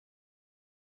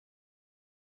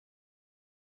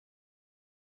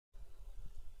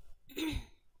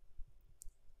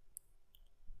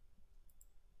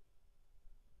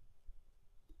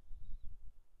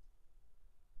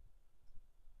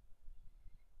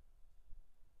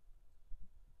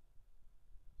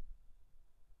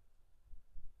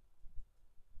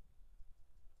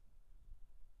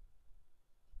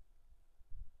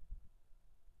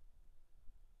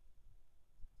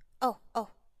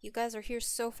Oh, you guys are here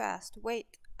so fast.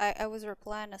 Wait, I was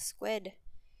replying a squid.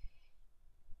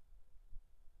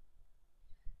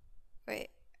 Wait.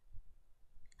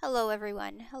 Hello,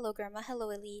 everyone. Hello, Grandma. Hello,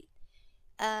 Elite.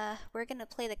 We're gonna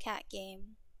play the cat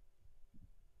game.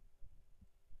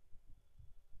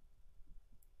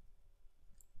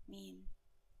 Mean.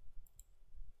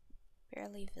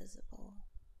 Barely visible.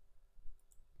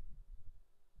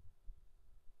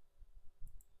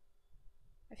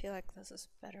 I feel like this is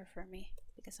better for me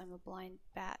because I'm a blind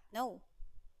bat. No!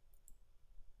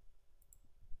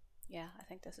 Yeah, I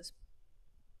think this is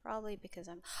probably because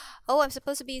I'm... Oh, I'm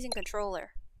supposed to be using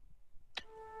controller.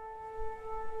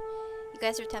 You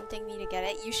guys are tempting me to get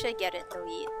it. You should get it,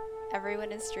 Elite.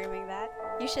 Everyone is streaming that.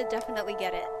 You should definitely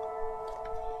get it.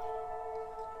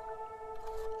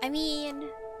 I mean,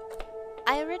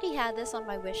 I already had this on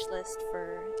my wish list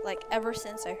for, like, ever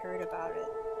since I heard about it.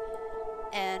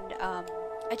 And,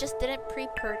 I just didn't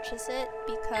pre-purchase it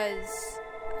because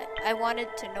I wanted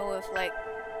to know if, like,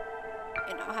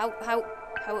 you know, how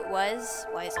it was.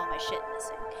 Why is all my shit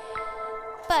missing?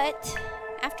 But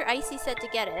after Icy said to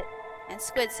get it and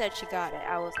Squid said she got it,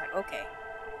 I was like, okay,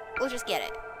 we'll just get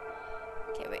it.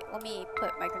 Okay, wait, let me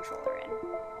put my controller in.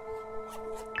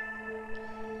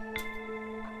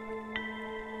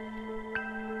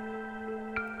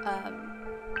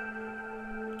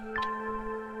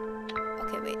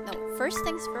 Okay, wait, no. First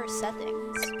things first,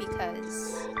 settings,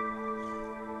 because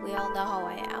we all know how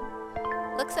I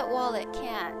am. Looks at wallet,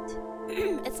 can't.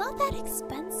 It's not that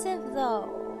expensive, though.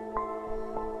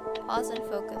 Pause and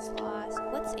focus loss.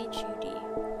 What's HUD?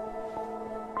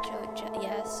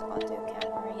 Yes. Auto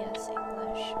camera, yes.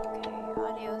 English, okay.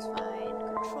 Audio's fine.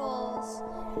 Controls.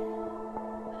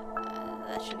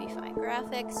 That should be fine.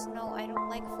 Graphics, no, I don't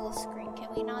like full screen. Can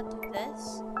we not do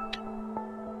this?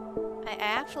 I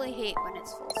actually hate when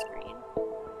it's full screen.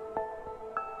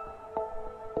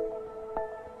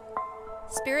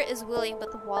 Spirit is willing,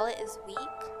 but the wallet is weak.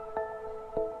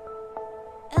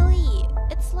 Ellie,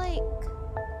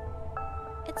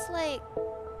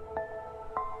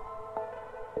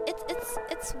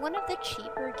 it's one of the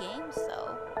cheaper games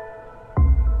though.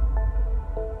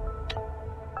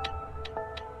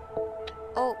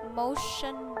 Oh,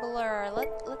 motion blur.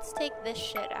 Let's take this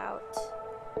shit out.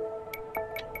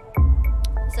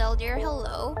 Zeldir,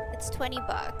 hello. It's 20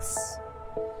 bucks.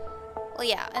 Well,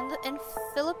 yeah, and in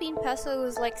Philippine peso it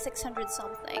was like 600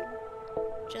 something.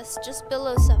 Just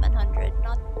below 700.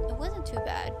 It wasn't too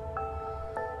bad.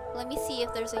 Let me see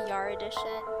if there's a YAR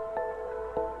edition.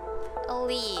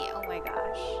 Ali, oh my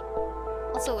gosh.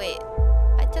 Also, wait.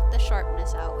 I took the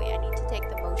sharpness out. Wait, I need to take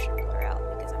the motion blur out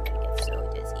because I'm gonna get so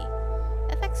dizzy.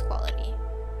 FX quality.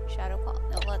 Shadow quality.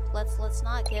 No, let's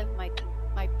not give my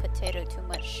potato too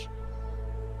much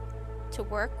to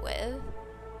work with.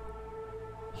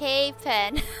 Hey,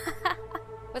 Pen.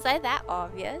 Was I that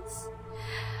obvious?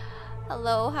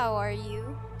 Hello, how are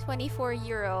you? 24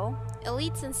 euro.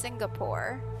 Elite's in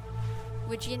Singapore.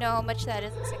 Would you know how much that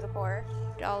is in Singapore?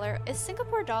 Dollar. Is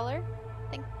Singapore dollar?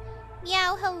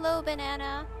 Meow, hello,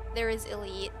 banana. There is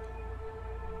Elite.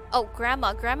 Oh,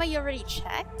 Grandma. Grandma, you already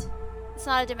checked? It's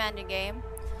not a demanding game.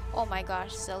 Oh my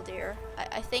gosh, Zeldir.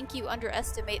 I think you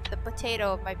underestimate the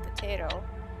potato of my potato.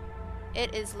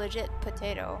 It is legit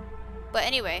potato. But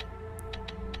anyway,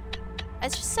 I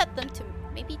just set them to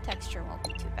maybe texture won't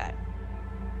be too bad.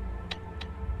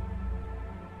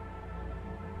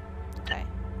 Okay.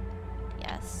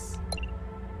 Yes.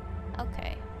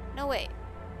 Okay. No, wait.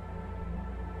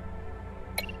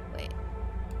 Wait.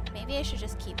 Maybe I should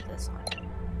just keep this on.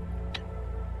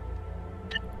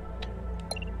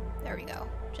 There we go.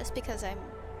 Just because I'm...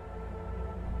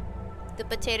 The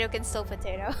potato can still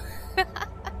potato.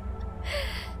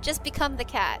 Just become the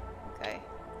cat. Okay.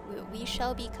 We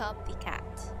shall become the cat.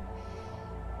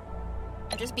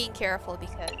 I'm just being careful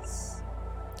because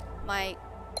my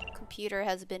computer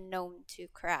has been known to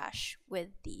crash with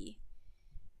the,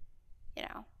 you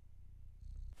know.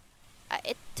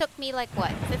 It took me like,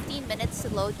 what, 15 minutes to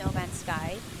load No Man's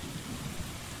Sky?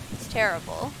 It's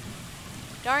terrible.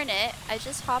 Darn it, I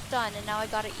just hopped on and now I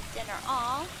gotta eat dinner.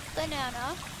 Aw,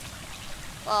 banana.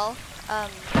 Well,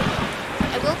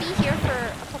 I will be here for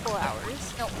a couple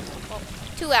hours. No, well,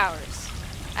 2 hours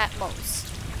at most.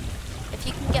 If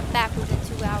you can get back within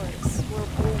 2 hours,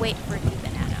 we'll wait for you,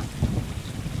 banana.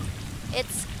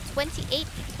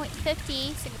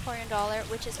 28.50 Singaporean dollar,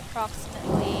 which is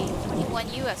approximately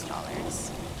 21 US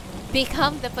dollars.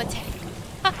 Become the potato.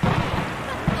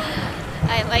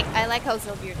 I like how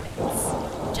Zilbeard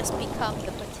thinks. Just become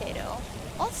the potato.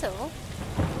 Also,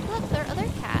 look, there are other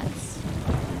cats.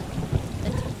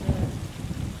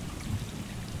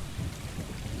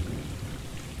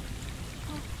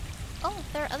 Oh,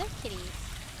 there are other kitties.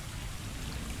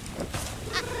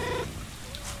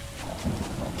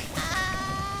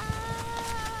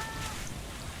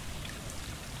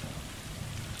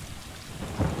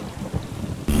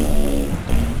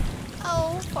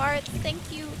 Oh, farts,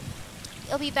 thank you.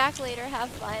 I'll be back later, have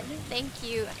fun. Thank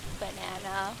you,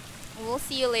 Banana. We'll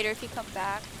see you later if you come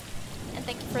back. And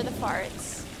thank you for the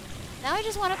farts. Now I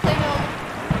just want to play all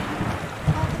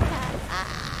the cats.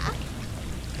 Ah.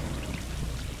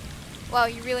 Wow,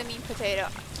 you really mean potato.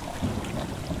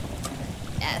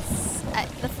 Yes,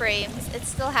 the frames. It's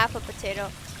still half a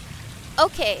potato.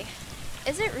 Okay,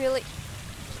 is it really?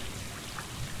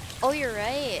 Oh, you're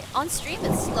right. On stream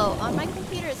it's slow. On my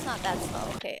computer it's not that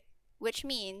slow. Okay, which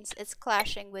means it's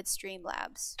clashing with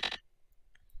Streamlabs.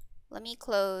 Let me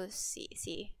close. See.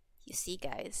 You see,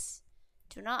 guys.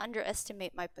 Do not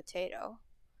underestimate my potato.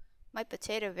 My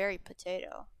potato, very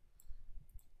potato.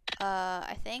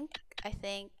 I think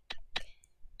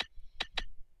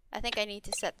I need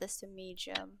to set this to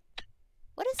medium.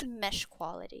 What is mesh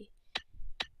quality?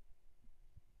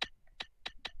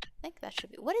 I think that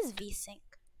should be. What is VSync?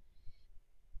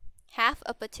 Half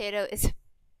a potato is.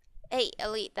 Hey,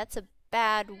 Elite, that's a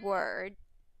bad word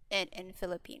in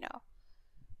Filipino.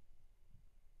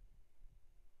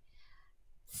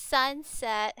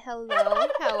 Sunset, hello,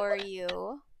 how are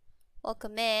you?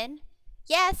 Welcome in.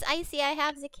 Yes, I see, I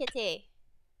have the kitty.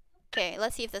 Okay,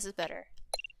 let's see if this is better.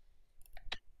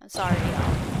 I'm sorry,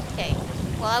 y'all. Okay,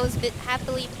 well, I was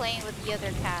happily playing with the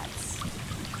other cats.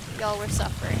 Y'all were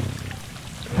suffering.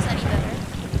 Is this any better?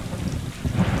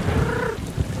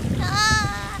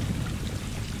 Ah!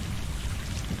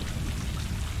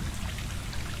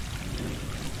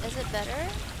 Is it better?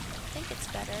 I think it's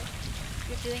better.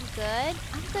 You're doing good.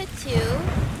 I'm good too.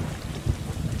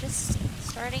 I'm just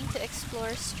starting to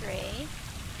explore Stray.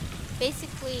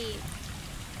 Basically,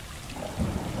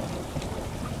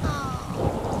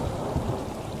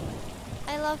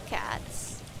 I love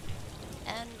cats,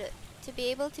 and to be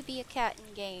able to be a cat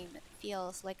in game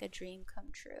feels like a dream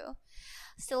come true.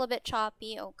 Still a bit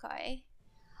choppy, okay.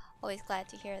 Always glad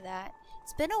to hear that.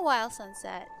 It's been a while,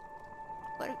 Sunset.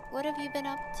 What have you been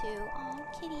up to? Oh,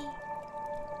 kitty.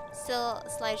 Still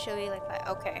slideshowy like that.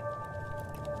 Okay.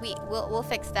 We'll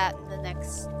fix that in the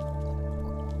next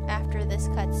after this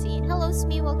cutscene. Hello,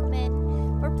 Smee, welcome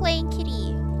in. We're playing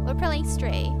Kitty. We're playing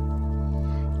Stray.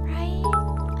 Right?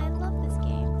 I love this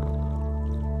game.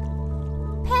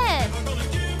 Pen!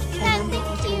 Pen,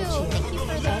 thank you! Thank you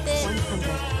for the bit.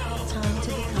 100. Time to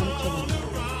become Kitty.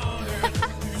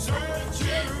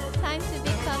 Time to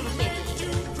become Kitty.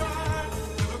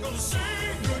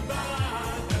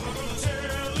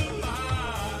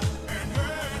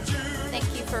 Thank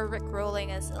you for rickrolling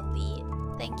as Elite.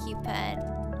 Thank you, Pen.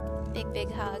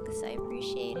 Big hugs. I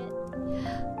appreciate it.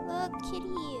 Look,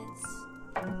 kitties.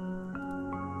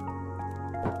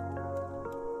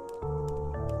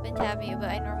 Been tapping you, but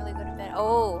I normally go to bed.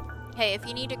 Oh, hey, if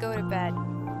you need to go to bed,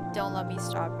 don't let me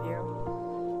stop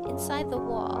you. Inside the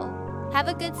wall. Have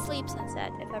a good sleep,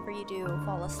 Sunset, if ever you do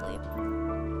fall asleep.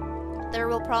 There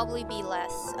will probably be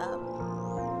less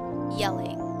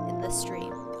yelling in the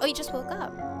stream. Oh, you just woke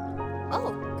up.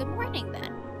 Oh, good morning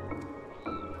then.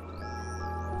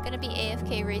 Gonna be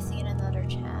AFK racing in another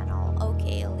channel.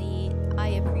 Okay, Elite. I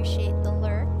appreciate the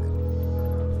lurk.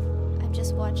 I'm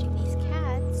just watching these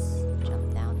cats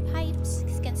jump down pipes.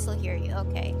 Can still hear you.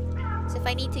 Okay. So if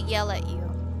I need to yell at you,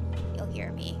 you'll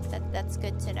hear me. That's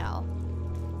good to know.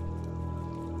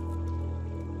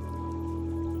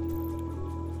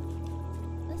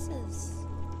 This is.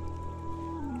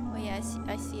 Oh yeah,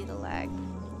 I see the lag.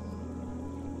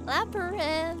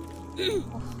 Labyrinth!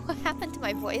 What happened to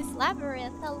my voice?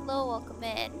 Labyrinth, hello, welcome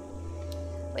in.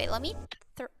 Wait, let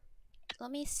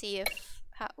me see if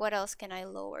what else can I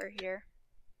lower here.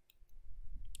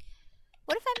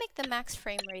 What if I make the max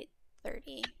frame rate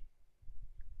 30?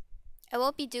 I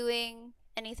won't be doing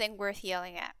anything worth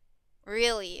yelling at.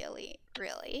 Really, Elite,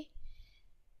 really.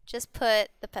 Just put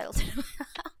the pedal to the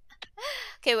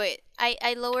Okay, wait.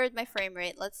 I lowered my frame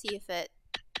rate. Let's see if it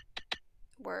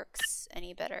works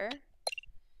any better.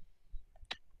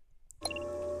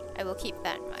 I will keep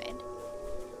that in mind.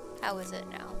 How is it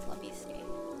now? Let me see.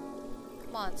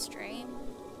 Come on, stream.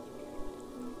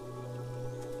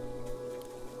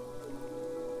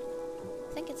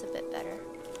 I think it's a bit better.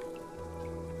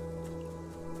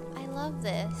 of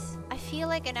this. I feel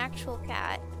like an actual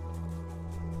cat.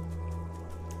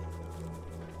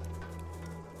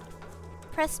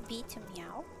 Press B to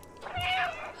meow.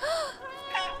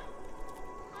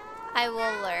 I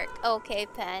will lurk. Okay,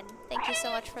 Pen. Thank you so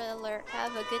much for the lurk.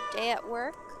 Have a good day at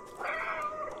work.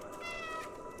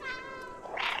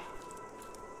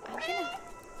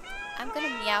 I'm gonna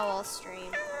meow all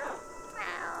stream.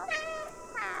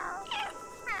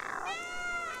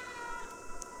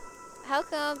 How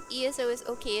come ESO is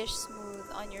okay-ish smooth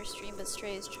on your stream but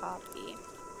Stray is choppy?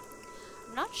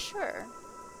 I'm not sure.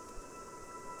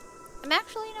 I'm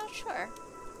actually not sure.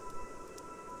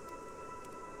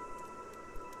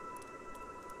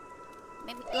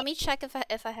 Maybe let me check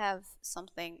if I have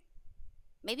something.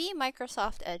 Maybe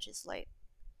Microsoft Edge is like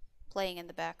playing in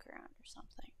the background or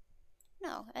something.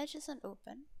 No, Edge isn't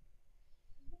open.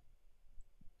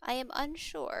 I am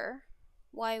unsure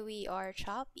why we are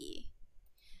choppy.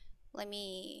 Let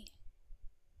me...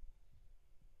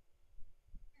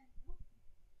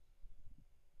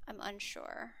 I'm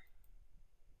unsure.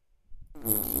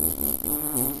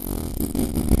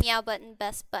 Meow button,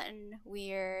 best button,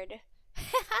 weird.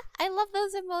 I love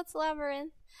those emotes,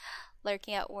 Labyrinth.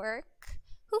 Lurking at work.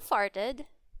 Who farted?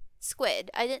 Squid.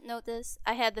 I didn't notice.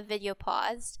 I had the video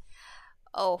paused.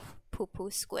 Oh, poo-poo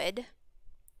squid.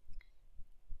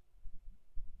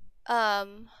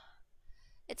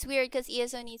 It's weird because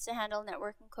ESO needs to handle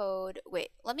networking code.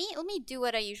 Wait, let me do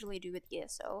what I usually do with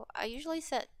ESO. I usually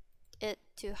set it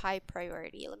to high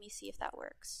priority. Let me see if that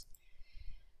works.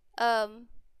 How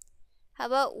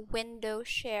about window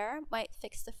share? Might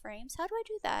fix the frames. How do I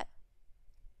do that?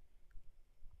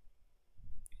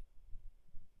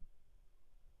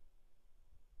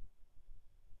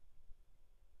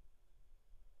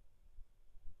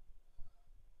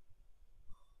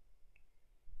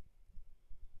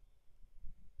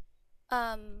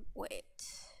 Wait.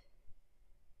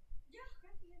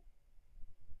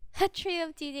 A trio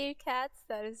of teenage cats?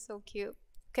 That is so cute.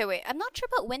 Okay, wait. I'm not sure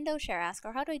about window share,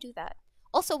 Askar. How do I do that?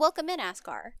 Also, welcome in,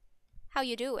 Askar. How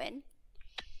you doing?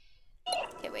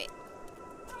 Okay, wait.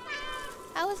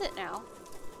 How is it now?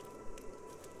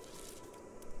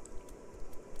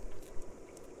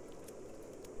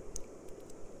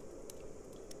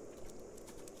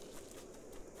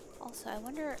 Also, I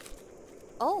wonder...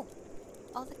 Oh!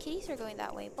 All the kitties are going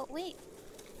that way. But wait.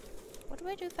 What do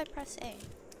I do if I press A?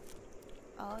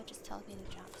 Oh, it just tells me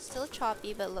to jump. Still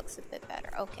choppy, but looks a bit better.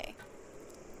 Okay.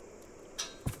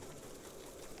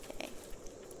 Okay.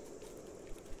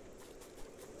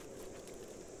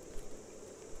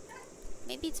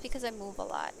 Maybe it's because I move a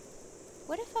lot.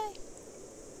 What if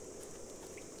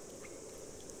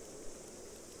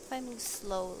I move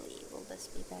slowly? Will this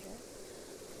be better?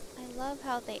 I love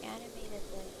how they animated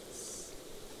this.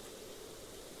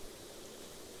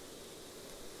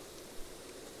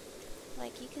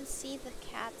 Like, you can see the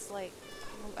cats, like,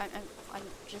 I'm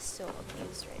just so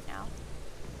amused right now.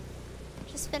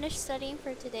 Just finished studying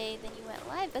for today, then you went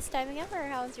live. Best timing ever.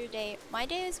 How was your day? My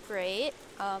day was great.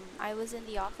 I was in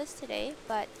the office today,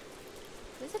 but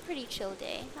it was a pretty chill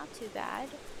day. Not too bad.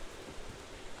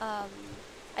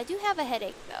 I do have a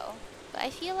headache, though. But I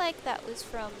feel like that was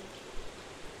from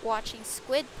watching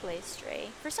Squid play Stray.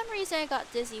 For some reason, I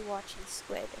got dizzy watching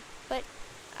Squid. But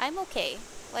I'm okay.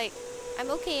 Like, I'm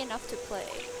okay enough to play.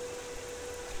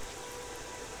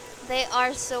 They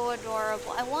are so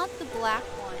adorable. I want the black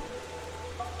one.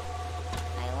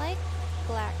 I like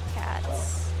black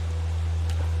cats.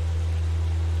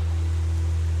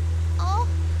 Oh,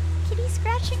 kitty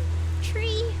scratching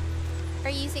tree. Are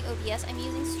you using OBS? I'm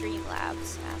using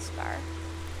Streamlabs, Askar.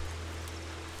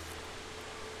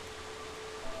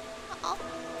 Oh.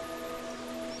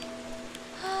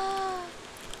 Oh,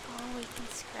 we can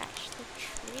scratch the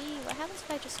tree. What happens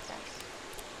if I just scratch?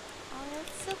 Oh,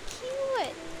 that's so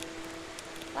cute.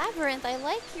 Labyrinth, I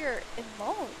like your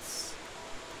emotes.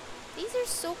 These are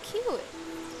so cute.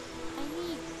 I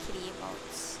need kitty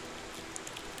emotes.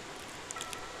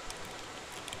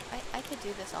 I could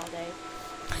do this all day.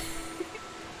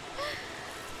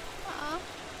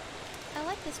 I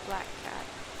like this black cat.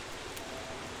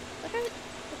 What do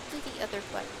the other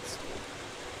buttons do?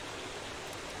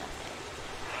 Nothing.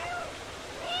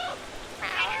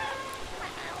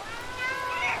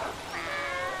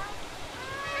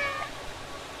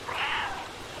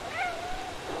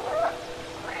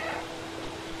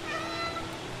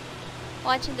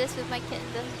 Watching this with my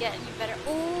kitten doesn't get any better.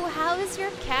 Oh, how is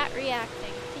your cat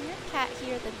reacting? Can your cat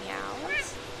hear the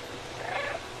meows?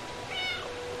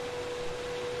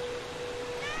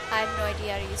 I have no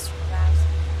idea how to use Streamlabs.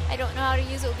 I don't know how to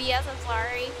use OBS, I'm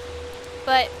sorry.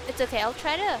 But it's okay, I'll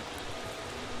try to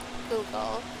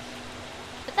Google.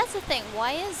 But that's the thing,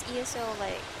 why is ESO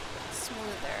like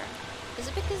smoother? Is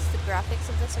it because the graphics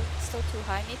of this are still too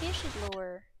high? Maybe I should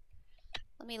lower.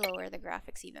 Let me lower the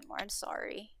graphics even more. I'm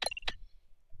sorry.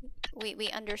 We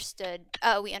understood.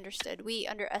 We understood. We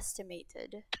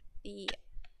underestimated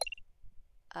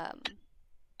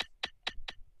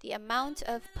the amount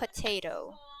of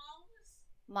potato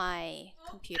my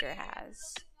computer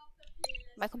has.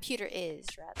 My computer is,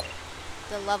 rather.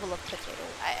 The level of potato.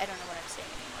 I don't know what I'm saying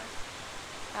anymore.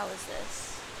 How is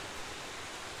this?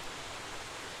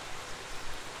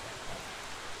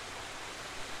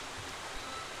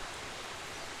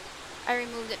 I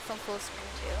removed it from full screen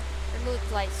too.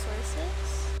 Removed light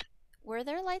sources. Were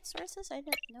there light sources? I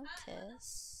didn't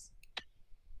notice.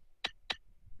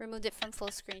 Removed it from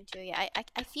full screen too. Yeah,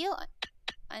 I feel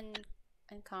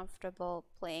uncomfortable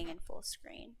playing in full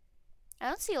screen. I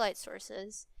don't see light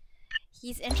sources.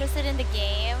 He's interested in the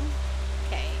game.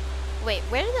 Okay. Wait,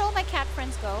 where did all my cat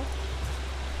friends go?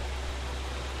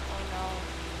 Oh no.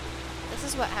 This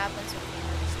is what happens when you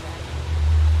are distracted.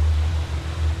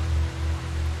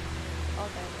 Oh,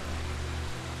 there we go.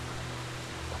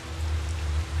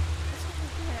 What's over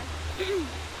here?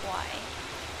 Why?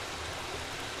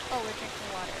 Oh, we're drinking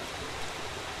water.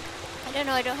 I don't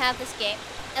know, I don't have this game.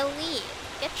 Elite,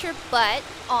 get your butt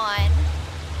on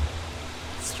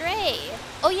Stray.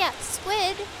 Oh yeah,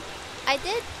 Squid. I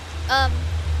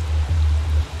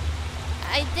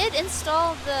did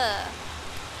install the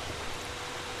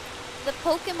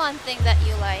Pokemon thing that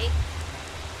you like.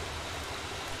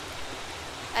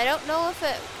 I don't know if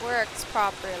it works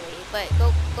properly, but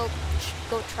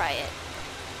go try it.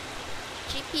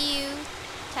 GPU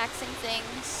taxing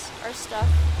things or stuff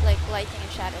like lighting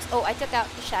and shadows. Oh, I took out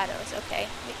the shadows. Okay.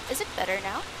 Wait, is it better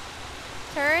now?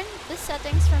 Turn the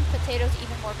settings from potato to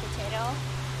even more potato.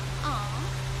 Aww.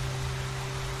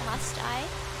 Must I?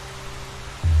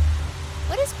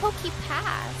 What is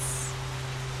PokePass?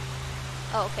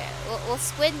 Oh, okay. Well,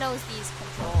 Squid knows these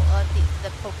control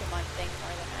the Pokemon thing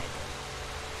more than I do.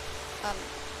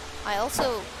 I also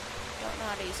don't know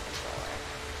how to use controller.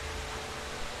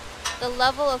 The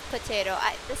level of potato.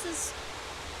 This is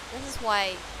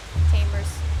why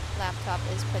Tamer's laptop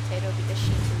is potato, because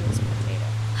she too is potato.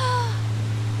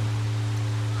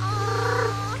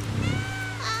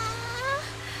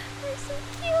 They're so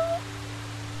cute.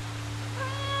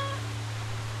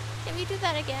 Can we do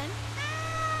that again?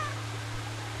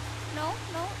 No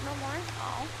more.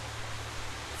 Oh,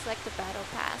 select the battle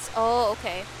pass. Oh,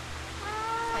 okay.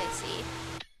 I see.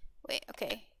 Wait,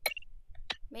 okay.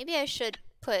 Maybe I should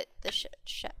put the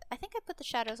I think I put the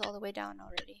shadows all the way down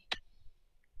already.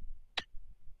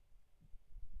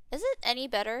 Is it any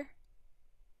better?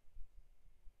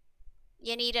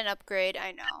 You need an upgrade,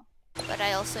 I know. But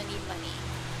I also need money.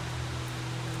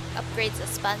 Upgrade's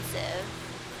expensive.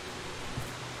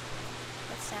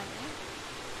 What's that mean?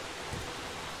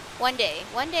 One day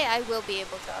I will be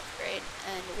able to upgrade,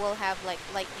 and we'll have like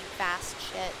lightning fast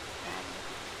shit, and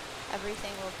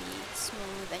everything will be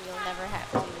smooth, and you'll never have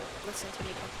to listen to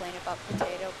me complain about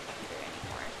potato computer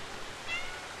anymore.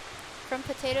 From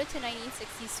potato to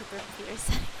 1960 supercomputer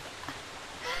setting.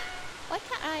 Why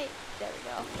can't I? There we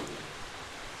go.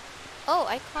 Oh,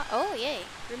 oh, yay.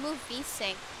 Remove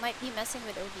VSync. Might be messing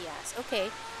with OBS.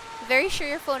 Okay. Very sure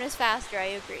your phone is faster, I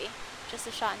agree. Just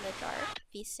a shot in the dark.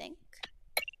 VSync.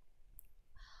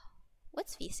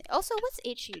 What's VSync? Also, what's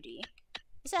HUD?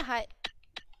 Is that high?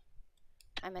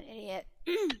 I'm an idiot.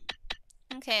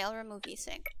 Okay, I'll remove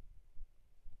VSync.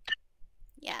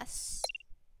 Yes.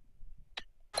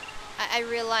 I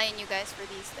rely on you guys for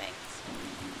these things.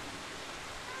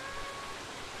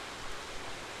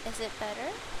 Is it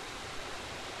better?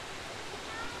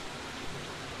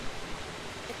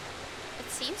 It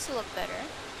seems to look better.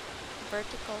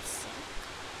 Vertical sync.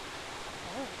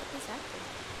 Oh, what does that do?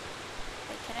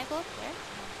 Wait, can I go up there?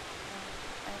 No,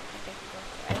 I don't think I can go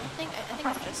up there. I think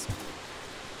it's just...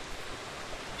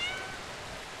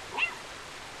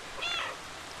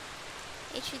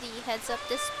 HUD heads-up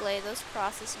display, those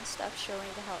processing stuff showing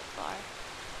the health bar.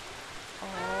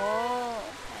 Oh,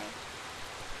 okay.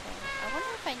 I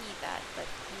wonder if I need that, but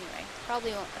anyway,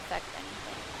 probably won't affect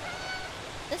anything.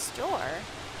 This door?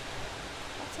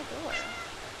 What's a door?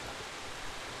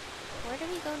 Where do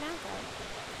we go now, guys?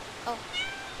 Oh.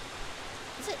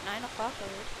 Is it 9 o'clock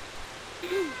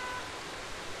already?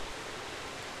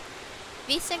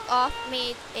 VSync off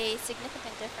made a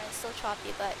significant difference. Still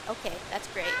choppy, but okay, that's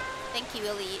great. Thank you,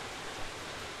 Elite.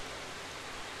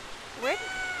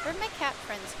 Where'd my cat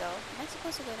friends go? Am I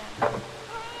supposed to go down here?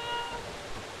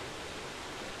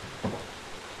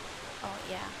 Oh,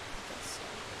 yeah. I guess so.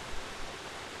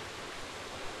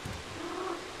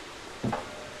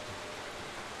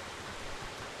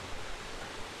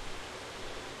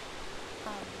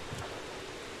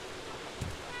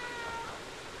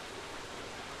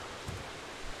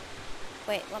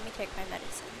 Wait, let me take my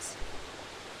medicines.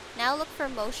 Now look for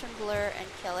motion blur and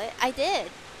kill it. I did!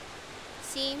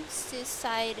 Seems to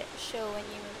side show when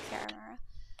you move camera.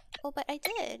 Oh, but I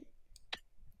did.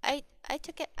 I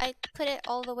took it, I put it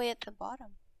all the way at the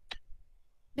bottom.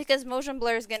 Because motion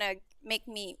blur is gonna make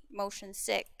me motion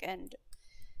sick and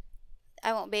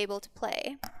I won't be able to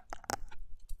play.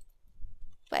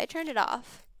 But I turned it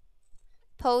off.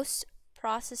 Post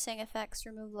processing effects,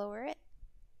 remove, lower it.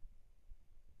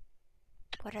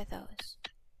 What are those?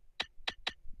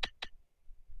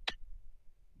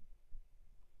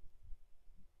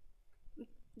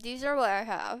 These are what I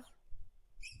have.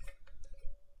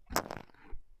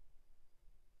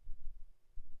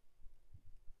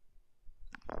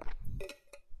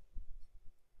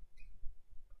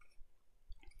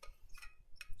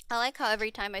 I like how every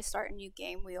time I start a new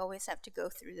game, we always have to go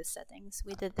through the settings.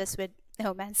 We did this with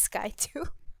No Man's Sky too.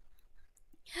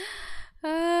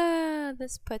 Ah,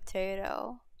 this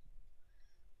potato.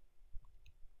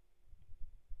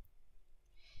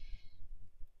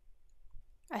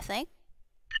 I think.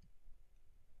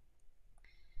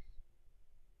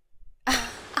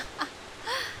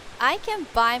 I can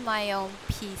buy my own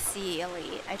PC,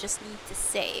 Elite. I just need to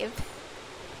save.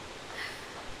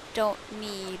 Don't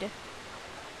need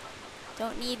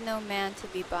no man to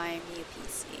be buying me a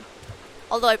PC.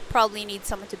 Although I probably need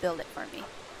someone to build it for me,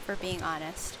 for being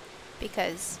honest.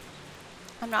 Because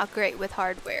I'm not great with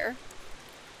hardware.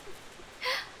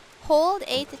 Hold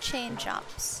A to chain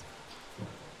jumps.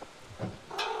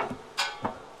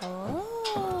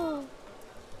 Oh.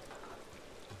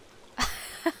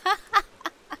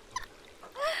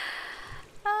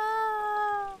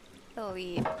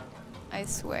 Elite. I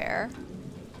swear.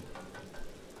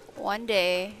 One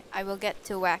day, I will get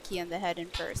to whack you in the head in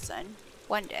person.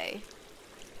 One day.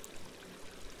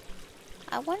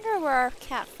 I wonder where our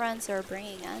cat friends are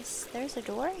bringing us. There's a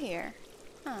door here.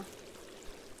 Huh.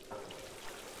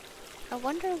 I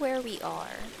wonder where we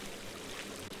are.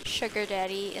 Sugar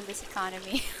daddy in this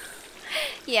economy.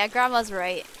 Yeah, grandma's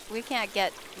right. We can't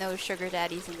get no sugar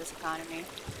daddies in this economy.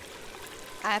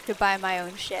 I have to buy my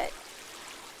own shit.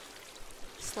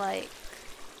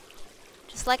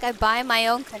 Just like I buy my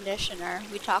own conditioner.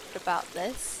 We talked about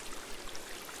this.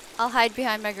 I'll hide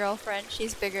behind my girlfriend.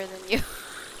 She's bigger than you.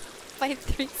 By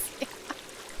 3C.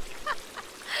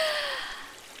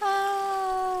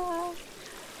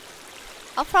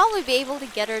 I'll probably be able to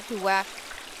get her to whack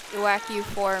you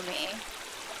for me.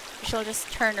 She'll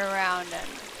just turn around and,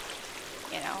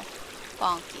 you know,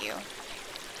 bonk you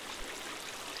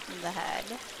in the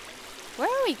head. Where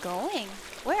are we going?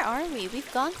 Where are we?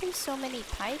 We've gone through so many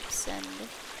pipes and...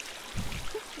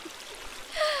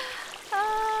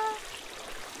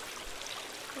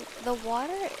 the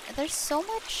water, there's so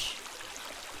much...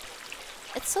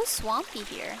 It's so swampy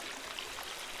here.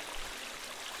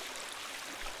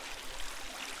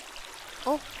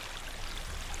 Oh.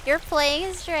 You're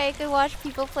playing Stray. I could watch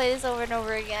people play this over and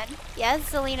over again. Yes,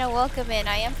 Selena, welcome in.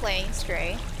 I am playing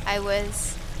Stray. I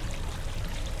was...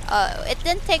 it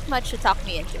didn't take much to talk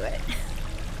me into it.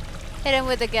 Hit him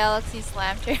with the Galaxy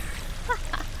Slam too.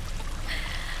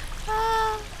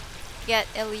 Get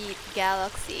Elite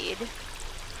Galaxied.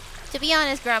 To be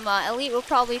honest, Grandma, Elite will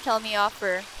probably tell me off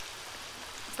for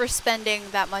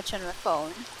spending that much on my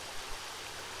phone.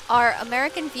 Our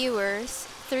American viewers,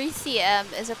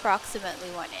 3cm is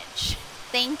approximately 1 inch.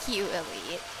 Thank you,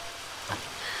 Elite.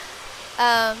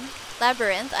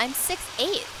 Labyrinth, I'm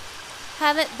 6'8".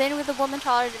 Haven't been with a woman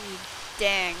taller than me.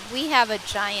 Dang, we have a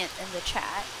giant in the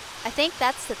chat. I think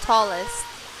that's the tallest.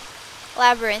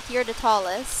 Labyrinth, you're the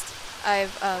tallest.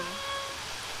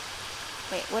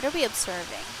 Wait, what are we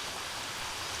observing?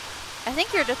 I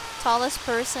think you're the tallest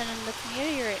person in the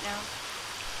community right now.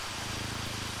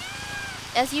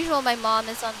 As usual, my mom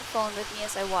is on the phone with me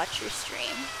as I watch your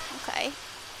stream. Okay.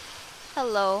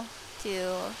 Hello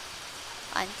to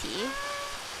Auntie.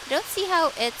 I don't see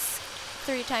how it's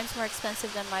 3 times more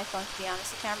expensive than my phone, to be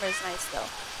honest. The camera is nice though.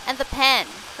 And the pen,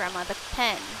 Grandma, the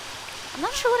pen. I'm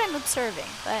not sure what I'm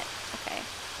observing, but okay.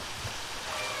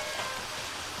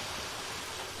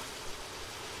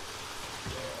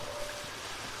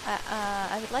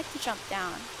 I would like to jump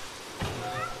down.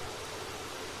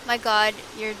 My god,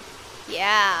 you're...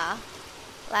 Yeah.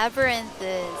 Labyrinth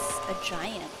is a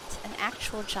giant. An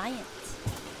actual giant.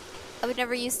 I would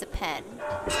never use the pen.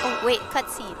 Oh, wait,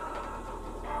 cutscene.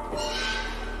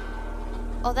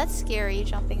 Oh, that's scary,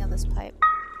 jumping on this pipe.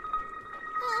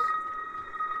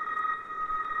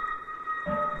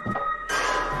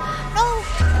 No!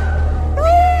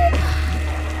 No!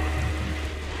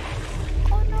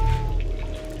 Oh no!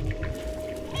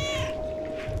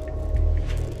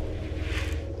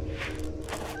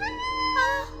 Ah!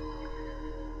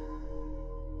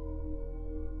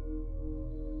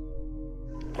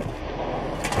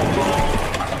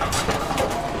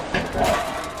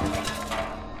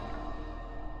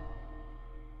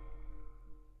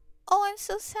 I'm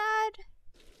so sad.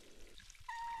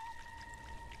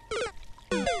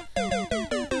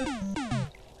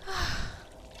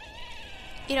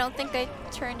 You don't think I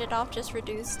turned it off, just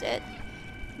reduced it?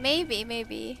 Maybe,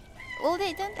 maybe. Well,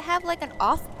 they didn't have like an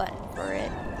off button for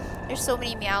it. There's so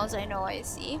many meows I know I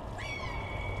see.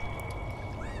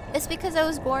 It's because I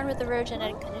was born with a rare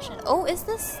genetic condition. Oh, is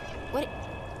this... What?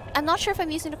 I'm not sure if I'm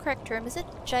using the correct term. Is it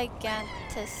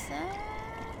gigantism?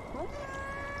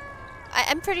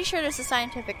 I'm pretty sure there's a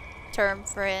scientific term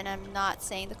for it, and I'm not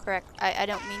saying the correct... I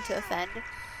don't mean to offend.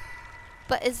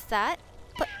 But is that...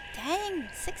 But dang,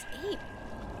 6'8".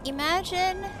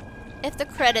 Imagine if the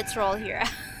credits roll here.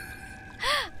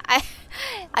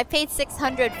 I paid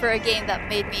 $600 for a game that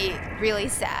made me really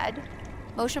sad.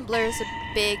 Motion blur is a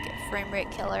big frame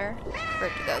rate killer.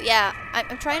 Vertigo. Yeah,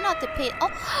 I'm trying not to pay...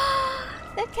 Oh!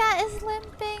 The cat is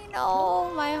limping.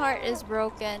 No, my heart is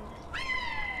broken.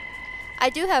 I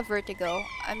do have vertigo.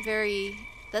 I'm very...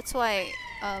 That's why,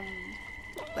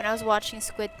 when I was watching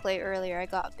Squid play earlier, I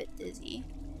got a bit dizzy.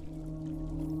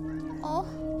 Oh,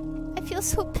 I feel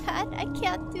so bad. I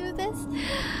can't do this.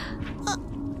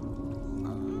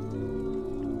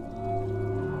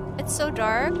 It's so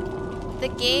dark. The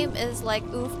game is like,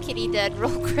 oof, kitty dead,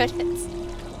 roll credits.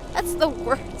 That's the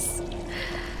worst.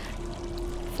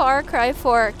 Far Cry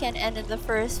 4 can end in the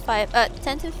first 10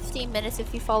 to 15 minutes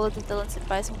if you follow the Dylan's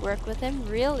advice and work with him.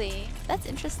 Really? That's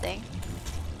interesting.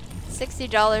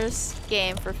 $60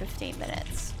 game for 15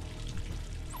 minutes.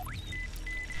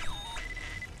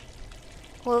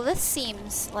 Well, this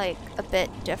seems like a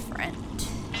bit different.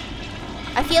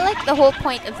 I feel like the whole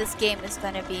point of this game is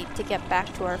gonna be to get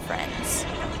back to our friends.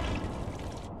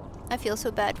 I feel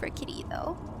so bad for Kitty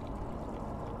though.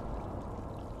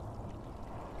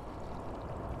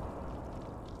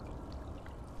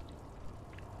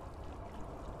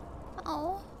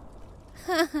 Oh.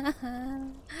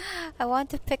 I want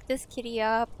to pick this kitty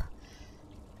up.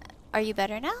 Are you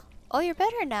better now? Oh, you're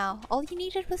better now. All you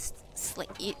needed was sleep.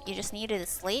 You just needed to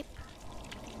sleep?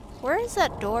 Where is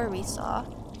that door we saw?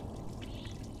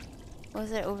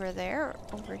 Was it over there or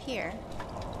over here?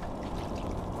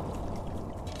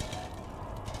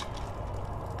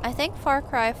 I think Far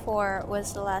Cry 4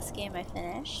 was the last game I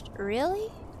finished.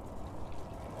 Really?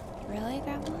 Really,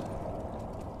 Grandma?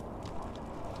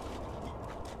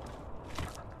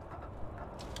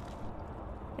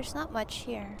 There's not much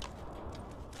here.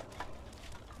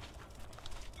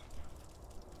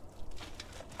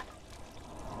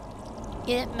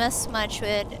 You didn't miss much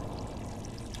with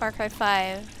Far Cry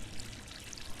 5.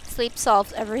 Sleep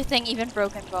solves everything, even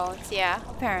broken bones. Yeah,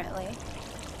 apparently.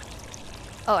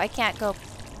 Oh, I can't go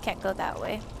that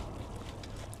way.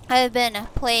 I've been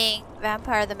playing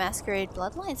Vampire the Masquerade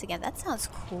Bloodlines again. That sounds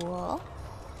cool.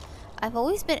 I've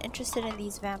always been interested in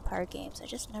these vampire games. I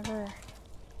just never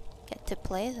get to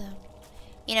play them.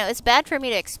 You know, it's bad for me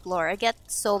to explore. I get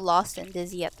so lost and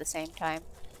dizzy at the same time.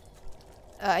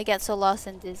 I get so lost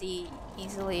and dizzy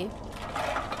easily.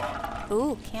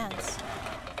 Ooh, cans.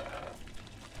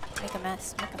 Make a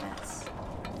mess, make a mess.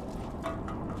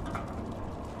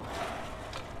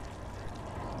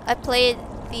 I played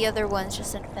the other ones,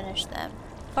 just didn't finish them.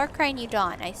 Far Cry New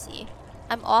Dawn, I see.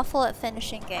 I'm awful at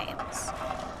finishing games.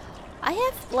 I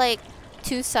have like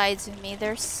two sides of me.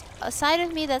 There's a side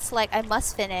of me that's like, I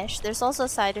must finish. There's also a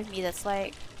side of me that's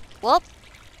like, well,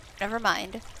 never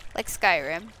mind. Like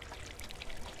Skyrim.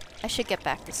 I should get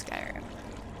back to Skyrim.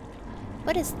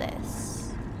 What is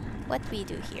this? What do we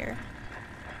do here?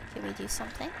 Can we do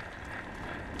something?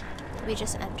 Do we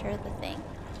just enter the thing?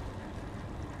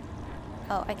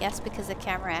 Oh, I guess because of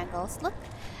camera angles. Look!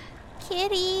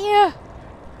 Kitty!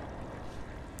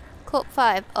 Quote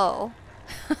 5. Oh.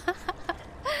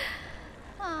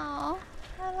 Oh,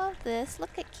 I love this.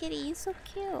 Look at Kitty. He's so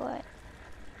cute.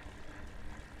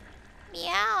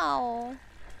 Meow.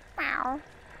 Meow.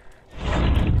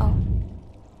 Oh.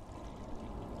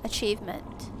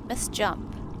 Achievement. Missed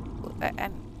jump.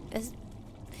 Is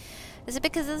it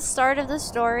because of the start of the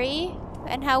story?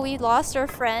 And how we lost our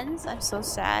friends? I'm so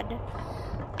sad.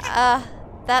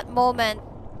 That moment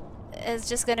is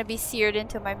just gonna be seared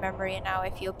into my memory, and now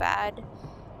I feel bad.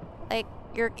 Like,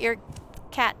 your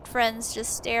cat friends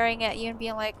just staring at you and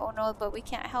being like, oh no, but we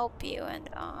can't help you, and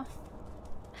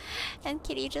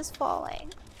Kitty just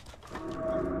falling.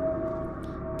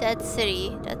 Dead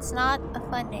City. That's not a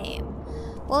fun name.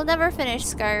 We'll never finish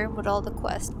Skyrim with all the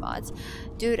quest mods.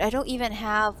 Dude, I don't even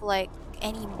have, like,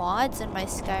 any mods in my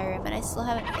Skyrim, and I still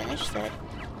haven't finished it.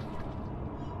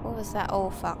 What was that? Oh,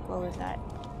 fuck. What was that?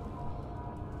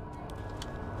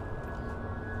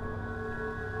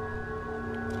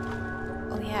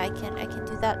 Oh, yeah, I can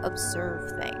do that observe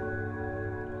thing.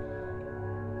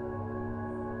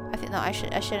 no, I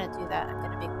shouldn't do that. I'm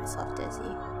gonna make myself dizzy.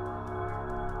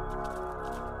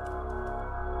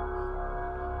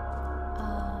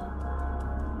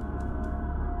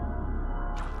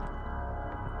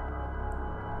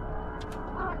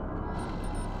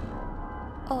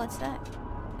 Oh, what's that?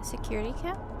 A security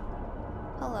cam?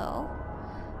 Hello.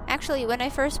 Actually, when I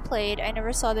first played, I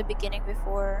never saw the beginning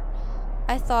before.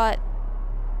 I thought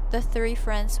the 3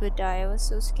 friends would die. I was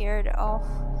so scared. Oh.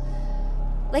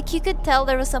 Like, you could tell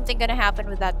there was something gonna happen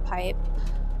with that pipe.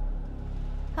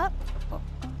 Huh? Oh.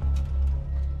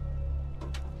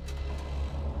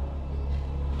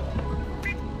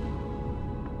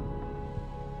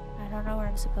 I don't know where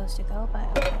I'm supposed to go,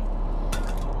 but okay.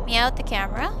 Meow at the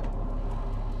camera?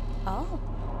 Oh,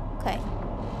 okay.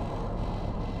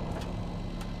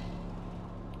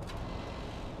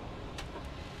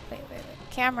 Wait.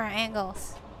 Camera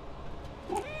angles.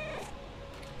 Oh,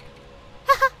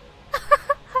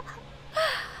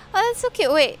 that's so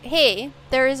cute. Wait, hey,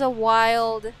 there is a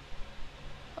wild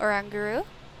oranguru.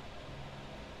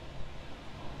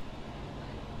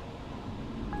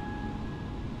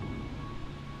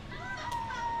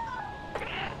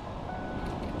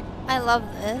 I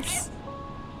love this.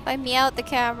 If I meow at the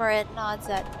camera, it nods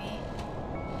at me.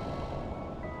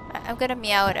 I'm gonna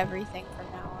meow at everything from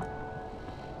now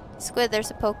on. Squid, there's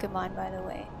a Pokemon, by the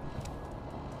way.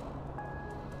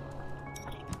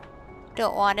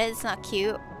 Don't want it, it's not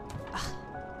cute. Ugh,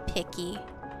 picky.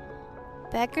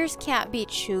 Beggars can't be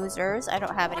choosers. I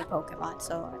don't have any Pokemon,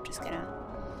 so I'm just gonna...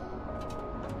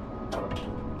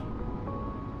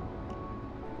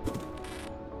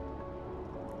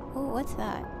 Oh, what's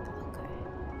that?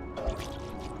 Okay.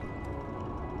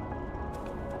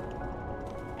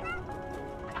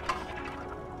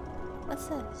 What's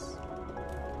this?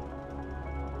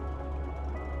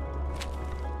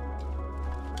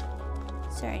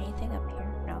 Is there anything up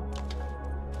here? No.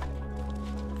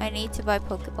 I need to buy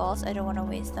Pokeballs. I don't want to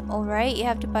waste them. Oh, right, you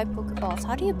have to buy Pokeballs.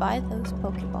 How do you buy those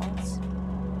Pokeballs?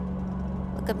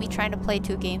 Look at me trying to play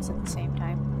 2 games at the same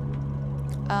time.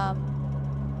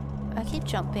 I keep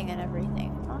jumping and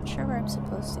everything. I'm not sure where I'm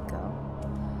supposed to go.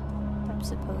 What I'm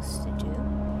supposed to do.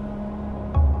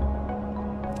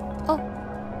 Oh!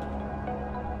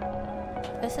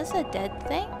 Is this a dead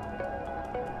thing?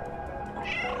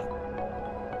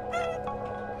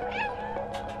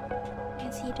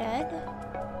 Is he dead?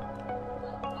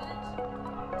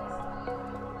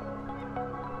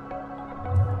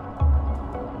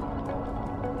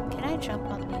 Can I jump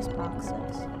on these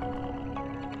boxes?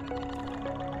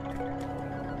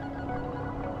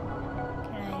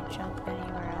 Can I jump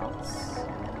anywhere else?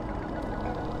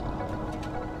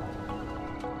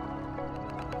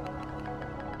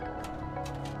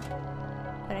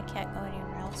 But I can't go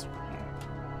anywhere else from here.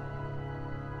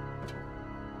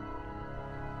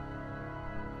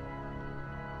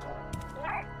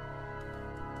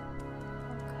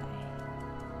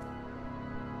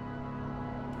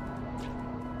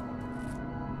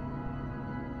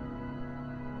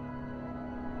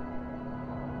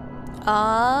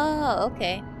 Oh,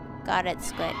 okay. Got it,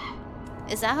 Squid.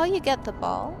 Is that how you get the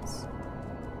balls?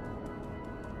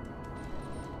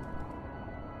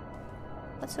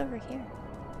 What's over here?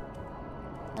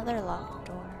 Another locked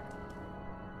door.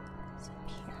 What's up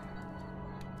here?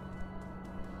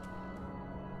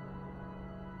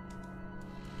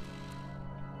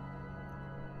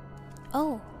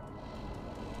 Oh.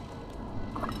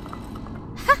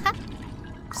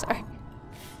 Sorry.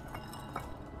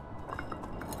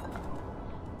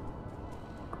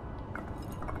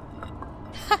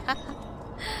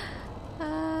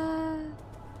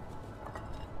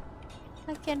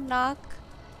 I can knock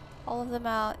all of them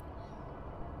out.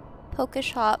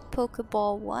 Pokeshop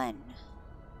Pokeball 1.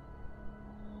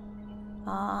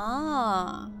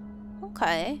 Ah,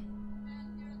 okay.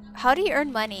 How do you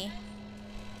earn money?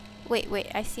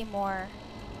 Wait, I see more.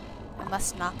 I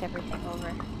must knock everything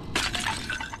over.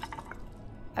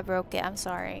 I broke it, I'm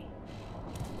sorry.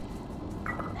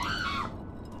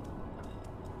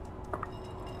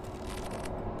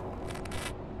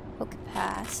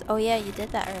 Pokepass. Oh yeah, you did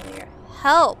that earlier.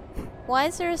 Help! Why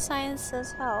is there a sign that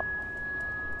says help?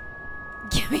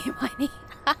 Give me money.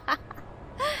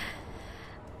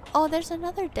 Oh, there's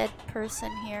another dead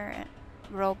person here.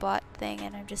 Robot thing,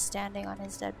 and I'm just standing on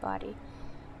his dead body.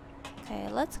 Okay,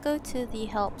 let's go to the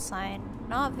help sign.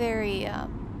 Not very,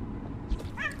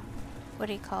 what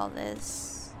do you call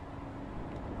this?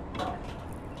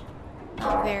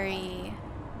 Not very...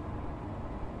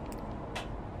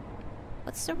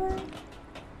 What's the word?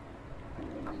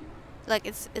 Like,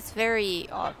 it's very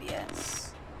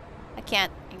obvious. I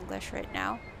can't English right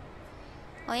now.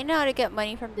 I know how to get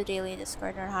money from the daily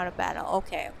discord on how to battle.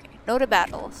 Okay, okay. No to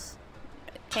battles.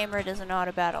 Tamer doesn't know how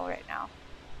to battle right now.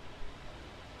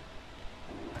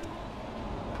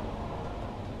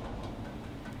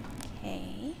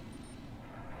 Okay.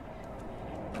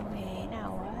 Okay,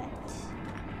 now what?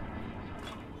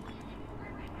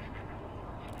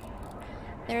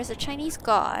 There's a Chinese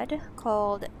god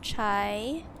called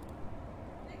Chai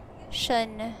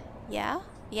Shun. Yeah?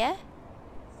 Yeah?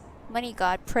 Money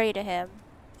god. Pray to him.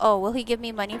 Oh, will he give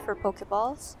me money for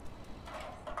Pokeballs?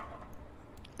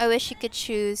 I wish you could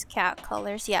choose cat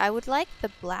colors. Yeah, I would like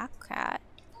the black cat.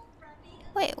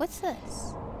 Wait, what's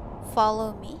this?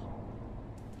 Follow me?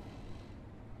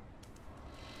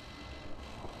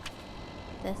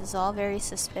 This is all very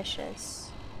suspicious.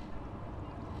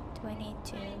 Do I need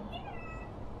to...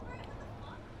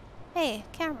 Hey,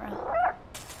 camera.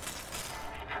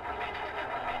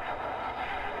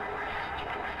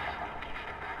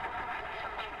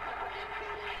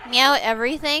 Meow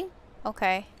everything?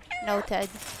 Okay, noted.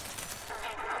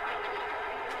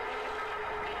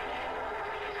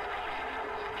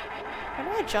 Where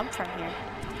do I jump from here?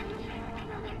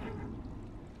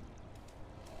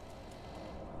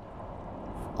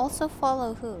 Also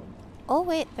follow who? Oh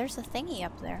wait, there's a thingy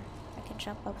up there. I can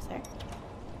jump up there.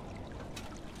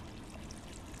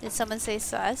 Did someone say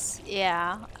sus?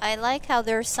 Yeah. I like how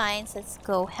there are signs that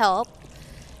go help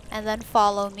and then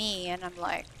follow me, and I'm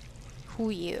like, who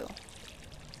you?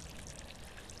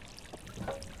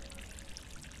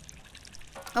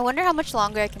 I wonder how much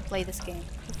longer I can play this game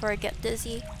before I get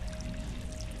dizzy.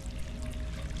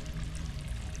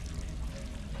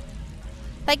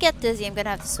 If I get dizzy, I'm gonna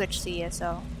have to switch to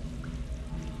ESO.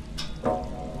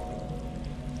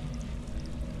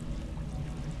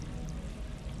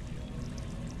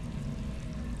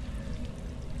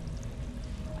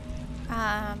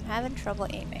 Having trouble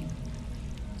aiming.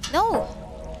 No!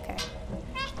 Okay.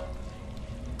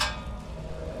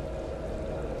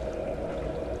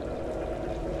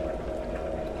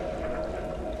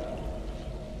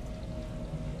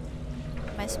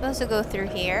 Am I supposed to go through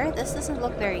here? This doesn't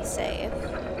look very safe.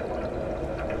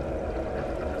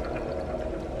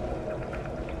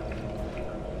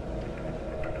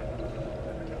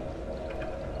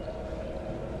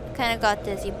 Kinda got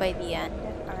dizzy by the end,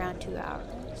 around 2 hours.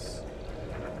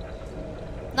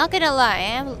 Not gonna lie, I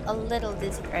am a little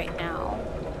dizzy right now.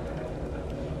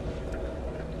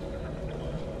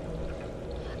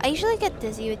 I usually get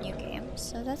dizzy with new games,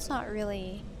 so that's not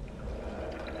really,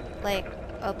 like,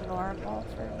 abnormal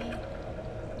for me.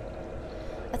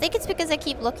 I think it's because I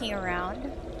keep looking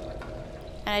around,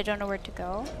 and I don't know where to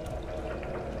go.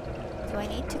 Do I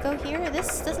need to go here?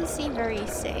 This doesn't seem very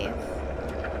safe.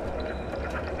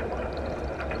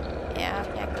 Yeah,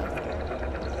 I can't go through.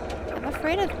 I'm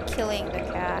afraid of killing the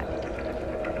cat.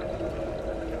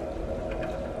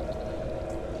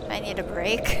 I need a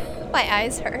break. My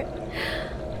eyes hurt.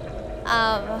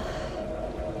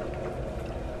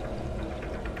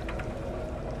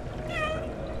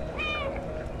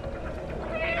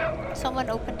 Someone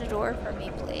open the door for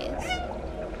me, please.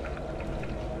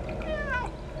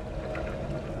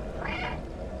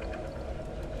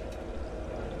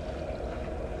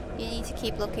 You need to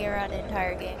keep looking around the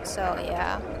entire game, so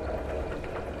yeah.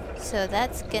 So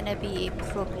that's gonna be a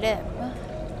problem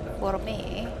for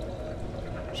me.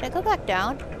 Should I go back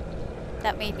down?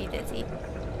 That made me dizzy.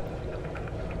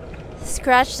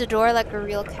 Scratch the door like a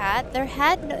real cat. They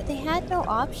had no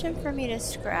option for me to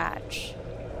scratch.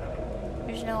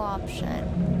 There's no option.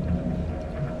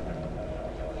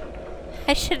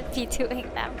 I shouldn't be doing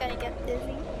that. I'm gonna get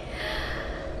dizzy.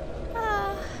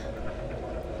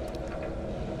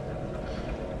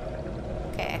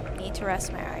 Okay, need to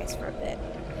rest my eyes for a bit.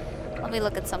 Let me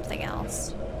look at something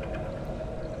else.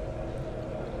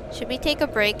 Should we take a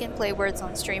break and play Words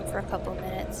on stream for a couple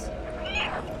minutes?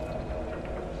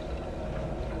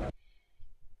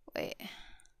 Wait.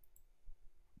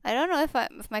 I don't know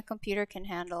if my computer can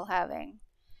handle having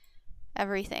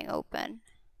everything open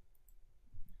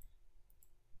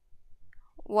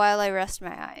while I rest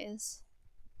my eyes.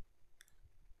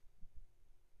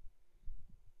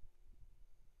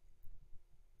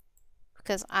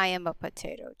 Because I am a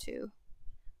potato too,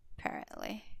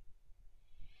 apparently.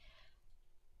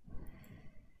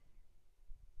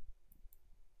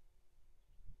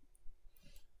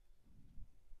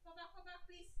 Come back,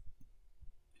 please.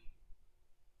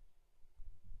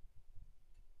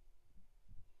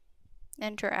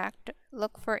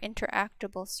 Look for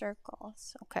interactable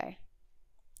circles. Okay.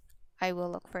 I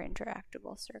will look for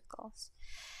interactable circles.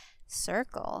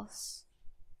 Circles?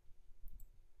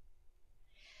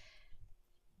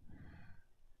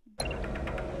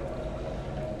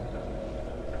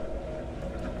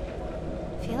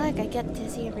 I feel like I get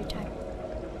dizzy every time.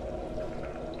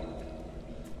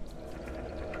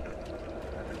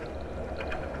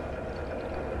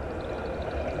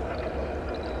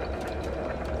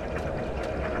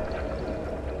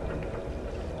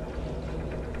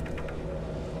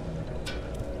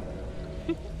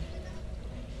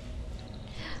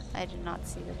 I did not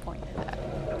see the point of that,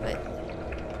 but...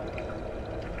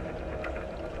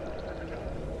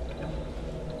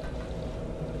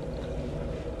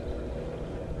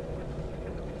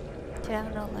 Do you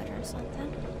have no letters on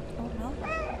them? Oh no.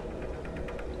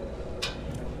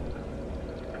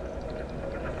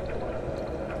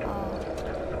 Oh.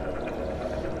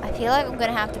 I feel like I'm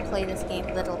gonna have to play this game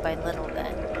little by little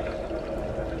then.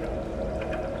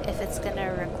 If it's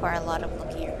gonna require a lot of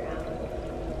looking around.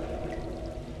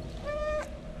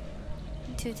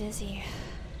 I'm too dizzy.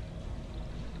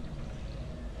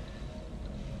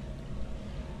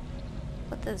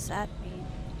 What does that mean?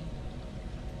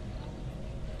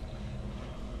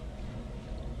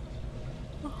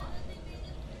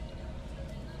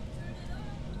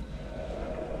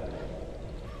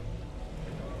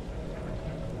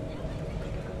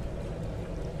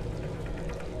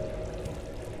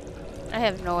 I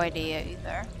have no idea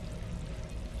either.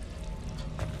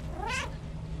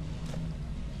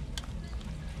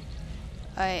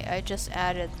 I just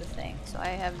added the thing, so I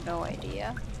have no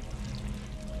idea.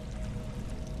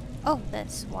 Oh,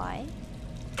 that's why.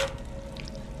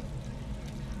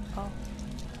 Oh.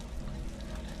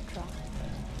 Draw.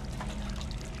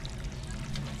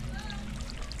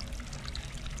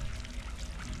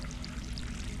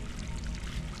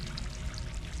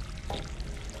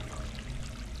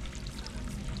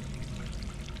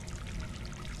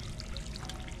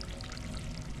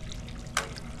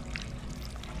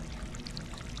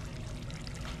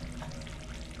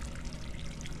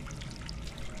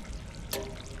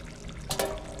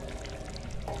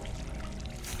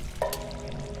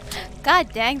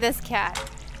 God dang this cat.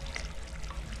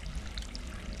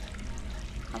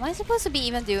 Am I supposed to be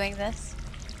even doing this?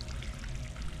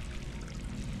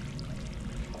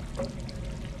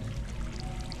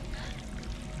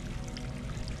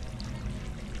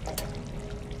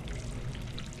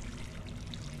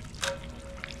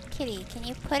 Kitty, can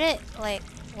you put it like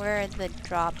where the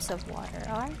drops of water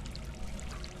are?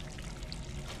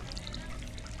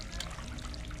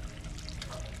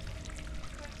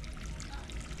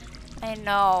 I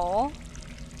know.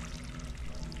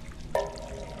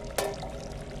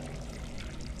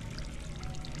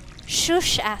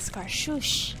 Shush, Askar,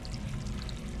 shush.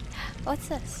 What's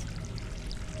this?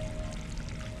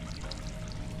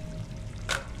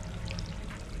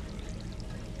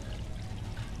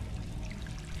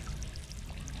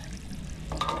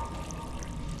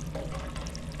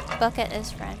 Bucket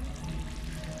is friend.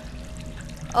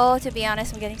 Oh, to be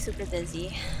honest, I'm getting super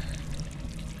dizzy.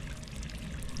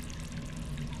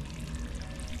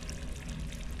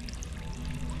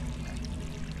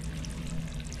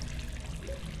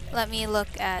 Let me look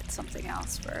at something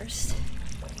else first.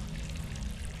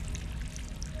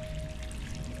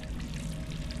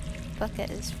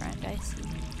 Bucket is friend, I see.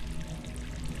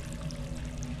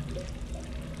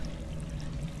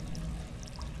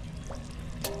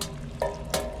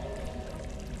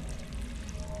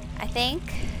 I think.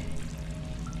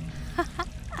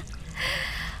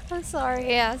 I'm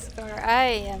sorry, Askar. I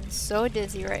am so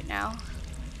dizzy right now.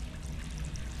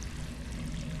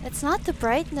 It's not the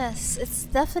brightness. It's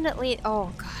definitely...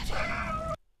 Oh,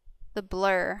 God. The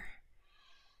blur.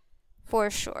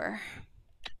 For sure.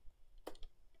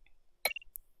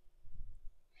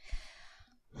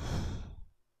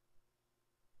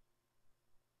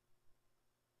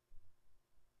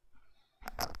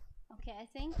 Okay, I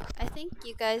think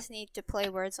you guys need to play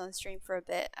words on stream for a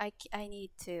bit. I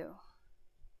need to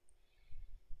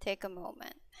take a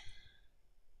moment.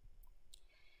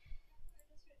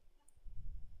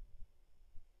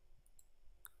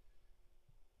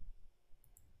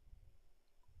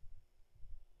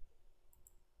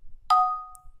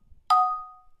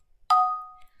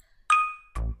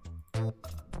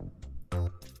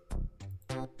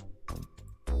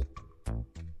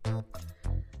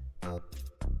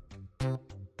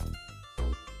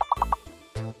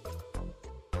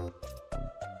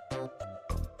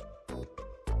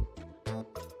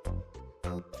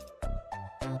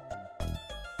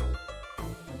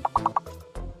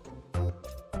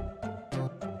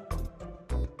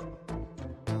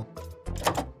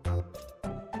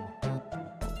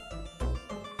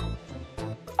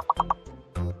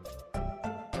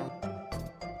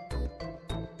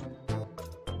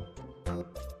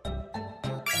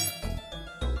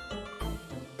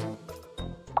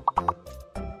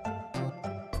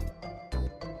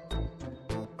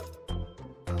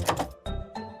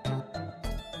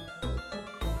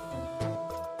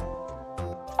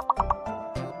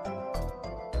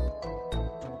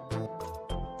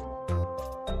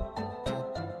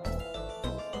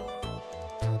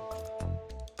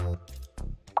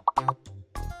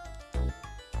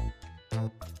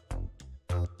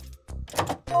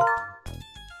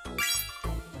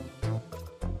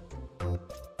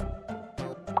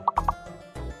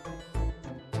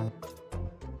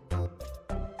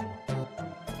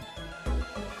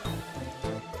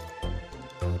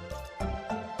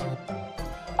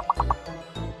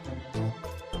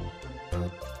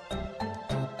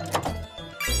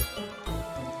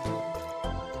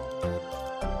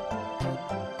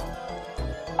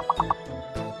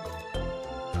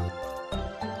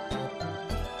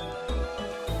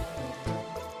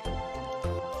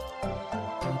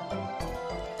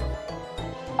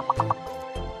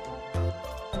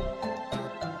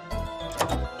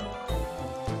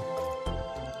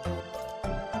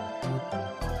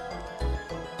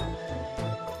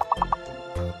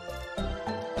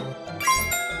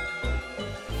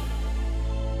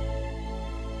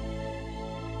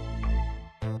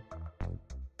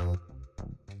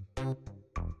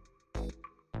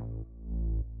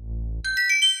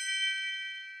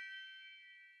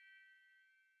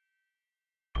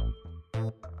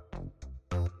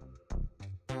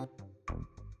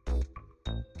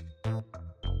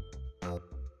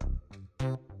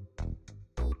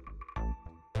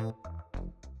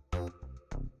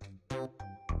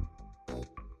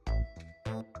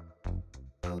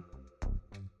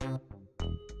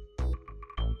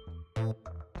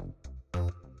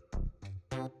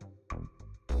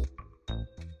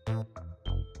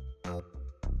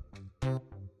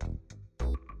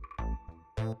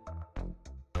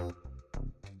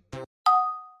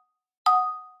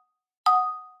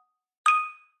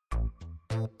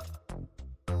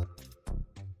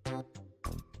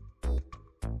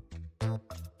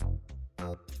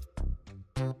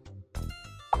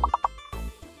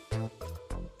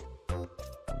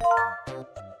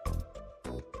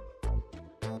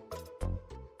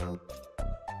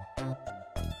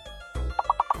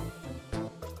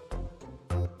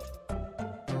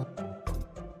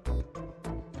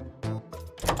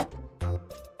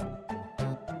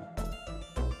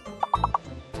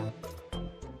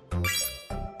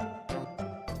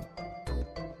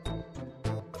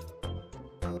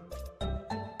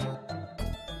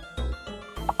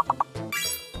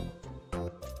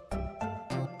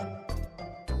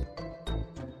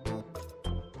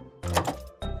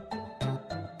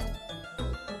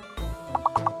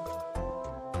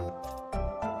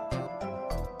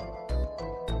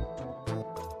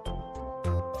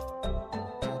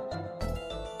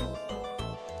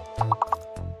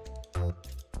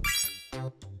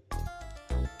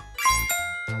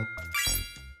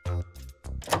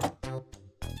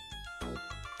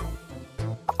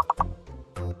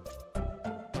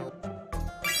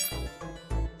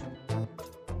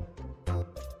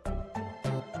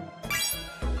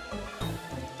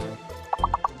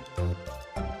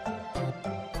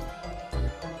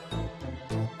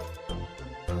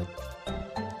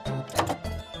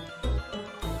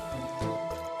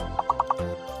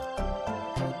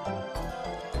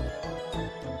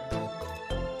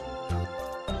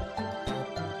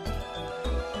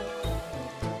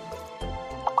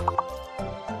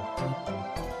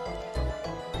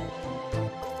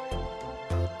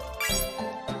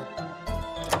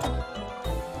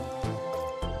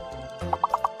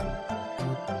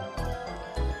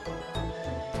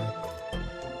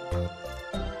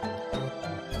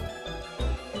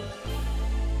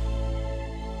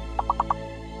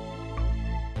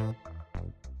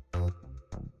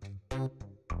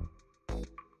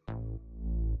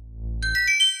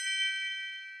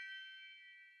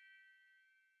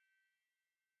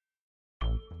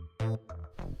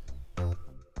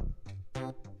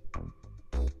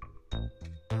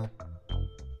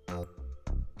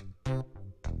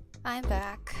 I'm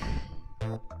back.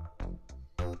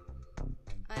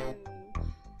 I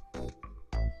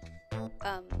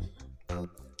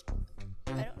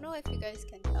don't know if you guys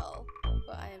can tell,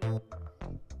 but I'm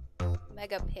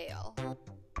mega pale.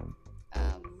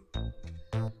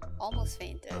 Almost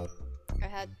fainted. I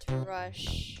had to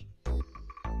rush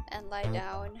and lie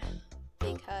down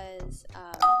because,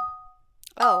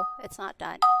 oh, it's not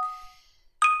done.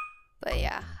 But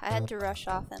yeah, I had to rush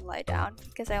off and lie down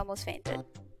because I almost fainted.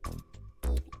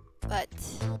 But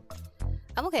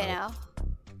I'm okay now.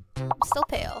 I'm still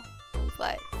pale,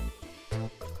 but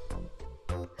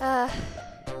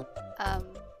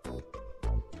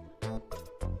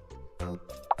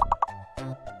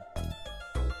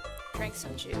drink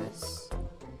some juice.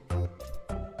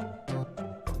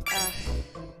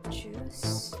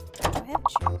 Juice? Do I have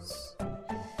juice?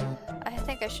 I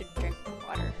think I should drink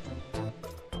water.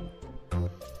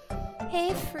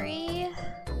 Hey, Free!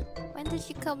 When did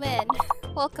you come in?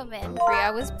 Welcome in, Free.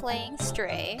 I was playing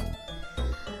Stray.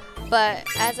 But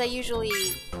as I usually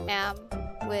am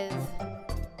with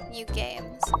new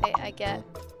games, I get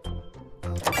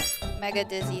mega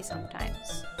dizzy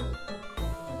sometimes.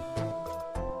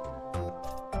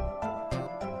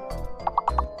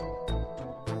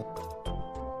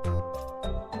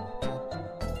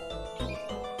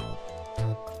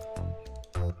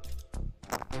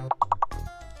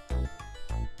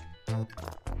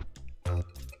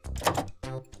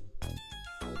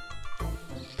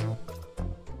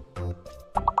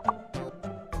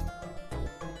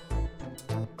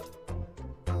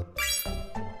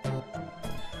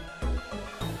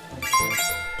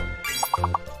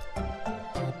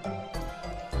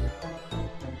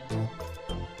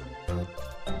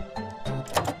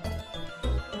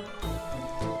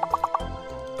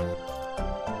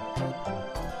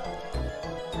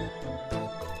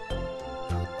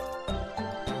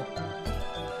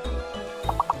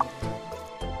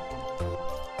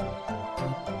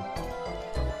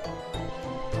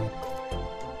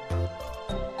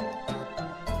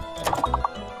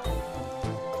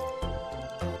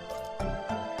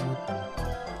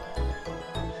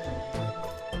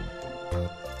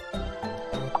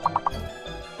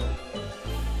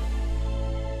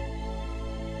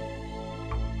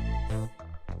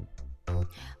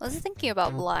 I was thinking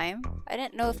about Blime. I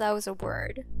didn't know if that was a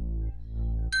word.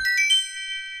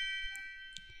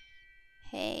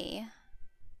 Hey.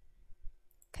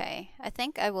 Okay, I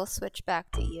think I will switch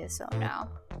back to ESO now.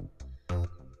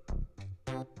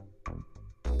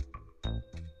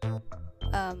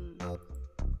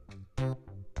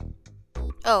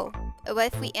 Oh,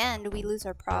 but if we end, we lose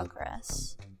our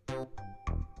progress. Do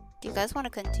you guys want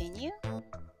to continue?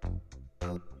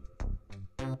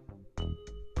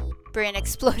 Brain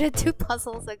exploded 2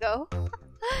 puzzles ago.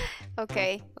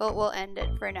 Okay, well, we'll end it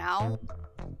for now.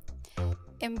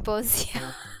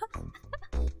 Imbosia.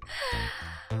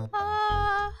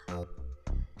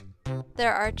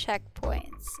 There are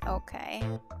checkpoints. Okay.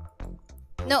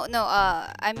 No,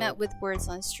 I meant with words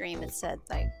on stream. It said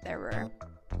like there were.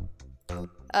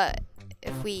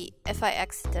 If I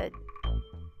exited,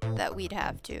 that we'd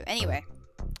have to. Anyway.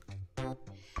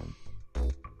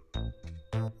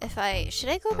 Should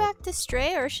I go back to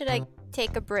Stray or should I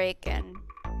take a break and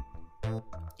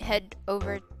head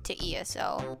over to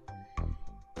ESO.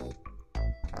 Do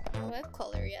I have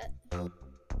color yet? I'm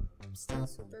still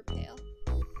super pale.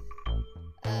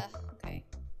 Okay.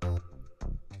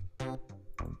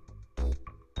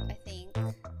 I think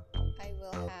I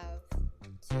will have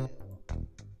to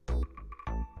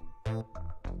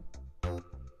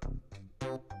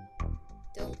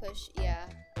don't push. Yeah,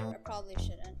 I probably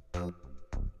shouldn't.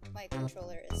 My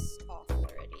controller is off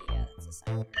already. Yeah, that's a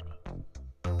sign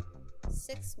already.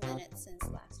 6 minutes since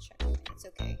last checkpoint. It's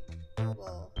okay.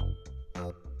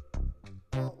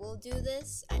 We'll do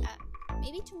this.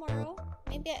 Maybe tomorrow.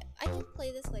 Maybe I can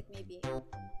play this like maybe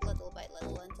little by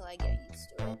little until I get used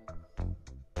to it.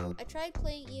 I tried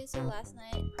playing ESO last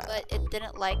night, but it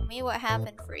didn't like me. What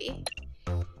happened, Free?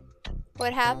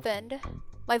 What happened?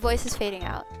 My voice is fading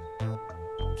out.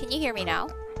 Can you hear me now?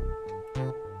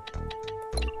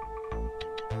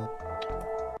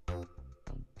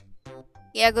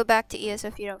 Yeah, go back to ESO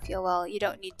if you don't feel well. You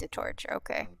don't need to torture.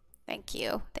 Okay. Thank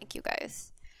you. Thank you,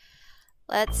 guys.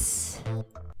 Let's...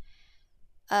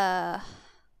 I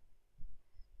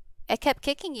kept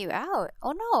kicking you out.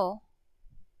 Oh no.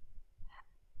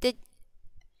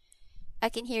 I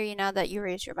can hear you now that you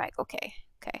raised your mic. Okay.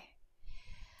 Okay.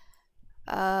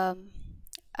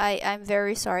 I'm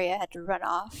very sorry I had to run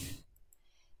off.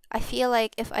 I feel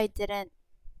like if I didn't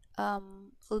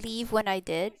leave when I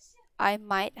did, I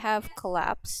might have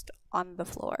collapsed on the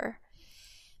floor.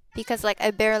 Because like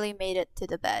I barely made it to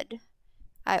the bed.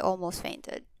 I almost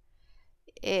fainted.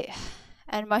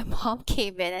 And my mom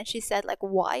came in and she said like,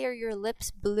 why are your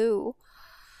lips blue?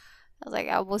 I was like,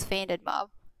 I almost fainted, Mom.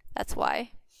 That's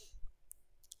why.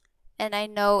 And I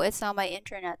know it's not my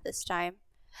internet this time.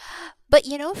 But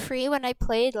you know, Free, when I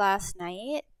played last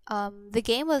night, the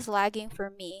game was lagging for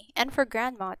me and for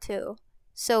Grandma too.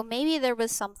 So maybe there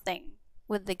was something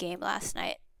with the game last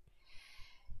night.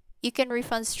 You can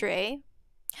refund Stray.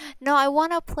 No, I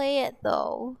want to play it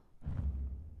though.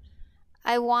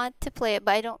 I want to play it,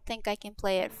 but I don't think I can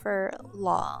play it for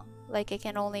long. Like I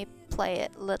can only play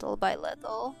it little by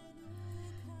little.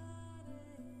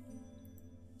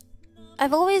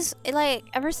 I've always, like,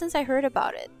 ever since I heard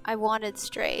about it, I wanted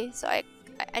Stray. So I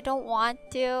don't want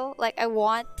to, like, I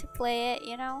want to play it,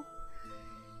 you know?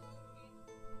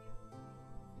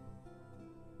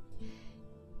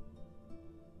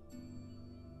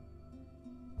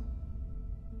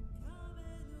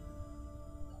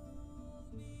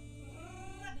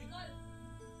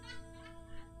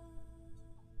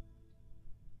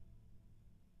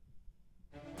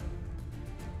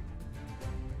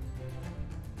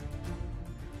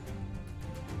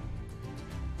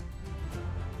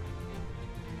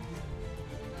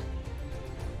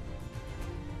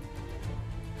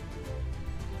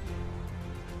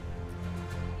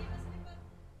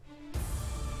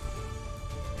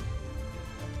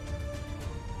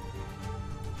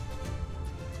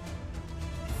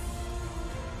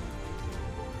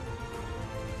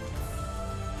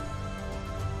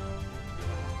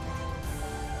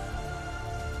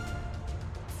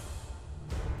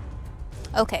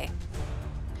 Okay.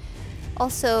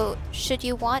 Also, should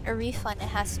you want a refund, it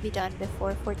has to be done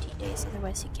before 14 days,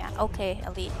 otherwise you can't. Okay,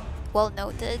 Elite. Well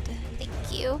noted. Thank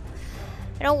you.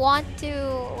 I don't want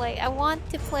to, like, I want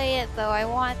to play it though. I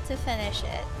want to finish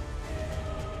it.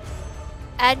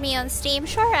 Add me on Steam.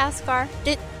 Sure, Ascar.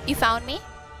 Did you found me?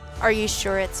 Are you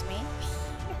sure it's me?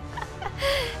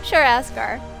 Sure,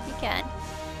 Ascar. You can.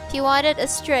 If you wanted a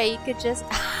stray, you could just...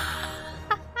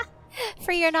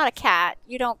 Free, you're not a cat.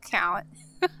 You don't count.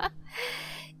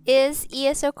 Is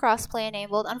ESO crossplay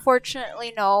enabled?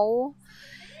 Unfortunately, no.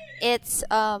 It's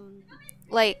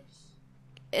like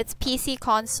it's PC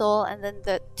console and then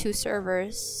the 2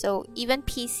 servers. So even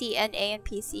PC NA and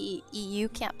PC EU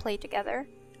can't play together.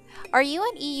 Are you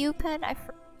an EU pen?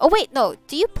 Oh wait, no.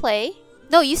 Do you play?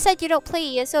 No, you said you don't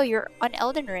play ESO. You're on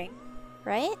Elden Ring,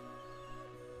 right?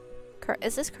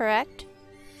 Is this correct?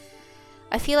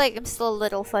 I feel like I'm still a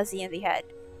little fuzzy in the head.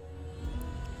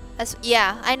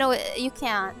 Yeah, I know you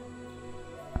can't.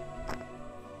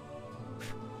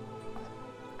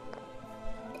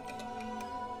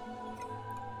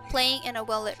 Playing in a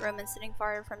well-lit room and sitting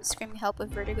far from screaming help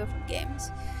with vertigo from games.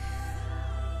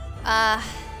 I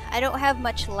don't have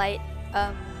much light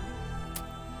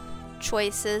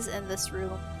choices in this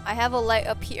room. I have a light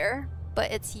up here,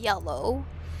 but it's yellow.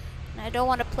 And I don't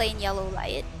want to play in yellow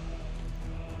light,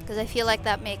 because I feel like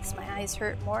that makes my eyes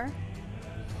hurt more.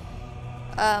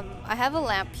 I have a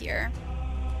lamp here,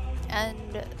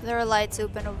 and there are lights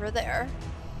open over there.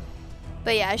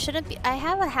 But yeah, I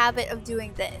have a habit of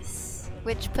doing this,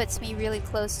 which puts me really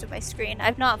close to my screen.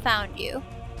 I've not found you.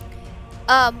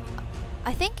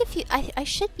 I think if you, I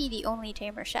should be the only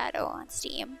Tamer Shadow on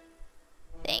Steam.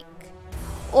 Think.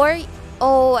 Or,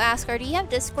 oh, Askar, do you have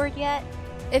Discord yet?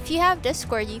 If you have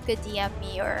Discord, you could DM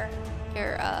me or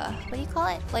your, what do you call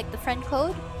it? Like the friend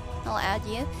code? I'll add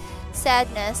you.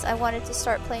 Sadness, I wanted to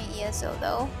start playing ESO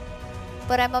though.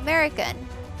 But I'm American.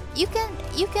 You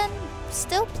can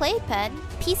still play Pen.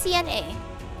 PCNA.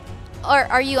 Or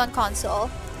are you on console?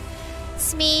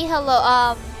 Smee,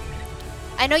 hello.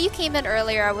 I know you came in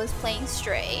earlier. I was playing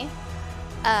Stray.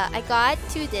 I got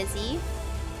too dizzy.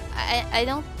 I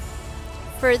don't.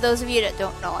 For those of you that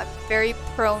don't know, I'm very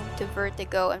prone to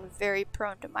vertigo and very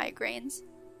prone to migraines.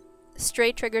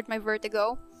 Stray triggered my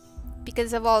vertigo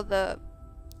because of all the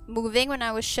moving when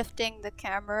I was shifting the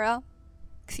camera.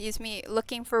 Excuse me,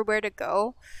 looking for where to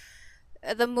go.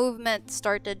 The movement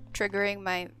started triggering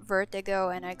my vertigo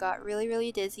and I got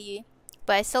really dizzy.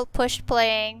 But I still pushed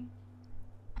playing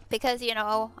because, you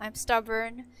know, I'm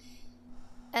stubborn.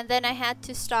 And then I had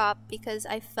to stop because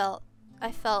I felt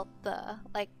the,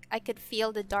 like, I could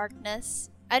feel the darkness.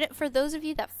 For those of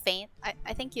you that faint,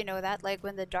 I think you know that, like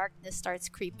when the darkness starts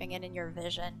creeping in your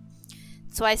vision.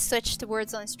 So I switched to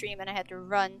words on stream and I had to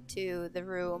run to the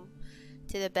room,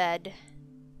 to the bed,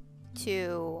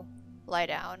 to lie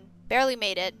down. Barely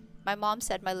made it. My mom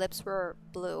said my lips were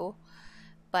blue.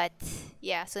 But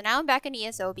yeah, so now I'm back in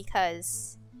ESO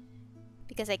because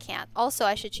I can't. Also,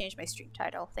 I should change my stream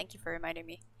title. Thank you for reminding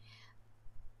me.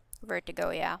 Vertigo,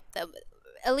 yeah. The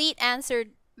Elite answered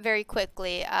very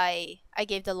quickly. I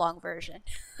gave the long version.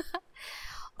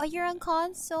 Oh, you're on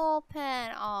console,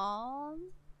 Pen. Aw,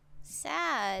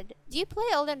 sad. Do you play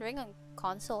Elden Ring on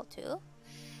console too?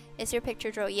 Is your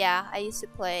picture draw? Yeah, I used to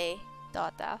play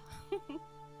Dota.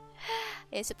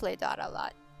 I used to play Dota a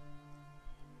lot.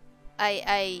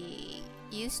 I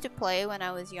used to play when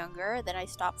I was younger, then I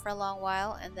stopped for a long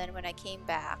while, and then when I came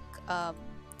back,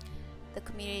 the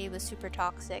community was super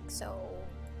toxic, so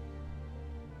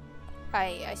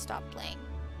I stopped playing.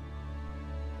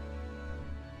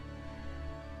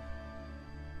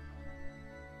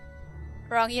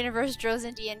 Wrong universe, Dro's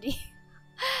in D&D.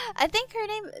 I think her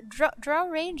name, Dro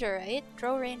Ranger, right?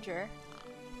 Dro Ranger.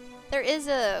 There is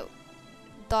a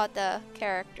Dota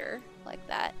character like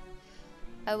that.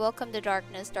 I welcome the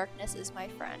darkness. Darkness is my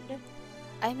friend.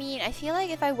 I mean, I feel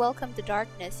like if I welcomed the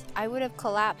darkness, I would have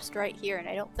collapsed right here, and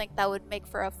I don't think that would make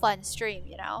for a fun stream,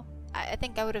 you know? I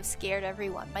think I would have scared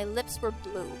everyone. My lips were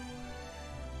blue.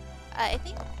 I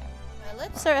think my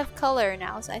lips are of color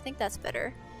now, so I think that's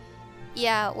better.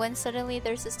 Yeah, when suddenly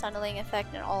there's this tunneling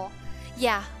effect and all.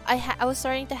 Yeah, I was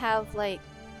starting to have like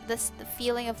the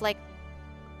feeling of like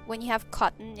when you have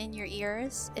cotton in your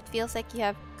ears. It feels like you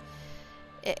have.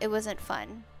 It wasn't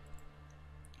fun.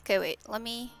 Okay, wait. Let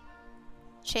me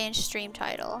change stream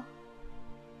title.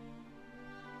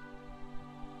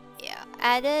 Yeah,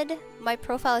 added. My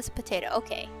profile is potato.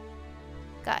 Okay,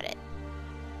 got it.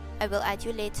 I will add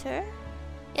you later.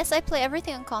 Yes, I play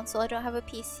everything on console. I don't have a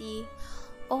PC.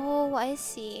 Oh, I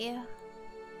see.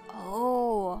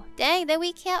 Oh, dang, then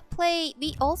we can't play.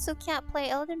 We also can't play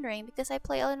Elden Ring because I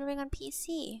play Elden Ring on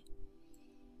PC.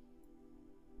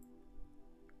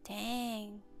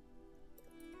 Dang.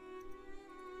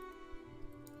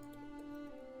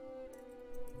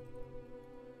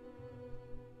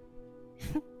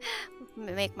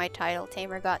 Make my title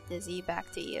Tamer Got Dizzy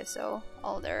back to ESO.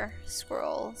 Elder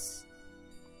Scrolls.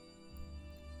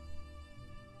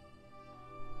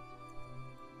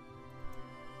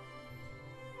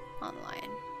 Online.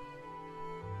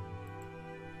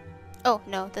 Oh,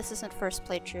 no, this isn't first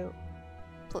playthrough.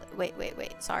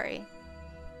 Wait, sorry.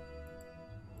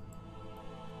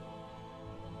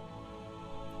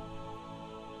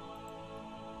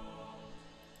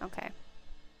 Okay.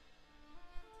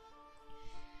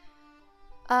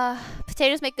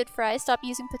 Potatoes make good fries. Stop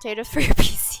using potatoes for your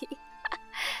PC.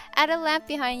 Add a lamp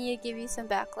behind you, give you some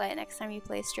backlight next time you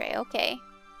play Stray. Okay.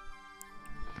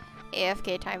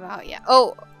 AFK timeout, yeah.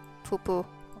 Oh! Poo-poo.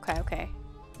 Okay.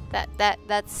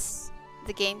 That's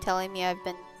the game telling me I've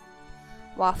been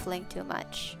waffling too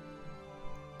much.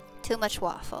 Too much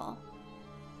waffle.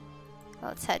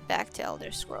 Let's head back to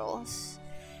Elder Scrolls.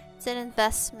 It's an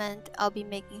investment I'll be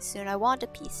making soon. I want a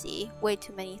PC. Way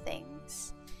too many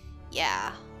things.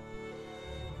 Yeah.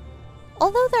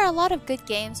 Although there are a lot of good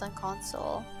games on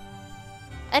console.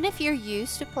 And if you're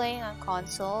used to playing on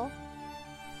console,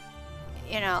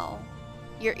 you know,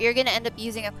 you're gonna end up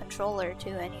using a controller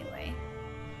too anyway.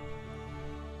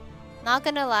 Not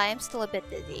gonna lie, I'm still a bit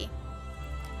dizzy.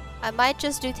 I might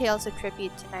just do Tales of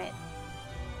Tribute tonight.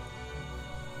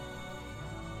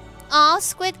 Aw,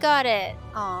 Squid got it.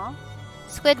 Aw.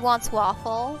 Squid wants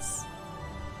waffles.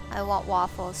 I want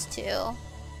waffles too.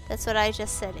 That's what I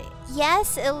just said.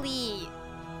 Yes, Elite!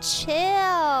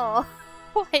 Chill!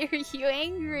 Why are you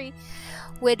angry?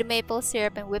 With maple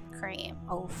syrup and whipped cream.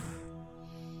 Oh,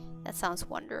 that sounds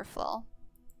wonderful.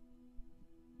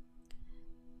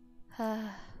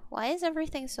 Why is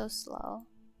everything so slow?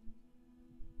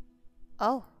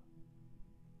 Oh.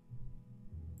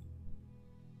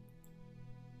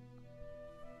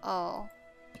 Oh.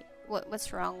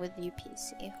 What's wrong with you,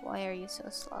 PC? Why are you so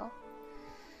slow?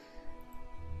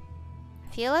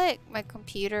 I feel like my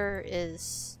computer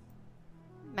is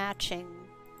matching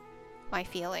my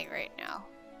feeling right now.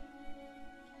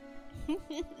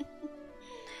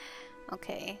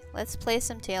 Okay, let's play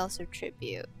some Tales of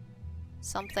Tribute.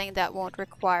 Something that won't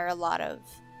require a lot of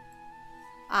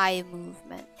eye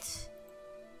movement.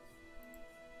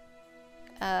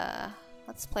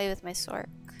 Let's play with my Sork.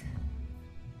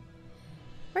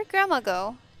 Where'd Grandma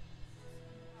go?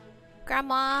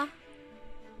 Grandma?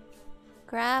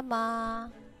 Grandma?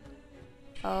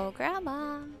 Oh,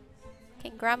 Grandma.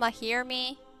 Can Grandma hear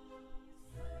me?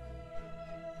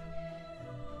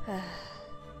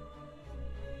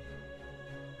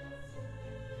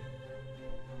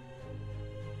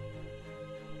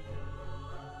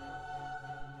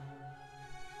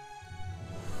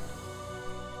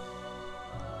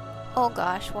 Oh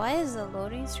gosh, why is the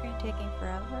loading screen taking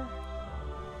forever?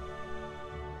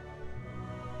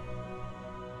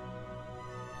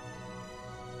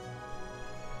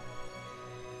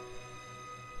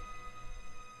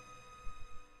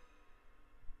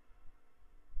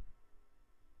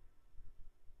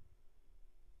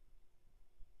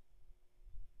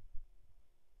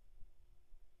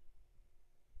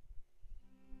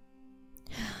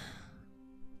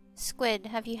 Squid,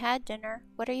 have you had dinner?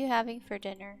 What are you having for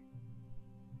dinner?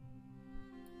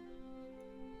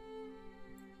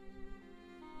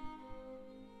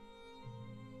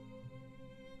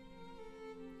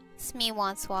 Smee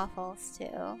wants waffles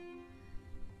too.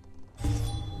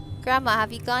 Grandma,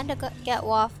 have you gone to get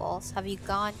waffles? Have you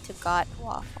gone to got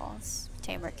waffles?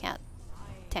 Tamer can't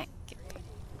tank it.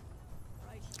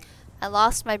 I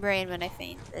lost my brain when I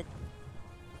fainted.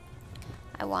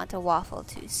 I want a waffle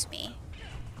too, Smee.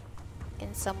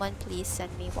 Can someone please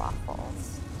send me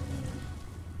waffles?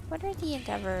 What are the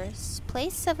endeavors?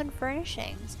 Place 7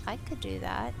 furnishings. I could do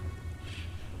that.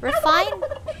 Refine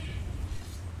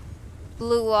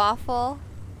blue waffle.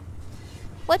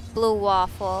 What blue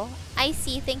waffle?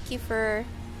 Icy, thank you for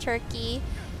turkey.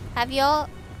 Have y'all?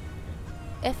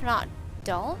 If not,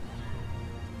 don't.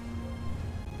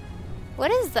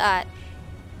 What is that?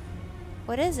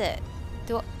 What is it?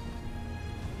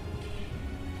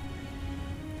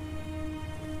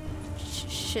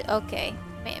 Okay,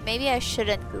 maybe I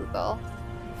shouldn't Google.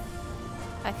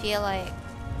 I feel like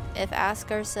if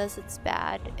Asker says it's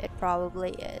bad, it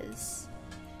probably is.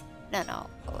 No.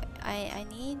 Oh, wait. I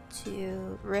need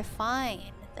to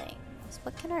refine things.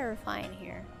 What can I refine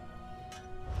here?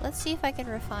 Let's see if I can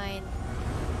refine.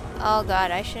 Oh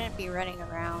god, I shouldn't be running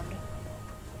around.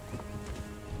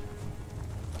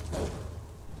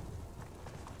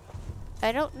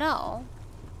 I don't know.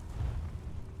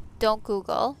 Don't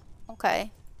Google.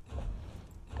 Okay.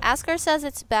 Asker says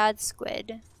it's bad,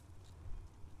 Squid.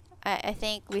 I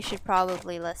think we should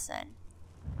probably listen.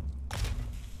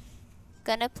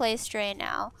 Gonna play Stray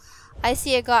now. I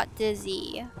see I got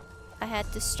dizzy. I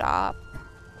had to stop.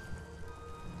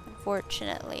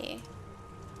 Unfortunately.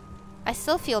 I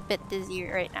still feel a bit dizzy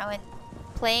right now, and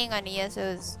playing on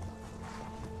ESO's...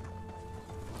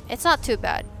 It's not too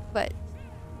bad, but...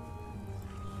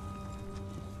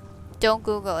 Don't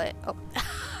Google it. Oh.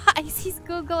 Icy's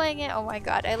Googling it. Oh my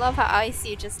god, I love how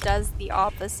Icy just does the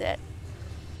opposite.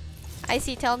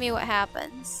 Icy, tell me what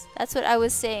happens. That's what I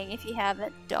was saying. If you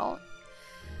haven't, don't.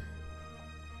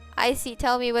 Icy,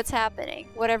 tell me what's happening.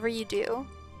 Whatever you do.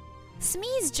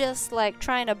 Smee's just like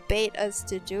trying to bait us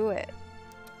to do it.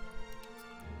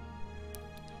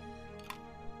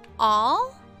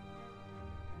 Aw?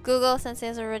 Google Sensei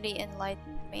has already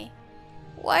enlightened me.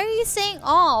 Why are you saying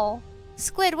all?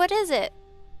 Squid, what is it?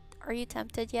 Are you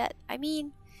tempted yet? I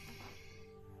mean,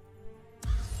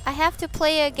 I have to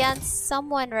play against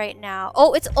someone right now.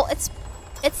 Oh, it's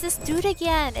this dude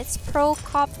again. It's Pro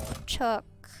Kopchuk.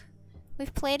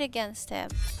 We've played against him.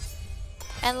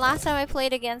 And last time I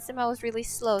played against him, I was really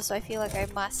slow, so I feel like I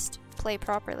must play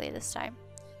properly this time.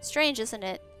 Strange, isn't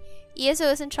it? ESO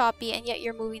isn't choppy, and yet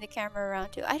you're moving the camera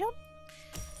around too. I don't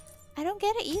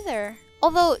get it either.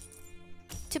 Although,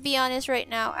 to be honest, right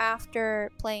now, after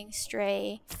playing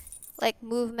Stray, like,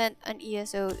 movement on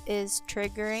ESO is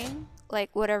triggering,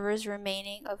 like, whatever's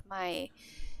remaining of my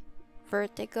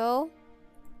vertigo.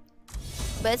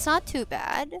 But it's not too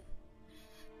bad.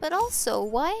 But also,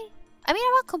 why? I mean,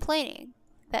 I'm not complaining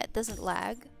that it doesn't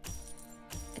lag.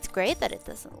 It's great that it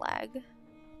doesn't lag.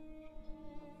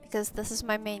 Because this is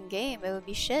my main game. It would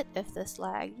be shit if this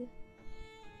lagged.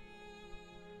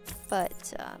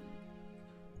 But,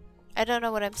 I don't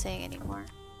know what I'm saying anymore.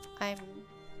 I'm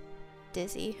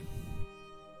dizzy.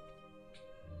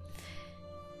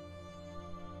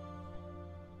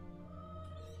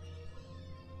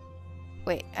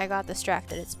 Wait, I got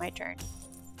distracted. It's my turn.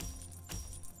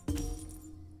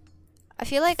 I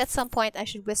feel like at some point I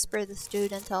should whisper this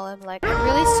dude and tell him like, I'm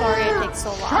really sorry it takes so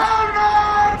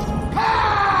long.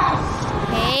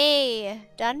 Hey,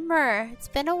 Dunmer. It's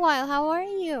been a while. How are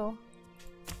you?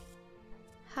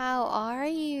 How are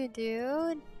you,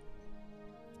 dude?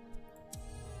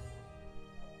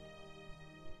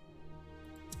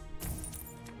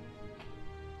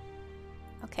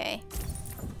 Okay.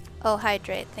 Oh,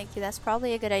 hydrate. Thank you. That's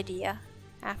probably a good idea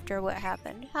after what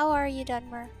happened. How are you,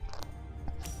 Dunmer?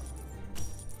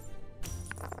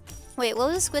 Wait, what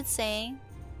was the squid saying?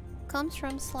 Comes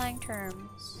from slang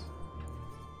terms.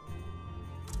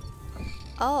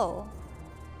 Oh.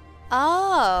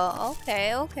 Oh,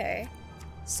 okay, okay.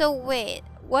 So wait,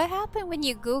 what happened when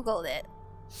you Googled it?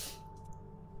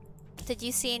 Did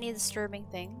you see any disturbing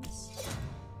things?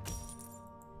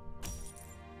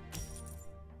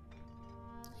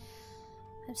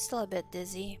 I'm still a bit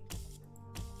dizzy.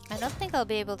 I don't think I'll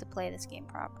be able to play this game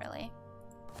properly.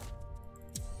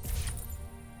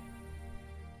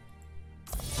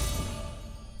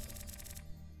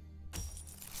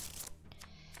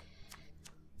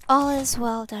 All is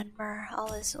well, Dunmer.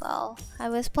 All is well. I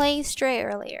was playing Stray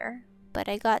earlier, but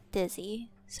I got dizzy,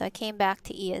 so I came back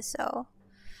to ESO.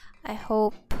 I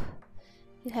hope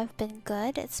you have been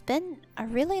good. It's been a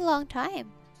really long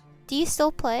time. Do you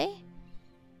still play?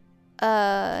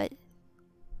 Do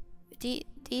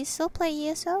you still play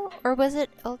ESO? Or was it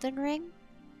Elden Ring?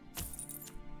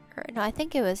 Or, no, I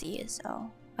think it was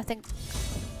ESO. I think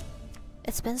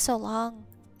it's been so long.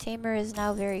 Tamer is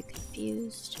now very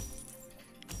confused.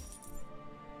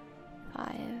 5.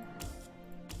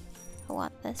 I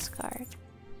want this card.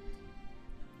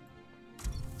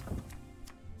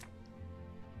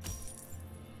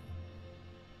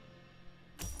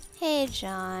 Hey,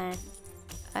 John.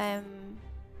 I'm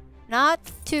not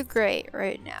too great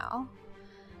right now.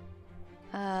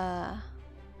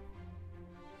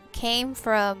 Came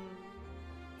from...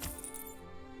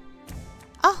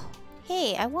 Oh,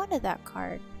 hey, I wanted that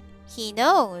card. He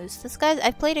knows. This guy's...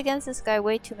 I've played against this guy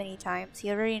way too many times. He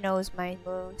already knows my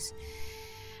moves.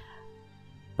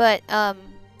 But,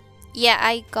 yeah,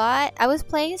 I was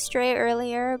playing Stray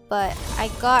earlier, but I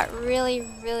got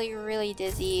really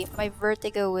dizzy. My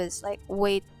vertigo was, like,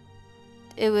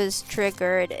 it was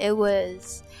triggered. It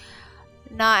was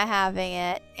not having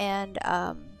it. And,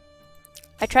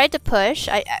 I tried to push.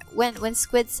 When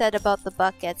Squid said about the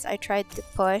buckets, I tried to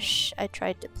push. I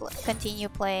tried to continue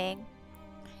playing.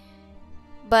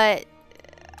 But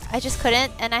I just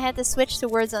couldn't, and I had to switch to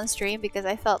words on stream because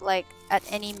I felt like at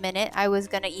any minute I was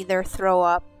gonna either throw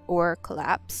up or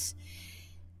collapse.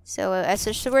 So I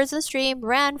switched to words on stream,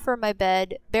 ran for my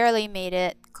bed, barely made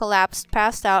it, collapsed,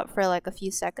 passed out for like a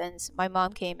few seconds. My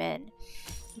mom came in,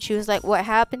 and she was like, "What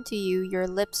happened to you? Your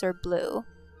lips are blue."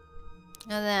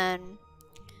 And then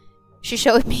she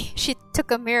showed me, she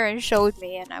took a mirror and showed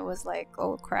me, and I was like,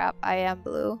 "Oh crap, I am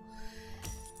blue."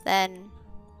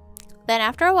 Then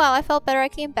after a while, I felt better. I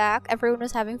came back. Everyone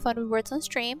was having fun with words on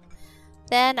stream.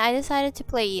 Then I decided to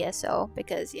play ESO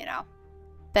because, you know,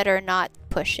 better not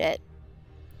push it.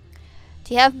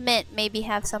 Do you have mint? Maybe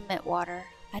have some mint water.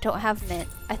 I don't have mint.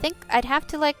 I think I'd have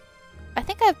to I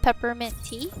think I have peppermint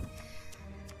tea.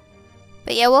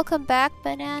 But yeah, welcome back,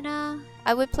 Banana.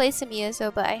 I would play some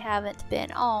ESO, but I haven't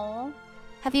been. Oh,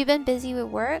 have you been busy with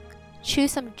work? Chew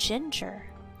some ginger.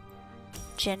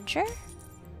 Ginger?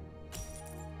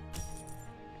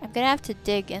 I'm gonna have to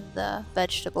dig in the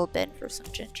vegetable bin for some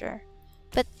ginger.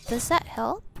 But does that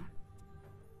help?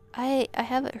 I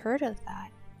haven't heard of that.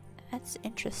 That's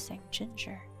interesting,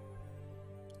 ginger.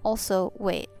 Also,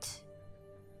 wait.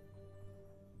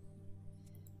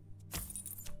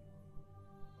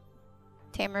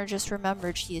 Tamer just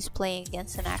remembered she's playing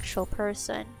against an actual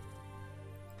person.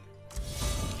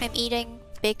 I'm eating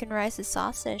bacon rice and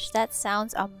sausage. That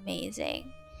sounds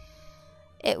amazing.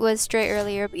 It was straight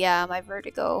earlier, but yeah, my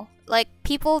vertigo. Like,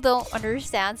 people don't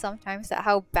understand sometimes that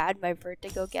how bad my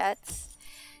vertigo gets.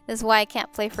 This is why I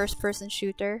can't play first-person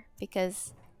shooter,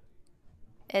 because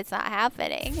it's not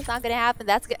happening. It's not gonna happen.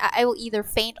 I will either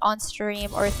faint on stream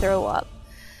or throw up.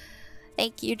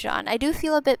 Thank you, John. I do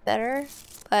feel a bit better,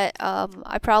 but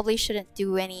I probably shouldn't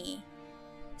do any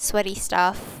sweaty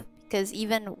stuff because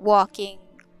even walking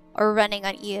or running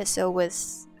on ESO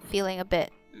was feeling a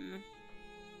bit.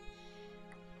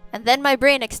 And then my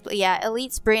brain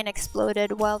Elite's brain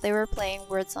exploded while they were playing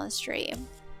Words on stream,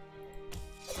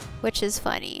 which is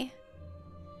funny.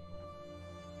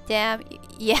 Damn,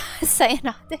 yeah,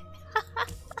 sayonara.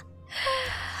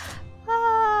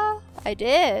 I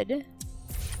did.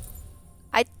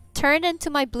 I turned into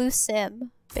my blue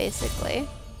sim, basically.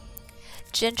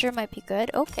 Ginger might be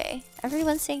good. Okay,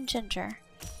 everyone's saying ginger.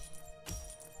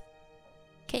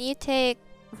 Can you take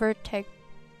Verteg?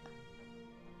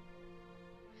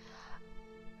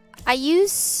 I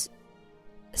use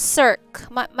Circ.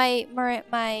 My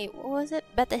what was it?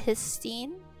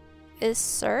 Betahistine is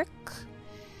Circ.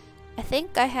 I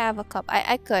think I have a cup.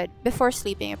 I could before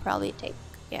sleeping. I probably take,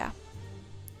 yeah.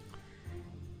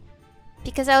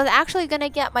 Because I was actually gonna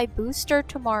get my booster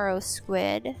tomorrow,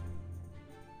 Squid.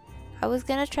 I was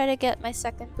gonna try to get my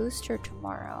second booster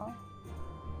tomorrow.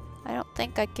 I don't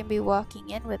think I can be walking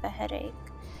in with a headache.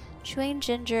 Chewing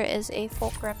ginger is a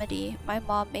folk remedy. My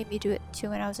mom made me do it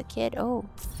too when I was a kid. Oh.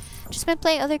 Just been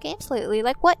playing other games lately.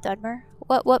 Like what, Dunmer?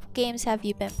 What games have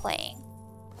you been playing?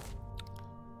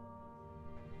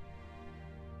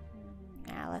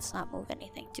 Nah, let's not move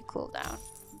anything to cool down.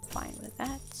 I'm fine with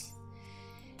that.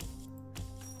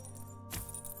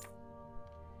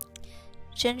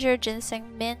 Ginger,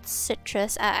 ginseng, mint,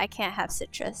 citrus. I can't have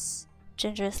citrus.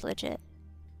 Ginger is legit.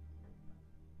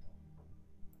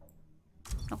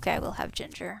 Okay, I will have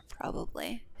ginger,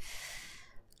 probably.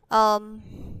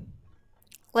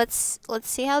 Let's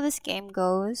see how this game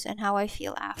goes and how I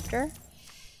feel after.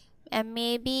 And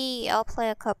maybe I'll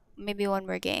play maybe one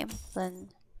more game. Then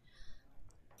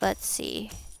let's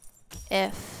see.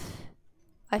 If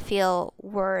I feel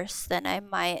worse, then I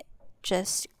might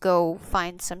just go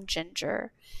find some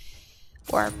ginger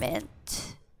or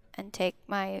mint and take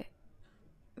my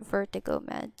vertigo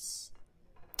meds.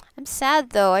 I'm sad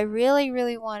though. I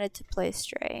really wanted to play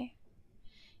Stray.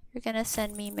 You're gonna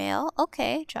send me mail?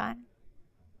 Okay, John.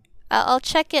 I'll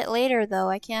check it later though.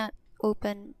 I can't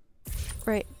open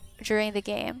right during the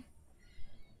game.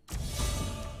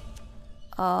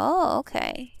 Oh,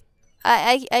 okay.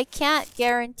 I can't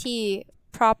guarantee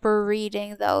proper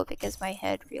reading though because my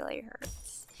head really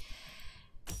hurts.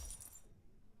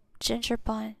 Ginger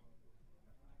bun.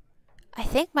 I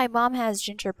think my mom has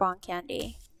ginger bun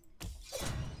candy.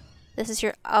 This is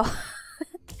your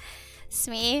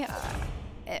Smee?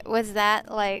 Was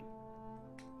that like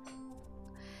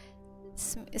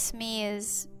Smee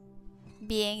is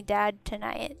being dad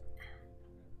tonight?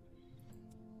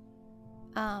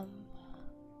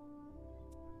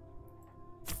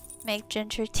 Make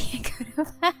ginger tea good.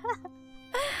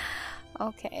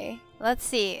 Okay, let's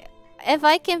see if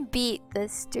I can beat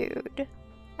this dude.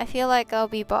 I feel like I'll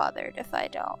be bothered if I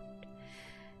don't.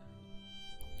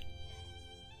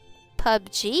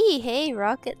 PUBG, hey,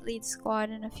 Rocket League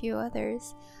Squad and a few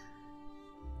others.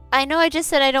 I know I just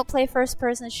said I don't play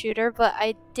first-person shooter, but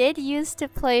I did used to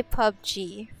play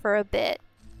PUBG for a bit.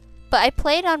 But I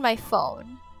played on my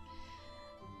phone.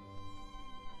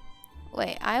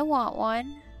 Wait, I want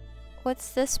one.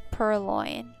 What's this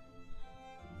purloin?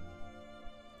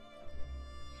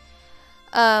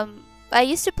 I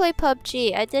used to play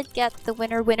PUBG. I did get the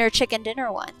winner chicken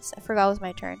dinner once. I forgot it was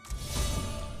my turn.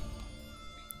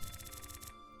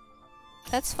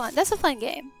 That's fun. That's a fun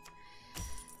game.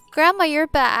 Grandma, you're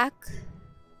back.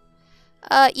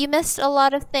 You missed a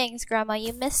lot of things, Grandma.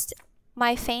 You missed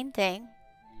my fainting.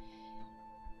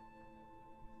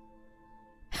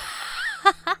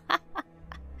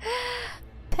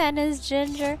 Pen is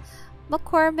ginger.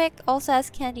 McCormick also has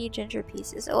candy ginger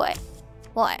pieces. Oh,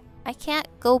 I can't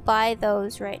go buy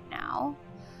those right now.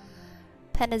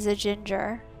 Pen is a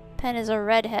ginger. Pen is a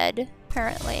redhead,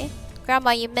 apparently.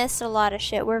 Grandma, you missed a lot of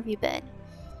shit. Where have you been?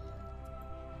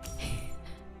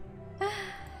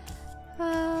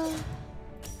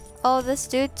 Oh, this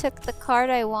dude took the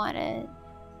card I wanted.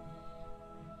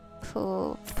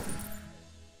 Poop.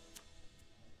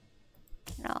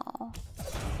 No.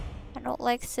 I don't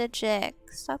like Sijic.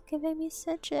 Stop giving me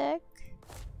Sijic.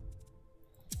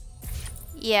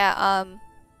 Yeah,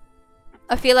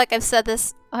 I feel like I've said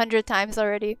this 100 times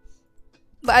already.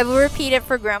 But I will repeat it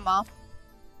for Grandma.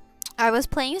 I was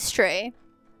playing Stray,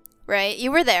 right?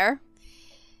 You were there.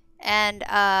 And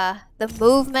the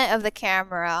movement of the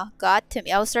camera got to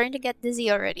me. I was starting to get dizzy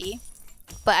already.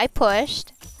 But I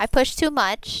pushed. I pushed too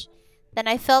much. Then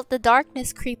I felt the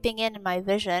darkness creeping in my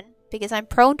vision. Because I'm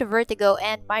prone to vertigo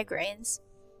and migraines.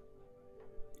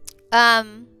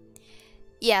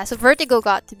 Yeah, so vertigo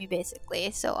got to me basically.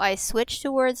 So I switched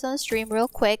to words on stream real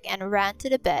quick and ran to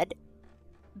the bed.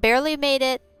 Barely made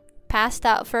it passed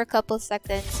out for a couple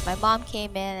seconds. My mom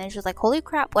came in and she was like, holy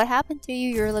crap, what happened to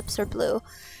you? Your lips are blue.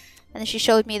 And then she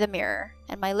showed me the mirror,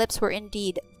 and my lips were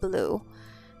indeed blue.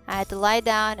 I had to lie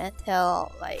down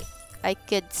until like I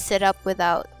could sit up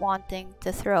without wanting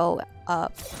to throw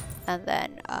up. And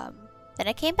then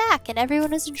I came back and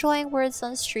everyone was enjoying words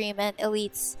on stream, and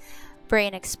Elite's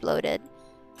brain exploded.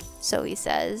 So he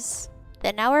says.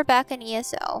 Then now we're back in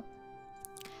ESO.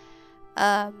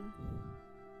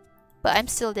 But I'm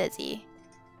still dizzy.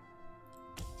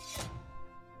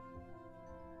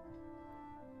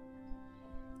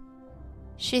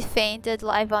 She fainted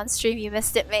live on stream. You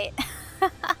missed it, mate.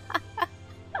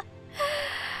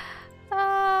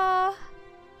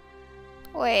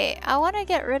 Wait, I want to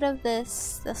get rid of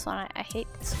this one. I hate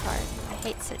this card. I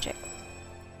hate Sijic.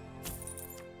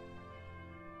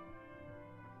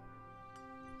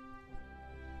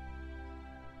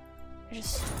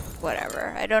 Just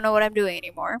whatever. I don't know what I'm doing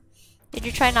anymore. Did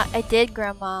you try not? I did,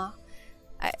 Grandma.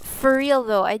 For real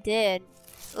though, I did.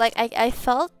 Like, I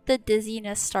felt the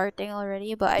dizziness starting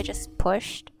already, but I just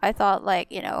pushed. I thought,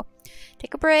 like, you know,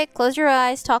 take a break, close your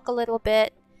eyes, talk a little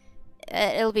bit,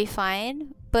 it'll be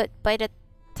fine. But by the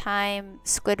time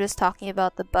Squid was talking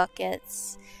about the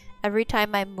buckets, every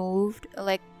time I moved,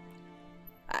 like,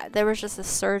 there was just a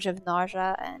surge of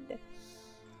nausea, and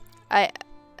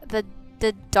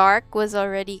the dark was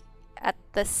already at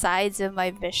the sides of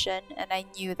my vision, and I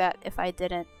knew that if I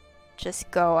didn't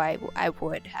just go, I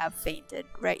would have fainted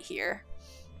right here.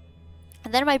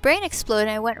 And then my brain exploded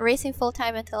and I went racing full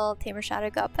time until Tamer Shadow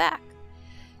got back.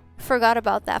 Forgot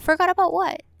about that. Forgot about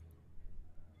what?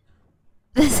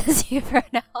 This is you for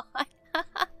now on.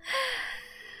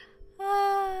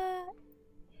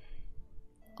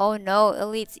 Oh no,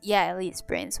 Elite's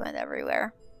brains went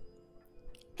everywhere.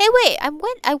 Hey wait,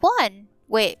 I won!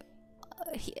 Wait,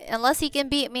 unless he can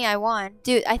beat me, I won.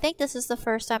 Dude, I think this is the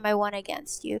first time I won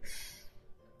against you.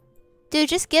 Dude,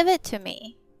 just give it to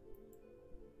me.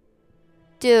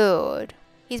 Dude,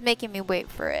 he's making me wait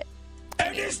for it.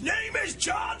 And his name is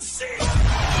John C.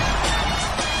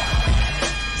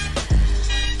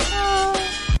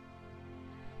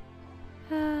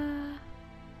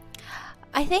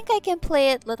 I think I can play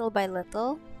it little by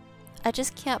little. I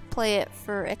just can't play it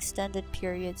for extended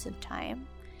periods of time.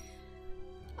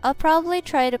 I'll probably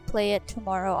try to play it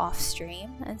tomorrow off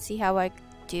stream and see how I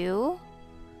do.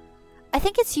 I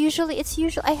think it's usually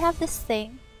I have this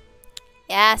thing.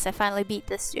 Yes, I finally beat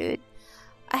this dude.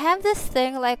 I have this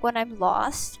thing like when I'm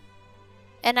lost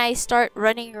and I start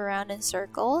running around in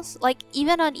circles. Like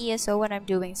even on ESO when I'm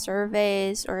doing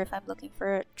surveys, or if I'm looking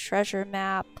for a treasure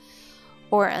map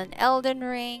or an Elden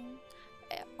Ring,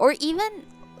 or even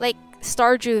like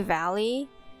Stardew Valley.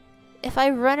 If I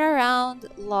run around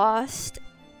lost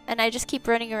and I just keep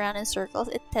running around in circles,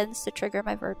 it tends to trigger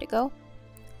my vertigo.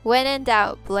 When in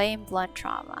doubt, blame Blunt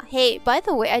Trauma. Hey, by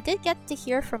the way, I did get to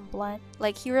hear from Blunt.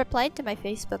 Like, he replied to my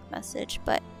Facebook message,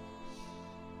 but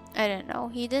I don't know.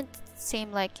 He didn't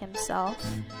seem like himself.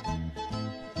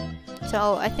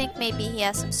 So, I think maybe he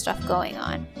has some stuff going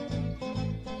on.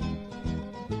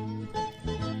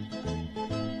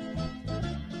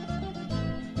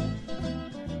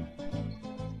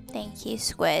 Thank you,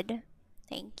 Squid.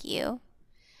 Thank you.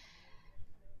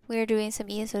 We're doing some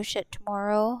ESO shit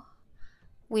tomorrow.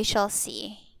 We shall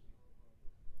see.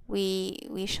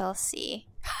 We shall see.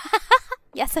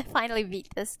 Yes, I finally beat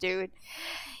this dude.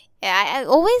 Yeah, I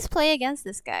always play against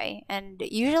this guy, and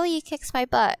usually he kicks my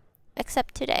butt.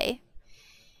 Except today.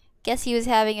 Guess he was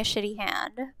having a shitty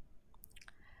hand.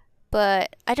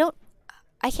 But I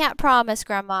can't promise,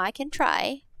 Grandma. I can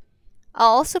try. I'll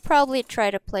also probably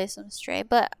try to play some Stray,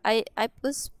 but I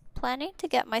was planning to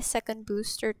get my second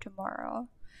booster tomorrow.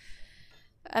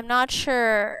 I'm not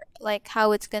sure like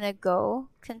how it's gonna go,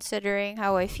 considering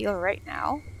how I feel right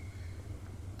now.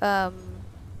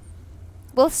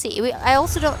 We'll see. I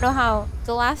also don't know how.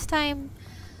 The last time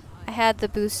I had the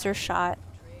booster shot,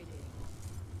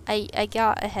 I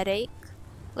got a headache.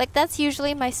 Like that's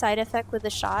usually my side effect with the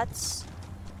shots.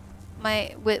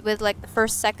 With like the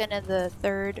first, second, and the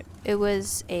third, it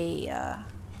was a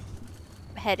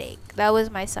headache. That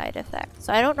was my side effect.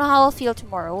 So I don't know how I'll feel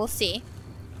tomorrow. We'll see.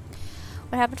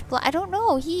 What happened to I don't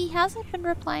know. He hasn't been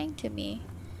replying to me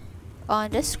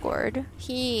on Discord.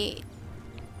 He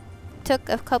took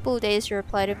a couple days to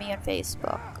reply to me on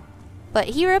Facebook. But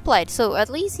he replied, so at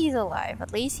least he's alive.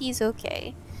 At least he's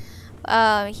okay.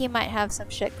 He might have some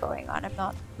shit going on. I'm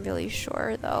not really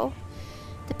sure though.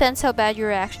 Depends how bad your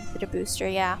reaction to the booster,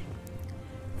 yeah.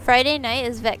 Friday night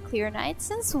is vet clear night.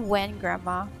 Since when,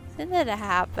 Grandma? When did it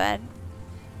happen?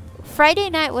 Friday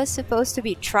night was supposed to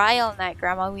be trial night,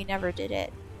 Grandma. We never did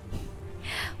it.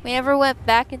 We never went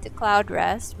back into Cloud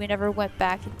Rest. We never went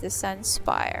back into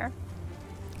Sunspire.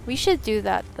 We should do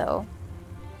that though.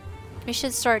 We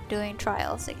should start doing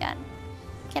trials again.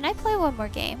 Can I play one more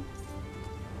game?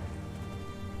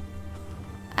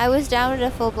 I was down with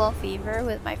a full-blown fever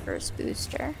with my first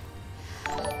booster.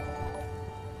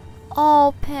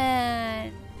 Oh,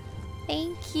 Pen!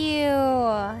 Thank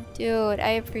you! Dude,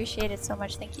 I appreciate it so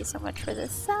much. Thank you so much for the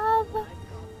sub.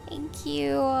 Thank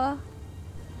you.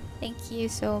 Thank you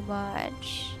so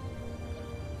much.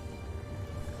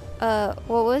 What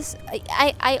was...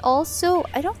 I also...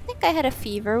 I don't think I had a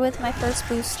fever with my first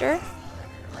booster.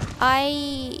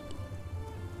 I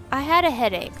had a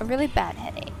headache. A really bad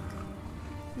headache.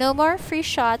 No more free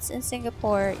shots in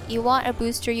Singapore. You want a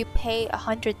booster, you pay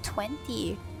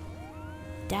 120.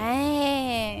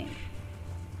 Dang.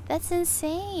 That's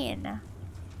insane.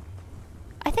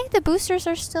 I think the boosters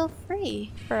are still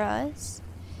free for us.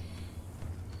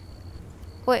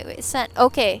 Wait, sent.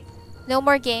 Okay. No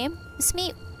more game?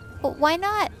 Smee, why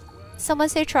not? Someone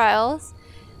say trials.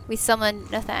 We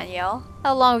summoned Nathaniel.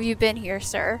 How long have you been here,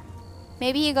 sir?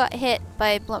 Maybe you got hit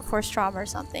by blunt force trauma or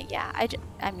something. Yeah,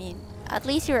 I mean, at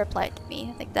least he replied to me.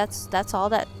 I think that's all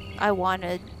that I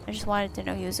wanted. I just wanted to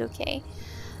know he was okay.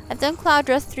 I've done Cloud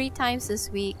Rest 3 times this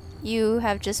week. You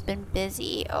have just been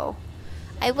busy. Oh.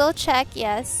 I will check,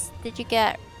 yes. Did you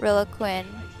get Rillaquin?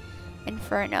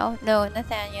 Inferno? No,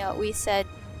 Nathaniel. We said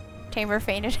Tamer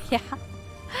fainted. Yeah.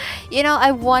 You know,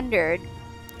 I wondered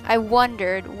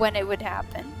when it would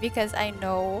happen because I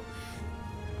know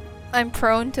I'm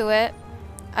prone to it.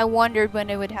 I wondered when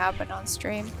it would happen on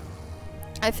stream.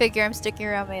 I figure I'm sticking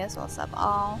around, may as well sub.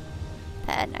 Aw,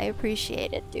 Pen, I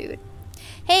appreciate it, dude.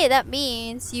 Hey, that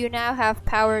means you now have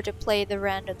power to play the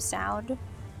random sound.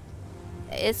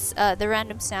 It's the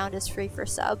random sound is free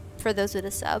for those with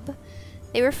a sub.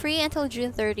 They were free until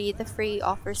June 30. The free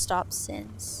offer stops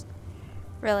since.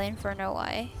 Really, Inferno,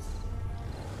 why?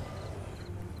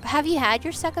 Have you had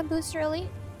your second booster, really?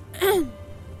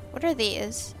 What are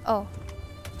these? Oh.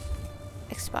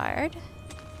 Expired.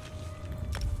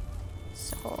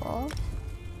 Sold.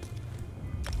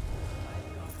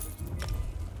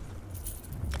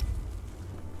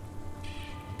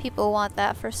 People want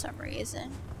that for some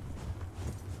reason.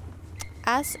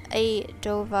 As a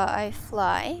Dova, I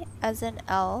fly. As an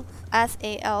elf,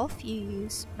 you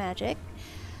use magic.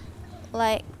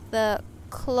 Like the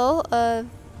Claw of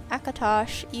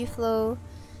Akatosh, you flow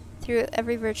through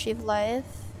every virtue of life,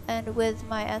 and with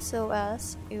my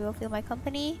SOS, you will feel my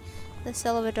company. The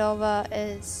Selvadova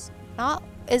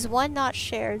is one not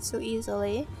shared so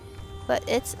easily, but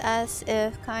it's as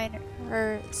if kind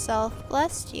herself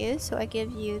blessed you, so I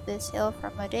give you this hill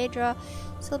from Daedra,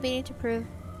 still beating to prove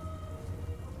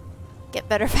get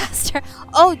better faster.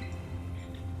 Oh,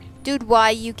 dude, why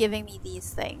are you giving me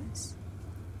these things?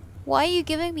 Why are you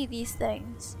giving me these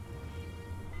things?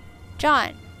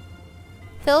 John,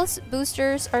 Phil's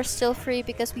boosters are still free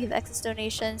because we have excess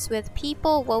donations with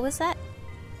people. What was that?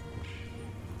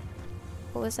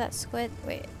 What was that, Squid?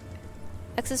 Wait.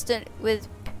 Excess with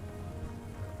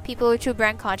people with true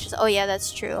brand conscious. Oh yeah,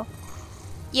 that's true.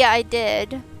 Yeah, I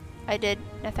did,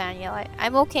 Nathaniel.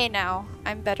 I'm okay now.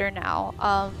 I'm better now.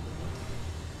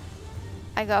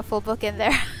 I got a full book in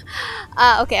there.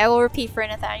 Okay, I will repeat for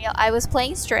Nathaniel. I was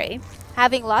playing Stray,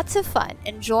 having lots of fun,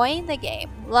 enjoying the game,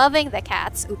 loving the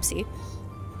cats. Oopsie.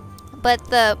 But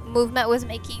the movement was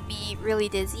making me really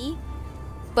dizzy.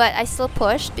 But I still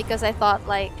pushed because I thought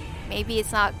like maybe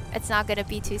it's not gonna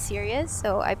be too serious.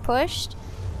 So I pushed.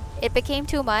 It became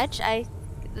too much.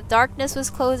 The darkness was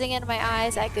closing in my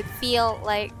eyes. I could feel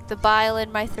like the bile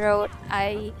in my throat.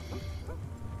 I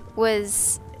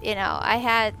was, you know,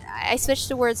 I switched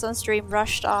to words on stream,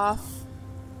 rushed off,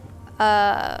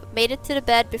 made it to the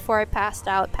bed before I passed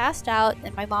out,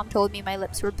 and my mom told me my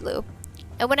lips were blue.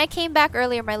 And when I came back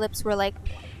earlier, my lips were like,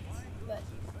 but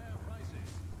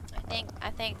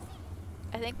I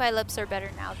think my lips are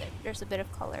better now. There's a bit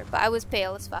of color, but I was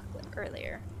pale as fuck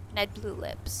earlier, and I had blue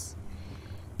lips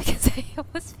because I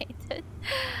almost fainted.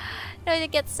 No, I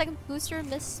didn't get the second booster,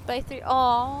 missed by 3.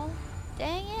 Aww,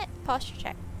 dang it. Posture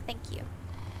check. Thank you.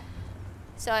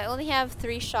 So I only have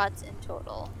 3 shots in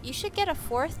total. You should get a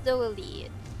 4th though,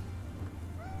 Elite.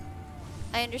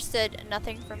 I understood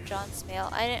nothing from John's mail.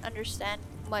 I didn't understand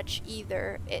much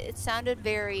either. It sounded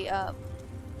very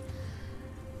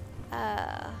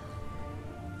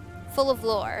full of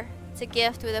lore. It's a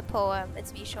gift with a poem.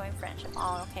 It's me showing friendship.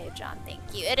 Oh, okay, John, thank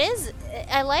you. It is.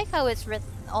 I like how it's written,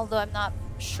 although I'm not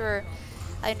sure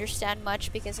I understand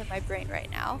much because of my brain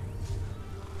right now.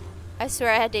 I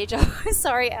swear I had deja vu.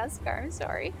 Sorry, Askar. I'm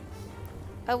sorry.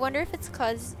 I wonder if it's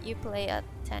cause you play at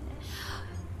 10.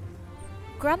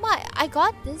 Grandma, I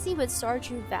got dizzy with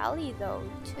Stardew Valley though,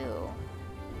 too.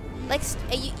 Like,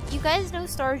 you guys know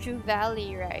Stardew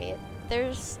Valley, right?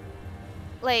 There's,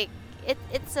 like,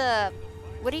 it's a,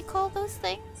 what do you call those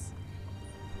things?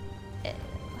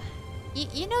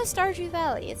 You know Stardew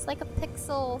Valley, it's like a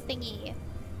pixel thingy.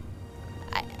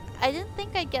 I didn't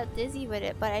think I'd get dizzy with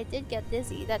it, but I did get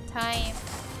dizzy. That time,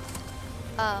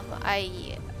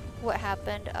 what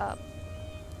happened,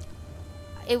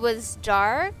 it was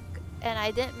dark, and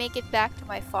I didn't make it back to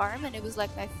my farm, and it was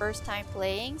like my first time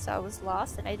playing, so I was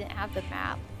lost and I didn't have the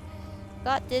map.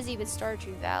 Got dizzy with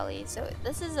Stardew Valley, so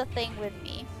this is a thing with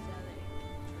me.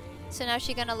 So now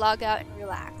she's gonna log out and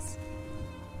relax.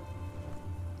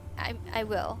 I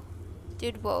will.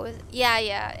 Dude, what was... Yeah,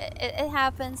 it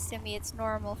happens to me. It's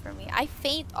normal for me. I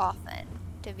faint often,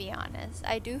 to be honest.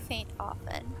 I do faint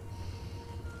often.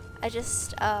 I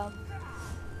just,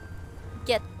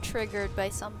 get triggered by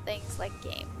some things like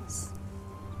games.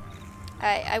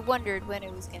 I wondered when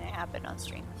it was gonna happen on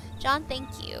stream. John, thank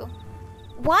you.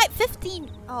 Why?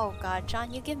 15? Oh god,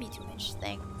 John, you give me too much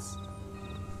things.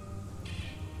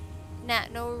 Nah,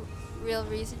 no real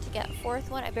reason to get a fourth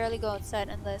one. I barely go outside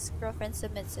unless girlfriend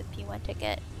submits a P1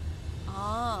 ticket.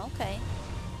 Ah, okay.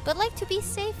 But like to be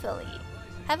safe, Ellie.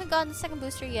 Haven't gotten the second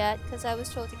booster yet because I was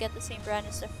told to get the same brand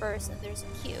as the first and there's a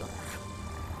queue.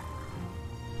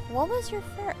 What was your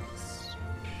first?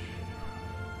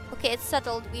 Okay, it's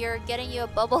settled. We are getting you a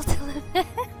bubble to live in.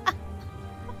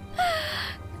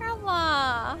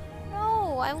 Grandma!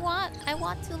 No, I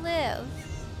want to live.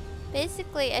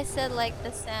 Basically, I said like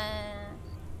the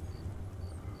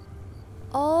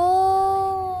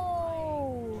Oh!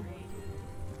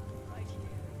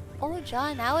 Oh,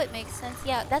 John, now it makes sense.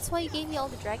 Yeah, that's why you gave me all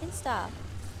the dragon stuff.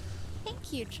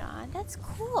 Thank you, John. That's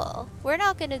cool. We're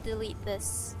not gonna delete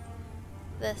this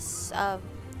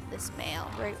mail.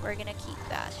 We're gonna keep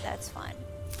that. That's fun.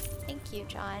 Thank you,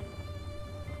 John.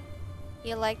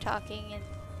 You like talking and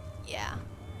yeah.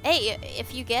 Hey,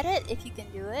 if you get it, if you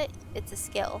can do it, it's a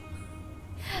skill.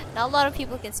 Not a lot of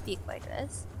people can speak like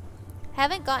this.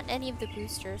 Haven't gotten any of the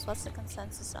boosters. What's the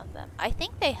consensus on them? I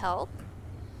think they help.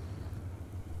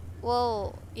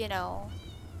 Well, you know,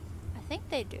 I think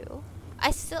they do.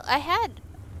 I had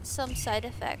some side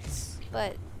effects,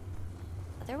 but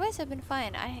otherwise I've been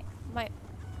fine.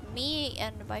 Me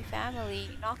and my family,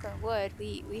 knock on wood,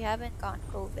 we haven't gotten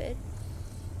COVID.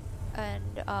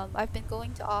 And I've been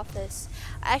going to office.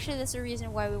 Actually, that's the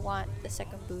reason why we want the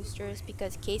second booster, is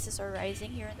because cases are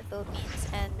rising here in the Philippines,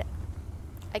 and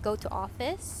I go to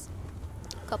office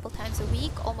a couple times a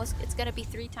week. Almost, it's gonna be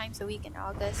 3 times a week in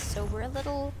August, so we're a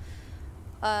little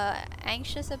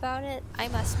anxious about it.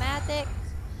 I'm asthmatic.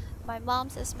 My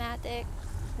mom's asthmatic.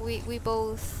 We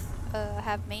both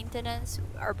have maintenance.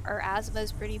 Our asthma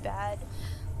is pretty bad.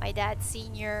 My dad's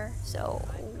senior, so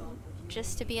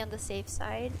just to be on the safe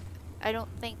side, I don't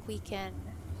think we can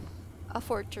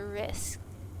afford to risk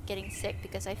getting sick,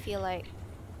 because I feel like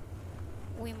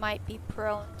we might be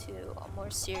prone to a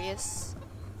more serious,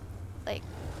 like,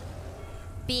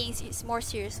 being more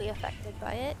seriously affected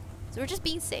by it. So we're just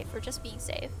being safe. We're just being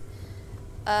safe.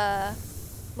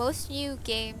 Most new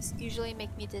games usually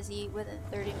make me dizzy within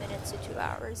 30 minutes to 2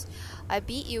 hours. I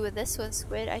beat you with this one,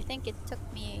 Squid. I think it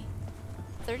took me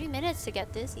 30 minutes to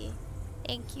get dizzy.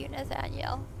 Thank you,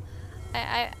 Nathaniel.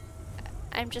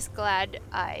 I'm just glad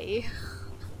I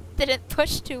didn't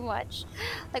push too much.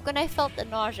 Like when I felt the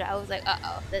nausea, I was like,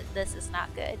 uh-oh, this is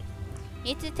not good.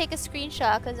 Need to take a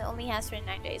screenshot because it only has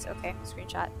 29 days. Okay,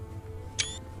 screenshot.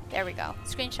 There we go.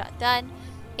 Screenshot done.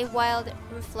 A wild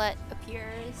rooflet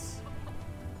appears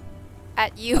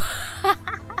at you.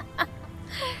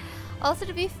 Also,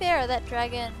 to be fair, that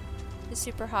dragon is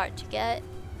super hard to get.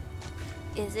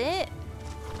 Is it?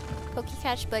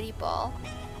 Pokecatch Buddy Ball.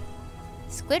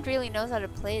 Squid really knows how to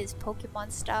play his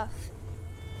Pokemon stuff.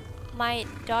 My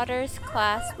daughter's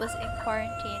class was in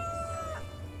quarantine.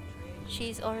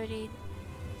 She's already...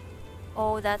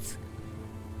 Oh, that's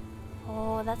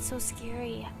so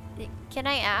scary. Can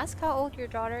I ask how old your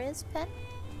daughter is, Pen?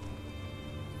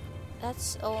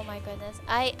 That's... Oh my goodness.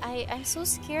 I'm so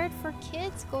scared for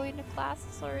kids going to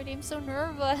classes already. I'm so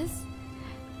nervous.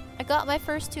 I got my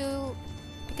first 2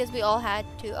 because we all had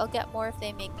to. I'll get more if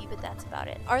they make me, but that's about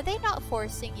it. Are they not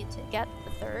forcing you to get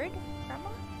the 3rd, Grandma?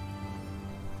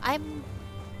 I'm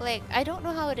like, I don't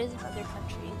know how it is in other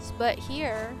countries, but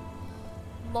here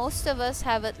most of us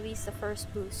have at least the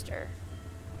first booster.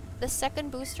 The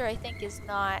second booster, I think, is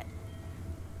not,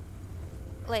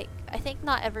 like, I think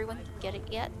not everyone can get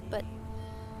it yet, but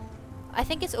I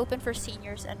think it's open for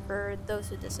seniors and for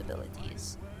those with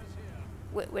disabilities,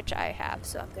 which I have,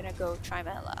 so I'm gonna go try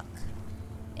my luck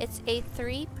It's a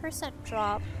 3%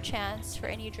 drop chance for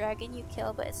any dragon you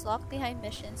kill, but it's locked behind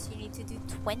missions you need to do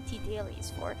 20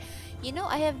 dailies for. You know,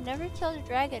 I have never killed a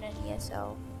dragon in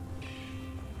ESO.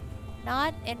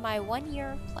 Not in my 1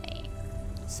 year of playing.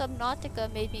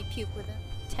 Subnautica made me puke within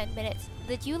 10 minutes.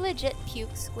 Did you legit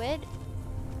puke, Squid?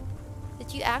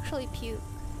 Did you actually puke?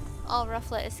 Oh,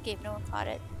 Rufflet escaped, no one caught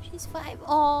it. She's 5.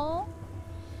 Oh,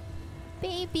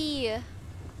 baby.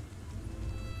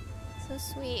 So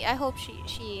sweet. I hope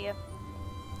she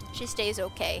stays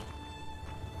okay.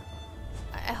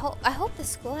 I hope the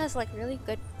school has like really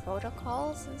good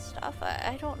protocols and stuff.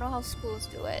 I don't know how schools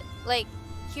do it. Like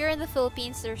here in the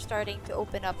Philippines, they're starting to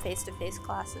open up face-to-face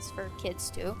classes for kids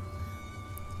too.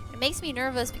 It makes me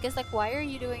nervous because like, why are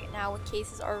you doing it now when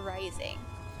cases are rising?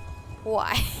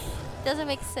 Why? Doesn't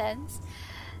make sense.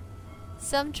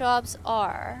 Some jobs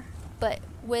are, but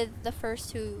with the first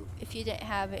two, if you didn't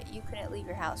have it, you couldn't leave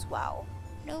your house. Wow.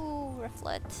 No,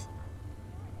 Rufflet.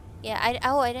 Yeah, I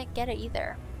didn't get it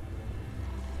either.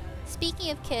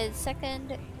 Speaking of kids,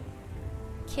 second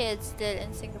kids did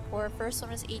in Singapore. First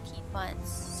one was 18 months.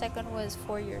 Second was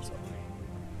 4 years old.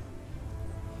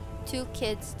 2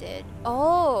 kids did.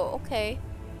 Oh, okay.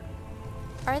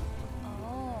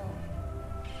 Oh.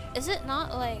 Is it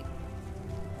not like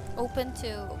open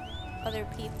to other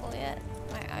people yet?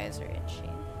 My eyes are itchy.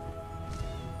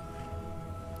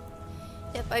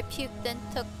 Yep, I puked then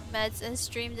took meds and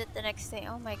streamed it the next day.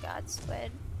 Oh my god,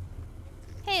 Squid.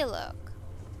 Hey, look.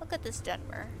 Look at this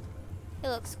Denver. It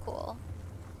looks cool.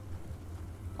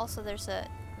 Also, there's a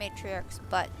matriarch's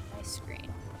butt on my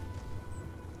screen.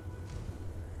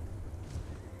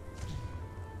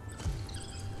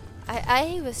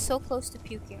 I was so close to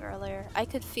puking earlier. I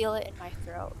could feel it in my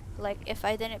throat. Like, if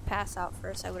I didn't pass out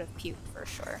first, I would have puked for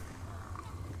sure.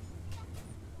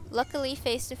 Luckily,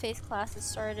 face-to-face classes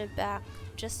started back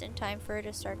just in time for her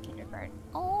to start kindergarten.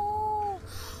 Oh,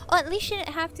 at least she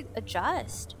didn't have to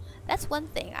adjust. That's one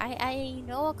thing. I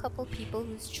know a couple people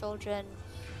whose children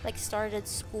like started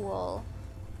school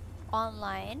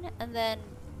online, and then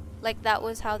like that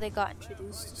was how they got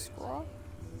introduced to school,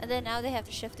 and then now they have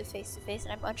to shift to face-to-face,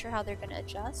 and I'm unsure how they're gonna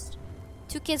adjust.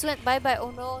 2 kids went bye-bye.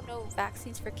 Oh no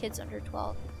vaccines for kids under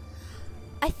 12.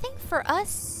 I think for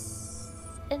us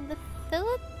in the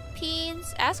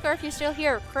Philippines, ask her if you're still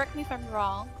here, correct me if I'm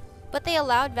wrong, but they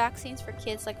allowed vaccines for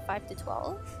kids like 5 to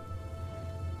 12.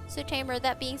 So Tamer,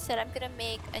 that being said, I'm gonna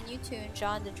make a new tune,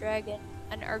 John the Dragon,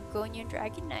 an Argonian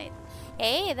Dragon Knight.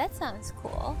 Hey, that sounds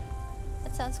cool.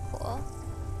 That sounds cool.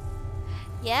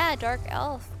 Yeah, Dark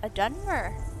Elf, a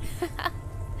Dunmer.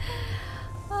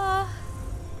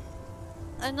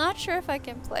 I'm not sure if I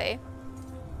can play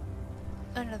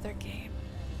another game.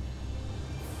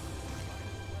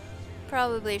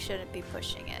 Probably shouldn't be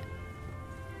pushing it.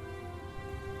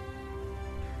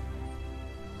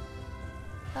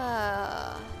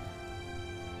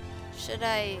 Should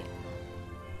I...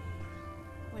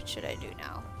 What should I do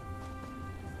now?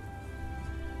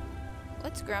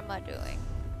 What's Grandma doing?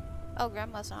 Oh,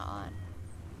 Grandma's not on.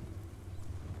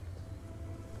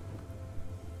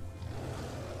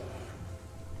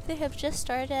 They have just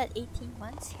started at 18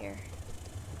 months here.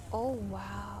 Oh,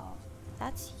 wow.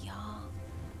 That's young.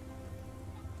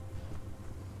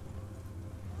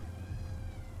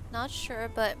 Not sure,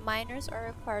 but minors are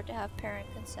required to have parent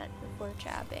consent before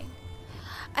jabbing.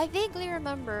 I vaguely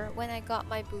remember when I got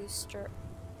my booster.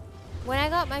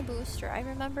 I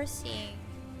remember seeing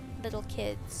little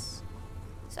kids.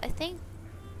 So I think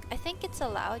it's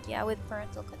allowed, yeah, with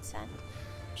parental consent.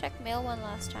 Check male one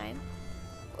last time.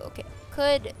 Okay,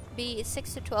 could be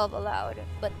 6 to 12 allowed,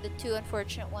 but the 2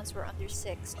 unfortunate ones were under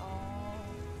 6. Oh,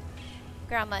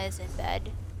 Grandma is in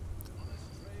bed.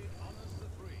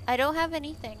 I don't have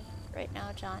anything right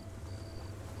now, John.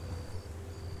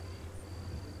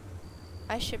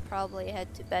 I should probably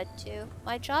head to bed too.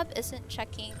 My job isn't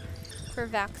checking for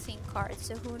vaccine cards,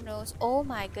 so who knows? Oh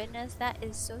my goodness, that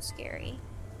is so scary.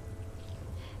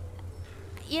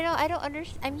 You know, I don't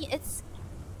understand. I mean, it's...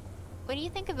 When you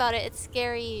think about it, it's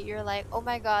scary. You're like, oh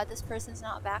my god, this person's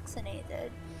not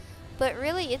vaccinated. But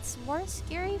really, it's more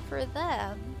scary for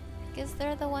them, because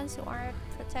they're the ones who aren't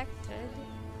protected.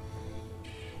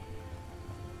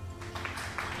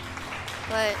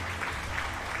 But...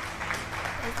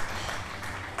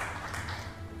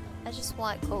 I just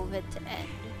want COVID to end.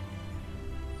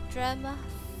 Dremfidon.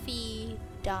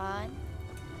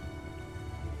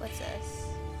 What's this?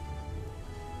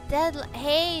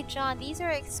 Hey, John, these are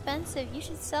expensive. You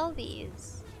should sell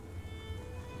these.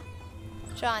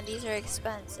 John, these are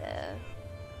expensive.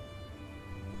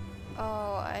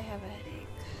 Oh, I have a headache.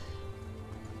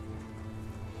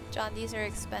 John, these are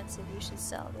expensive. You should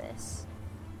sell this.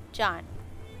 John,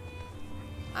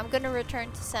 I'm gonna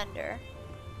return to sender.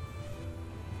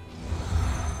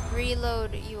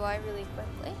 Reload UI really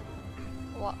quickly.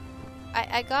 Well,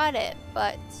 I got it,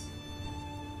 but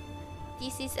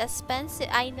this is expensive.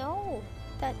 I know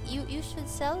that you should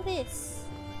sell this.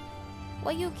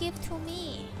 What you give to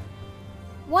me?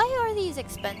 Why are these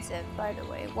expensive, by the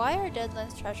way? Why are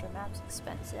Deadlands treasure maps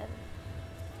expensive?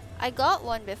 I got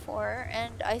one before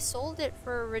and I sold it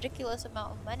for a ridiculous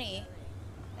amount of money,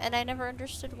 and I never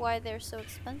understood why they're so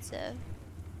expensive.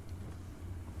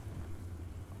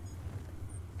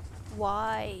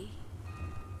 Why?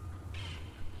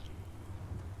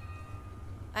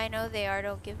 I know they are,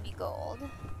 don't give me gold.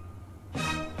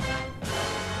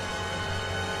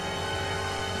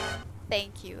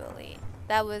 Thank you, Elite.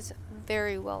 That was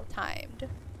very well timed.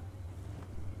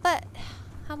 But,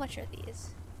 how much are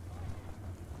these?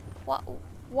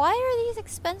 Why are these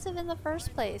expensive in the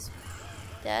first place?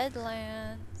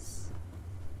 Deadlands.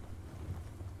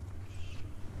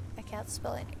 I can't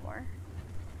spell anymore.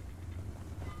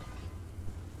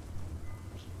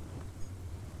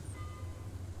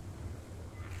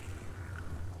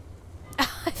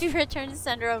 If you return to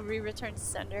sender, I'll re-return to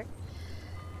sender.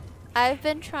 I've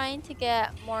been trying to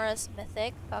get Mora's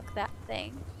Mythic. Fuck that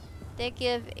thing. They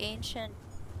give ancient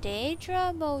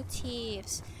Daedra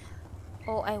motifs.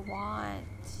 Oh, I want.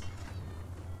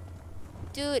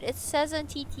 Dude, it says on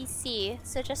TTC,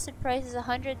 suggested price is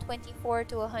 124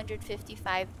 to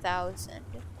 155,000.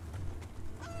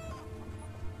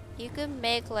 You could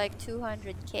make like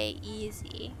 200k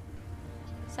easy.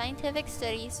 Scientific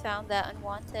studies found that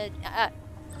unwanted...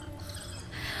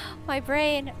 my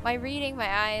brain, my reading, my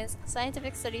eyes.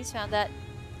 Scientific studies found that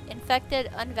infected,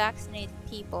 unvaccinated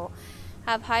people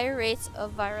have higher rates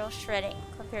of viral shredding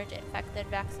compared to infected,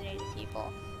 vaccinated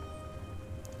people.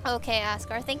 Okay,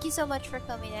 Askar, thank you so much for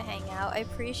coming to hang out. I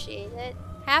appreciate it.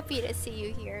 Happy to see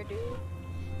you here, dude.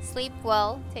 Sleep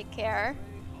well, take care,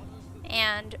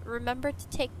 and remember to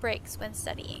take breaks when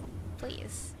studying,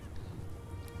 please.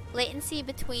 Latency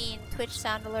between Twitch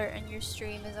sound alert and your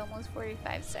stream is almost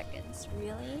 45 seconds.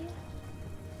 Really?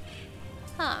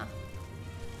 Huh.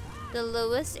 The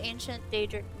lowest ancient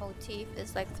Daedric motif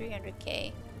is like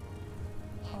 300k.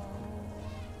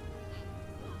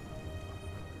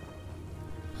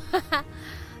 Oh.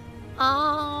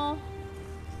 Oh.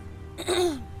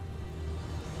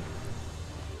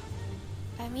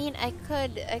 I mean, I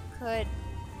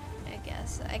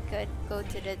guess I could go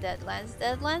to the Deadlands.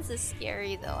 Deadlands is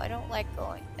scary though. I don't like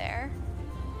going there.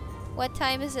 What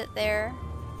time is it there?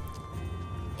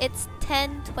 It's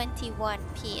 10:21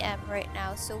 p.m. right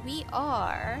now, so we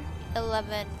are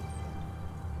 11.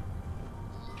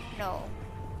 No.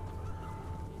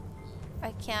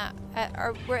 I can't.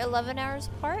 We're 11 hours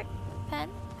apart? Pen,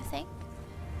 I think.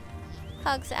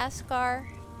 Hugs, Askar.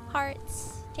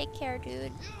 Hearts. Take care,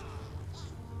 dude.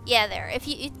 Yeah, there. If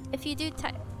you do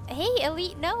type, hey,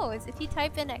 Elite knows. If you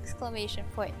type in exclamation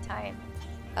point time,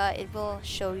 it will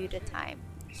show you the time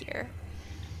here.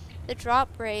 The drop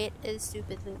rate is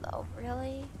stupidly low.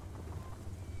 Really?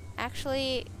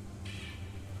 Actually,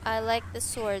 I like the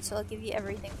sword, so I'll give you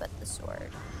everything but the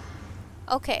sword.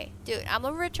 Okay, dude, I'm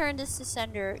gonna return this to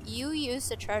sender. You use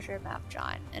the treasure map,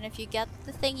 John, and if you get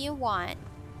the thing you want,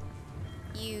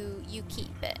 you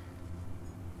keep it.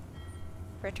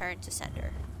 Return to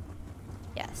sender.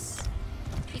 Yes.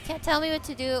 You can't tell me what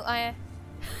to do. I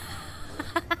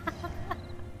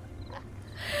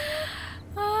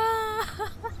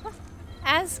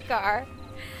Askar.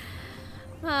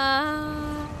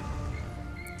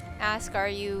 Askar,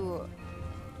 you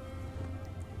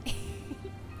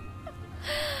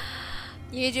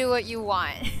you do what you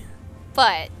want.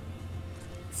 But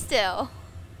still,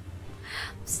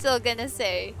 I'm still gonna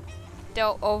say,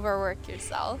 don't overwork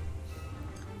yourself.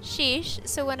 Sheesh.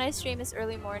 So when I stream is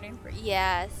early morning for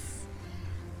yes.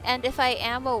 And if I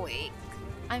am awake,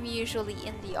 I'm usually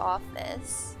in the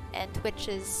office, and Twitch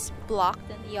is blocked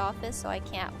in the office, so I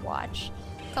can't watch.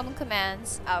 Common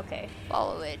commands. Okay.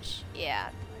 Followage. Yeah.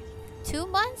 2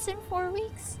 months and 4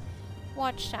 weeks.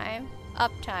 Watch time.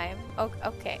 Uptime.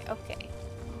 Okay. Okay.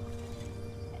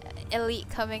 Elite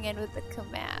coming in with the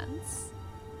commands.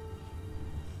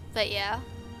 But yeah.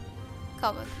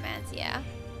 Common commands. Yeah.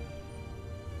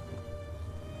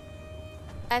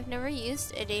 I've never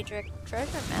used a Daedric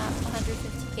treasure map.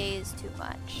 150k is too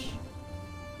much.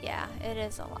 Yeah, it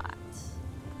is a lot.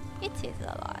 It is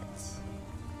a lot.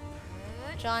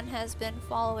 John has been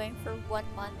following for 1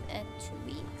 month and 2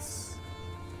 weeks.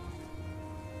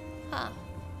 Huh.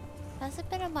 Has it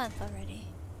been a month already?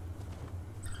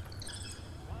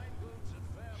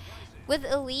 With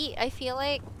Elite, I feel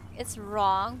like it's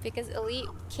wrong because Elite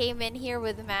came in here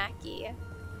with Mackie.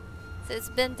 It's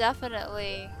been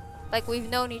definitely, like, we've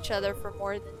known each other for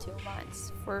more than 2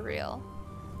 months, for real.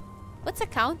 What's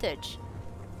accountage?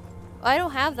 Oh, I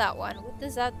don't have that one. What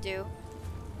does that do?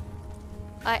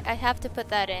 I have to put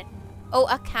that in. Oh,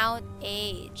 account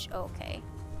age. Okay.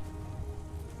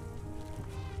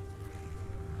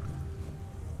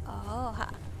 Oh,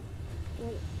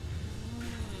 ooh.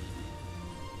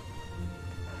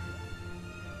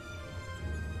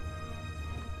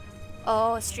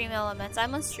 Oh, Stream Elements.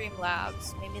 I'm on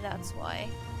Streamlabs. Maybe that's why.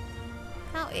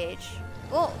 Account age.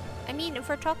 Well, I mean, if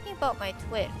we're talking about my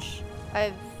Twitch,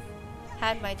 I've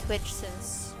had my Twitch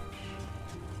since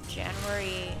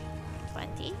January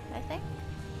 20, I think.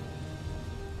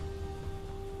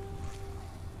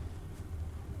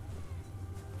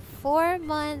 Four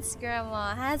months,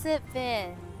 Grandma. Has it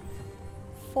been?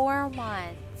 4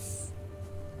 months.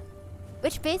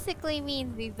 Which basically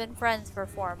means we've been friends for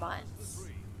 4 months.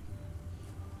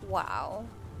 Wow.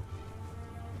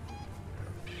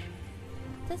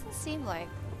 Doesn't seem like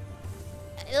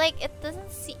it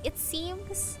doesn't see it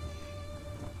seems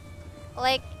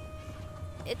like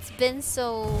it's been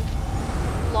so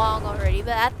long already,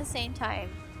 but at the same time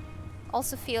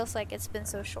also feels like it's been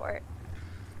so short.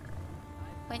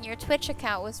 When your Twitch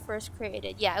account was first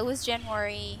created, yeah, it was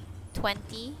January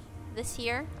 20 this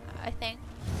year, I think.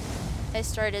 I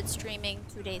started streaming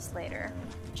 2 days later,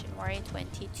 January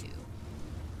 22.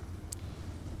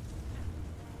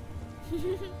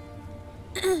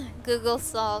 Google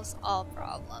solves all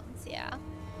problems, yeah.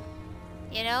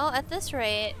 You know, at this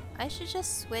rate, I should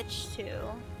just switch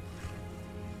to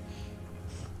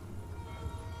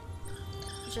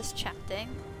just chatting.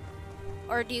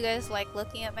 Or do you guys like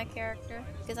looking at my character?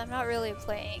 Because I'm not really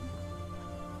playing.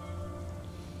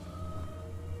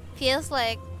 Feels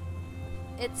like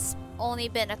it's only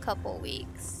been a couple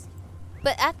weeks.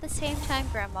 But at the same time,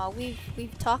 Grandma,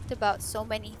 we've talked about so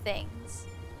many things.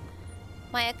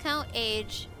 My account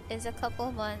age is a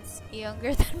couple months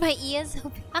younger than my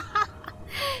ESO.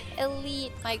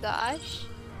 Elite, my gosh.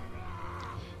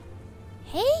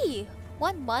 Hey!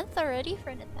 1 month already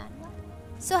for Nathaniel?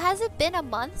 So has it been a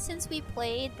month since we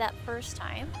played that first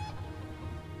time?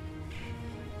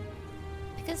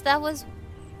 Because that was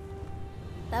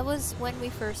when we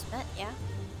first met, yeah?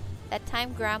 That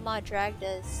time Grandma dragged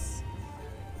us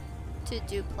to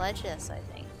do pledges, I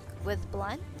think. With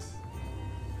Blunt?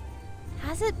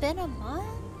 Has it been a month?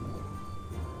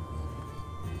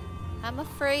 I'm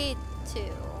afraid to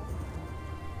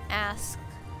ask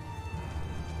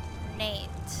Nate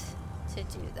to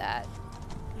do that.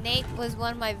 Nate was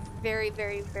one of my very,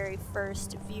 very, very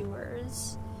first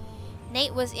viewers.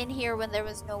 Nate was in here when there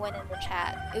was no one in the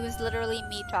chat. It was literally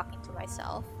me talking to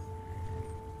myself.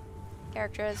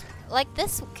 Characters, like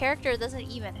this character doesn't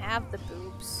even have the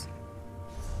boobs.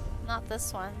 Not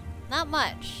this one. Not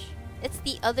much. It's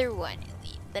the other one,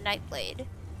 Elite, the Nightblade.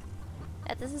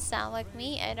 That doesn't sound like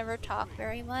me. I never talk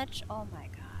very much. Oh my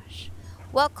gosh.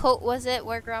 What quote was it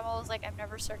where Grandma was like, I'm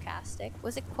never sarcastic?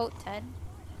 Was it quote 10?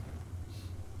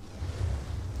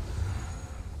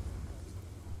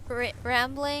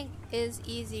 Rambling is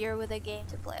easier with a game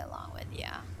to play along with,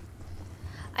 yeah.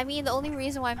 I mean, the only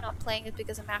reason why I'm not playing is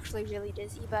because I'm actually really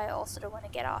dizzy, but I also don't want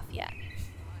to get off yet.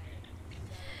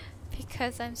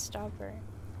 Because I'm stubborn.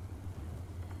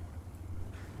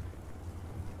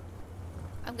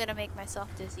 I'm gonna make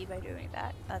myself dizzy by doing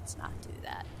that. Let's not do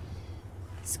that.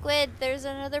 Squid, there's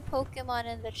another Pokemon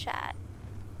in the chat.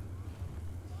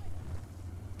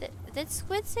 Did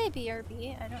Squid say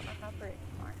BRB? I don't remember it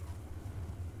anymore.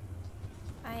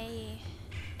 I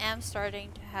am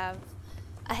starting to have...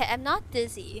 I'm not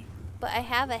dizzy, but I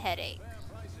have a headache.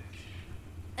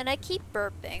 And I keep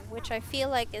burping, which I feel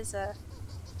like is a...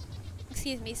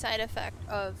 excuse me, side effect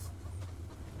of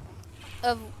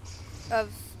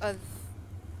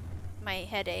my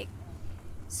headache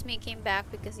sneaking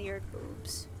back because of your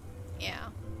boobs. Yeah.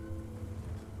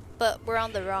 But we're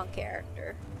on the wrong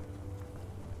character.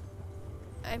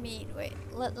 I mean, wait,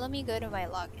 let me go to my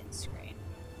login screen.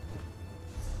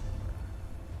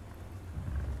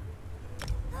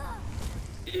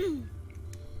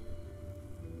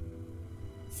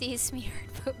 See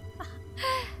smeared poop.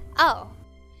 Oh.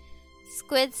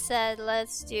 Squid said,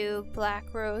 let's do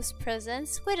Black Rose Prison.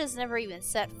 Squid has never even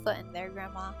set foot in there,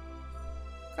 Grandma.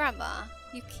 Grandma,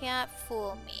 you can't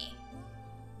fool me.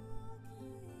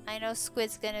 I know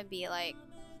Squid's gonna be like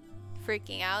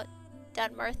freaking out.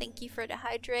 Dunmar, thank you for the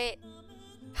hydrate.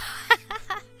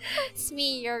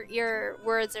 Smee, your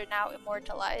words are now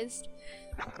immortalized.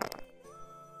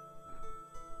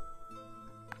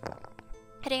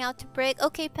 Heading out to break.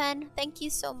 Okay, Pen, thank you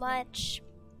so much.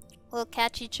 We'll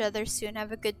catch each other soon.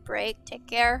 Have a good break. Take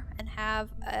care and have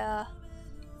a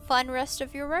fun rest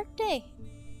of your workday.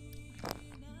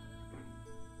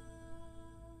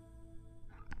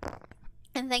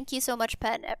 And thank you so much,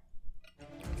 Pet.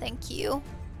 Thank you.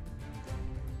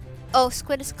 Oh,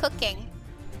 Squid is cooking.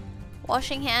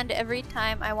 Washing hand every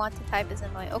time I want to type is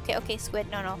annoying. Okay, okay, Squid,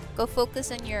 no. Go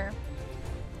focus on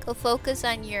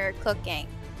your cooking.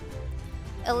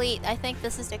 Elite, I think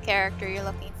this is the character you're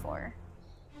looking for.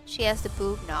 She has the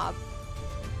boob knob.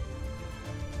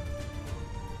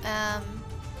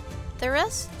 The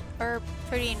rest are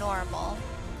pretty normal.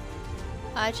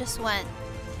 I just went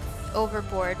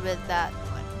overboard with that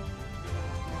one.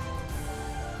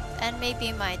 And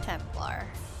maybe my Templar.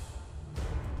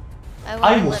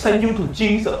 I will send you to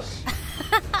Jesus.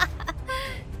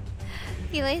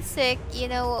 Feeling sick, you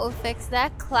know what will fix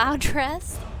that? Clown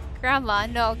dress? Grandma,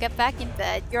 no, get back in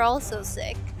bed. You're also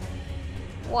sick.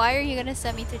 Why are you gonna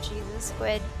send me to Jesus,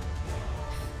 Squid?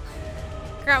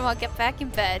 Grandma, get back in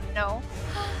bed. No.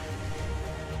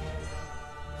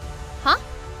 Huh?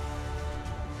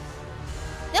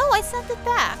 No, I sent it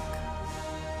back.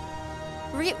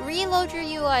 Reload your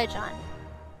UI, John.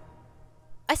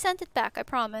 I sent it back, I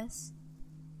promise.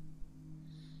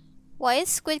 Why is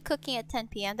Squid cooking at 10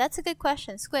 p.m.? That's a good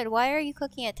question. Squid, why are you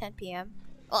cooking at 10 p.m.?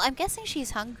 Well, I'm guessing she's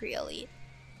hungry, Elite.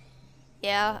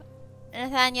 Yeah.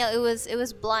 Nathaniel, it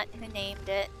was Blunt who named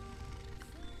it.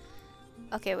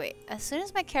 Okay, wait. As soon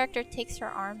as my character takes her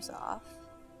arms off.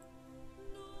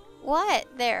 What?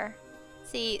 There.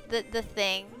 See, the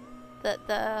thing.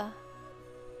 The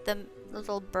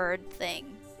little bird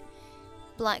thing.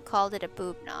 Blunt called it a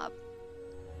boob knob.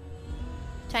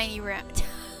 Tiny round.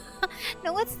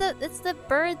 No, it's the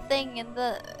bird thing in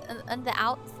the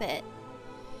outfit.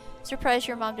 Surprised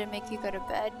your mom didn't make you go to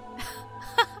bed.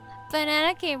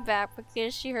 Banana came back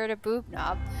because she heard a boob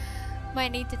knob.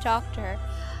 Might need to talk to her.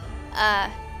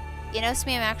 You know,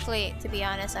 Smee, I'm actually, to be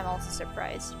honest, I'm also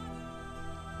surprised.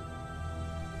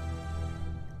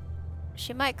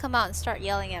 She might come out and start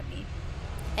yelling at me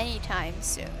anytime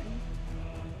soon.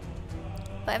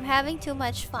 But I'm having too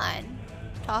much fun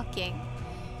talking.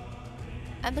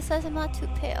 And besides, I'm not too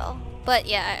pale. But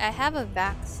yeah, I have a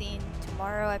vaccine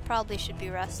tomorrow. I probably should be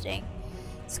resting.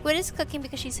 Squid is cooking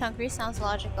because she's hungry. Sounds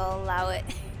logical. Allow it.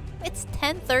 It's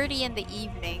 10:30 in the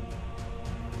evening.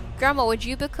 Grandma, would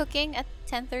you be cooking at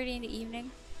 10:30 in the evening?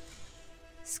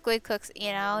 Squid cooks,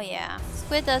 you know, yeah.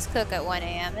 Squid does cook at 1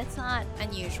 a.m. It's not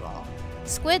unusual.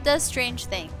 Squid does strange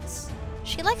things.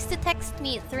 She likes to text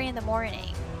me at 3 in the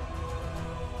morning.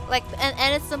 Like,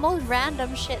 and it's the most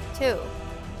random shit too.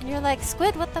 And you're like,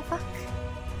 Squid, what the fuck?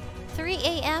 3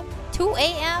 a.m.? 2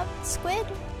 a.m.? Squid?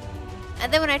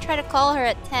 And then when I try to call her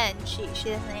at 10, she doesn't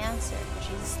answer.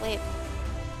 She's asleep.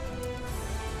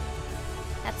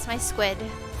 That's my Squid.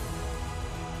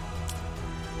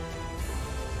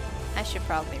 I should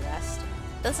probably rest.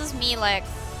 This is me, like,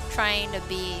 trying to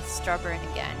be stubborn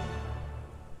again.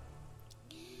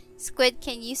 Squid,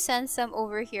 can you send some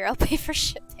over here? I'll pay for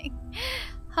shipping.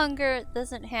 Hunger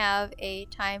doesn't have a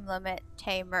time limit,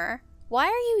 Tamer. Why are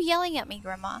you yelling at me,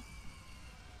 Grandma?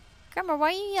 Grandma, why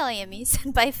are you yelling at me?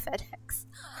 Sent by FedEx.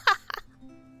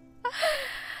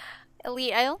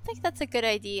 Elite, I don't think that's a good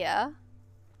idea.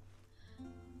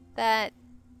 I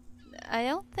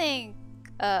don't think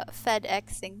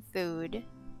FedExing food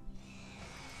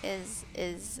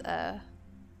is a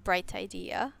bright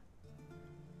idea.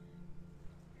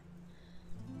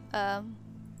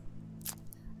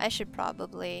 I should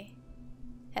probably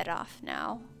head off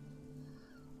now.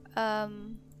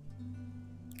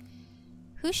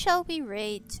 Who shall we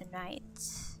raid tonight?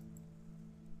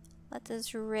 Let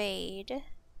us raid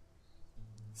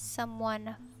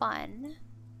someone fun.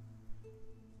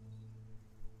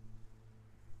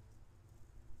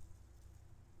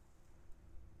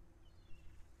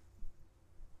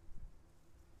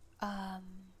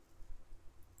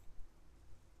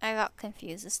 I got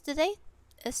confused. Is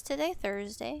today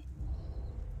Thursday?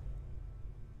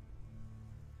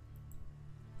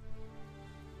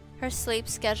 Her sleep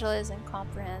schedule is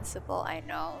incomprehensible. I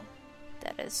know.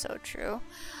 That is so true.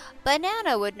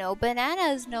 Banana would know. Banana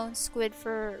has known Squid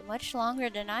for much longer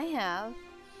than I have.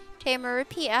 Tamer,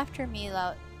 repeat after me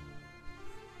loud.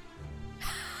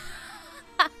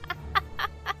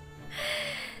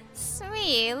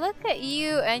 Smee, look at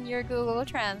you and your Google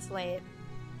Translate.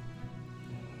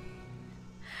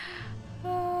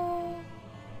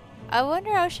 I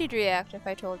wonder how she'd react if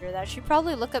I told her that. She'd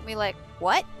probably look at me like,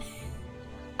 what?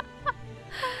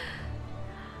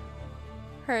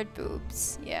 Heard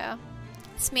boobs, yeah.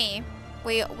 It's me.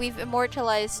 We've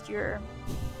immortalized your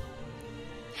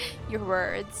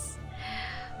words.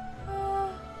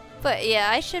 But yeah,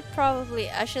 I should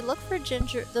look for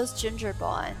those ginger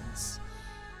bonds.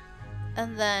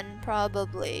 And then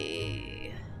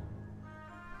probably...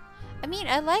 I mean,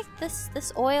 I like this.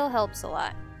 This oil helps a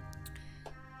lot.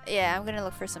 Yeah, I'm gonna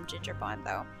look for some ginger bond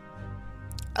though.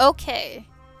 Okay.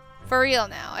 For real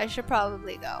now, I should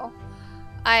probably go.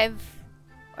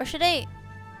 Or should I?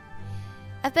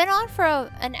 I've been on for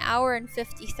an hour and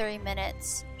 53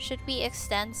 minutes. Should we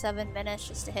extend 7 minutes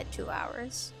just to hit 2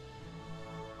 hours?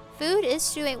 Food is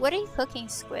stewing. What are you cooking,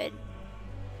 Squid?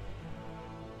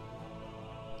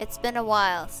 It's been a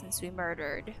while since we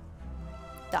murdered. ...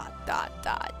 I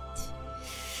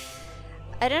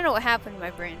don't know what happened in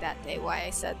my brain that day, why I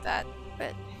said that,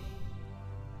 but...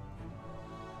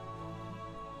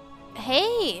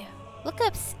 Hey! Look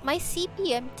up my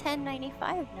CP, I'm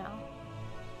 1095 now.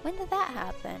 When did that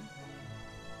happen?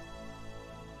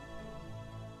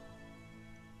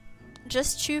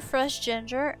 Just chew fresh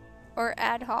ginger or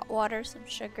add hot water, some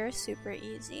sugar, super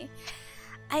easy.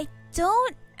 I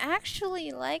don't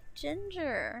actually like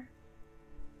ginger.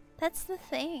 That's the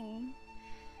thing.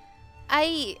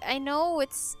 I know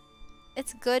it's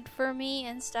good for me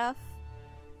and stuff.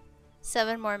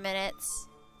 7 more minutes.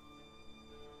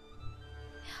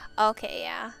 Okay,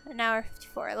 yeah, an hour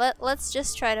 54. Let's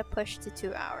just try to push to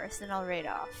 2 hours, then I'll rate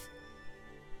off.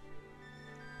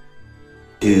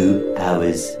 2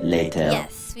 hours later.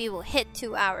 Yes, we will hit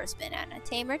 2 hours, Banana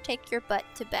Tamer. Take your butt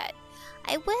to bed.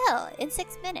 I will, in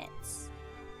 6 minutes.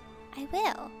 I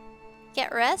will.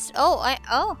 Get rest?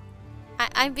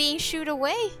 I'm being shooed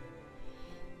away.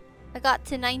 I got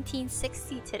to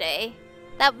 1960 today.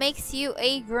 That makes you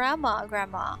a grandma.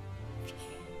 I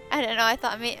don't know, I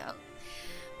thought my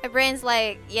brain's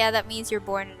like, yeah, that means you're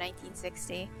born in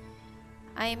 1960.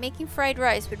 I am making fried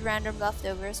rice with random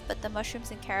leftovers, but the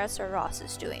mushrooms and carrots are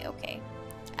Ross's doing okay.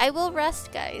 I will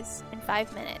rest, guys, in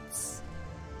 5 minutes.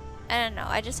 I don't know,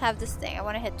 I just have this thing. I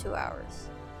want to hit 2 hours.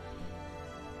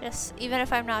 Just, even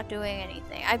if I'm not doing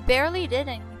anything. I barely did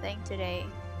anything today.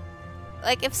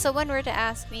 Like, if someone were to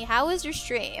ask me, how was your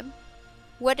stream?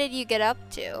 What did you get up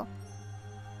to?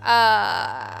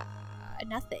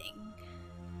 Nothing.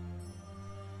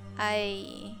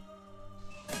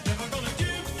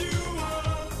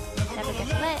 Never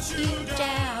gonna let you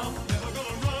down.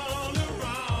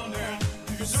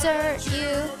 Desert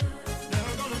you.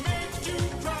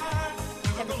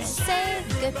 Never gonna say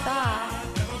goodbye.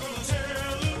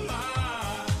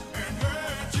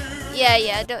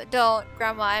 Yeah, don't,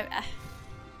 Grandma.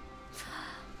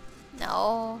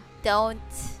 No, don't.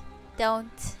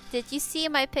 Did you see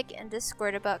my pic in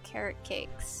Discord about carrot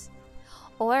cakes?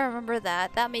 Oh, I remember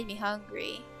that. That made me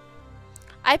hungry.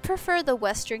 I prefer the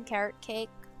Western carrot cake,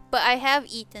 but I have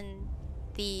eaten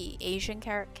the Asian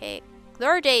carrot cake. There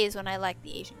are days when I like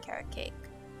the Asian carrot cake.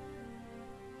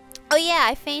 Oh yeah,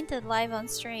 I fainted live on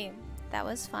stream. That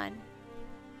was fun.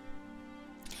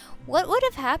 What would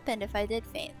have happened if I did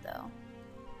faint, though?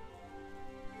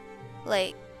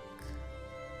 Like,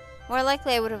 more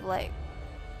likely I would have, like,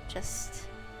 just...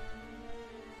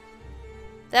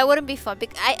 That wouldn't be fun.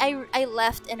 I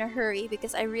left in a hurry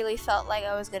because I really felt like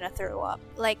I was gonna throw up.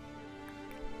 Like,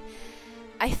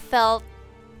 I felt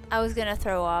I was gonna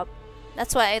throw up.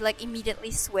 That's why I, like,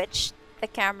 immediately switched the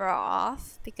camera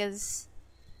off, because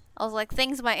I was like,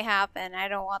 things might happen. I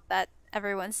don't want that,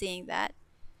 everyone seeing that.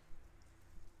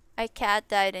 My cat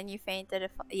died and you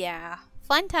fainted. Yeah.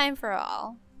 Fun time for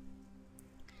all.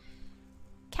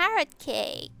 Carrot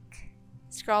cake.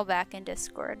 Scroll back in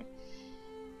Discord.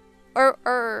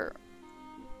 Or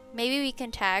maybe we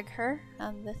can tag her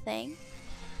on the thing.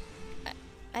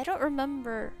 I don't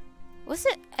remember. Was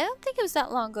it? I don't think it was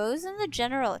that long ago. It was in the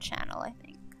general channel, I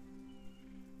think.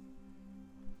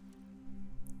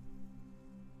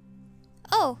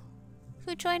 Oh,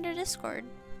 who joined our Discord?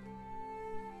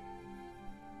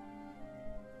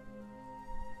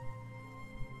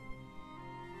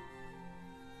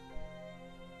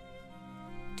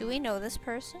 Do we know this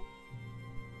person?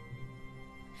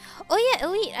 Oh yeah,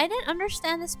 Elite, I didn't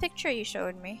understand this picture you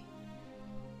showed me.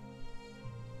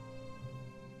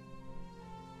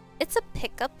 It's a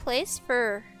pickup place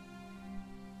for...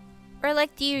 Or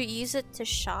like, do you use it to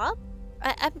shop?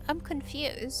 I'm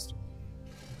confused.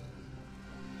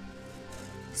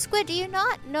 Squid, do you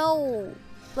not know,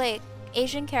 like,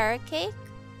 Asian carrot cake?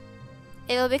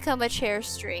 It'll become a chair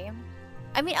stream.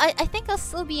 I mean, I think I'll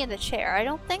still be in the chair. I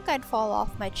don't think I'd fall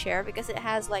off my chair because it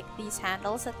has, like, these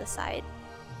handles at the side.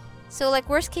 So, like,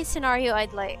 worst case scenario,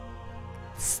 I'd, like,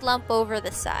 slump over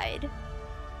the side.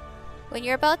 When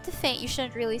you're about to faint, you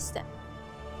shouldn't really step.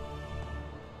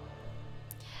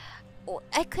 Oh,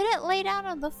 I couldn't lay down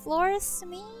on the floor, it's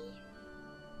me?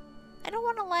 I don't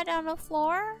want to lie down on the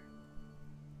floor.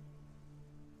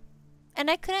 And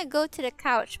I couldn't go to the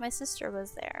couch. My sister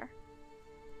was there.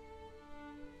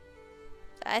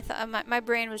 I thought my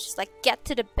brain was just like, get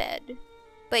to the bed.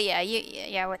 But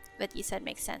yeah, what you said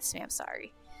makes sense to me. I'm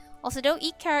sorry. Also, don't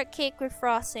eat carrot cake with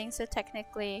frosting, so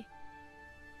technically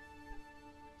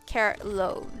carrot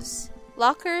loaves.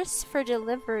 Lockers for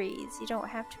deliveries. You don't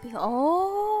have to be.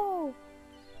 Oh,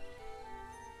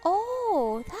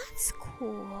 that's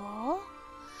cool.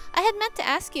 I had meant to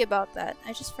ask you about that.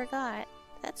 I just forgot.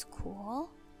 That's cool.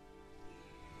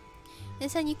 They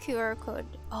send you QR code.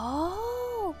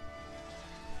 Oh,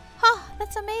 huh.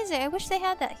 That's amazing. I wish they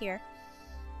had that here.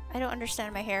 I don't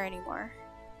understand my hair anymore.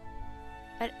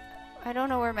 I don't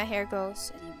know where my hair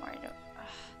goes anymore.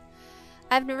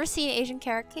 I've never seen Asian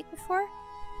carrot cake before.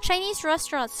 Chinese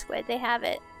restaurant squid, they have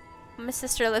it. My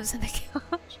sister lives on the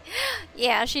couch.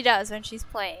 Yeah, she does when she's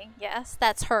playing. Yes,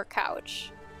 that's her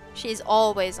couch. She's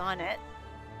always on it.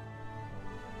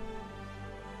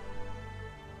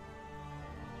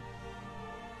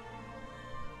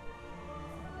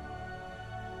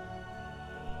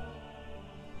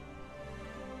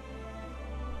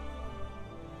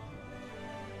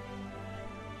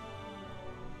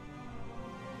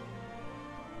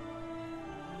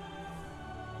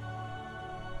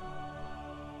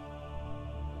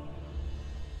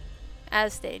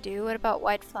 As they do. What about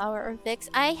white flour or Vicks?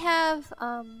 I have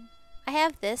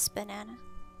this banana.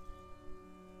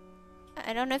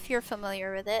 I don't know if you're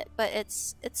familiar with it, but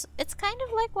it's kind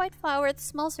of like white flour. It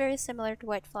smells very similar to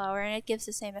white flour, and it gives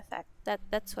the same effect.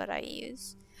 That's what I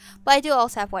use. But I do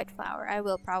also have white flour. I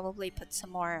will probably put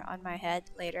some more on my head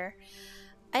later.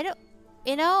 I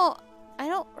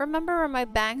don't remember where my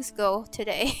bangs go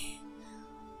today.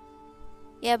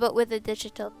 Yeah, but with a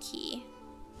digital key.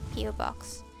 PO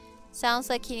box. Sounds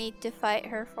like you need to fight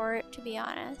her for it, to be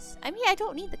honest. I mean, I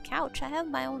don't need the couch. I have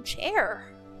my own chair.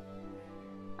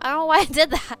 I don't know why I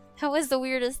did that. That was the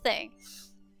weirdest thing.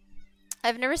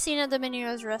 I've never seen at the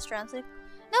Domino's restaurants. Like,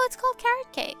 no, it's called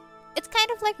carrot cake. It's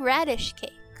kind of like radish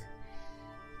cake.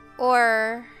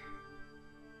 Or...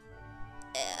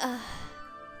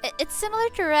 it's similar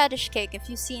to radish cake if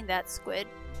you've seen that, Squid.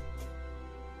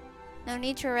 No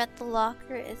need to rent the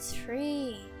locker. It's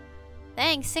free.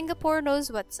 Thanks, Singapore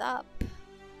knows what's up.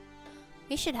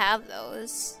 We should have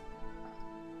those.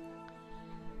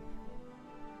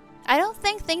 I don't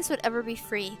think things would ever be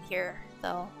free here,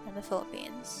 though, in the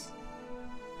Philippines.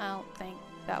 I don't think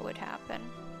that would happen.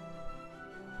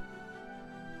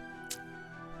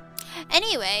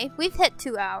 Anyway, we've hit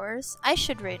 2 hours. I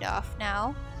should raid off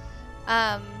now.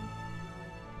 I'll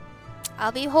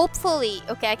be hopefully...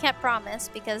 Okay, I can't promise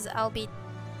because I'll be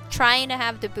trying to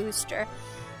have the booster.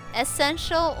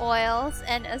 Essential oils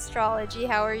and astrology.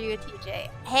 How are you, TJ?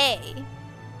 Hey,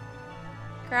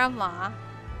 Grandma.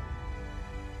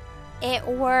 It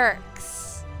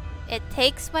works. It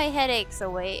takes my headaches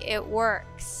away. It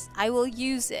works. I will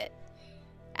use it.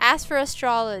 As for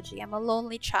astrology, I'm a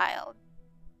lonely child.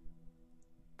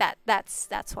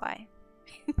 That's why.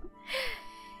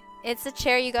 It's a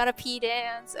chair. You gotta pee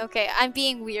dance. Okay, I'm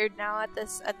being weird now at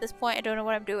this point. I don't know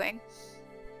what I'm doing.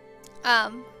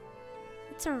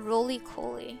 It's a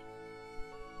roly-coly.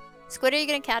 Squid, are you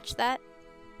gonna catch that?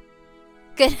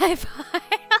 Good night, bye.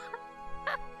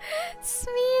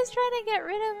 Smee is trying to get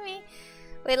rid of me.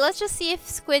 Wait, let's just see if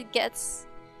Squid gets...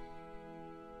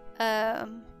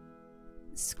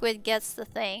 Squid gets the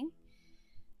thing.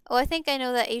 Oh, I think I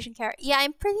know that Asian carrot. Yeah,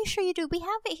 I'm pretty sure you do. We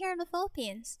have it here in the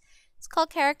Philippines. It's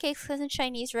called carrot cakes because in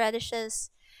Chinese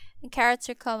radishes and carrots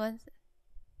are common.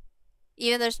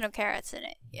 Even there's no carrots in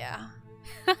it. Yeah.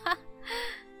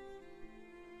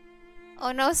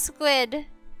 Oh no, Squid.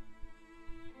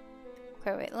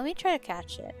 Okay, wait, let me try to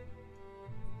catch it.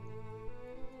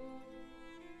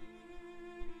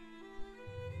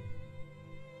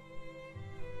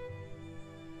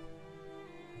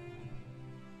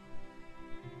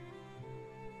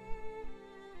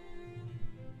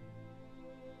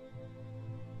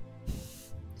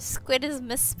 Squid is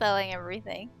misspelling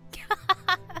everything.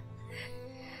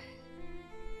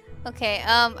 Okay,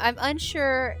 I'm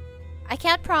unsure. I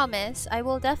can't promise. I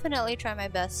will definitely try my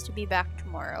best to be back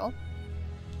tomorrow.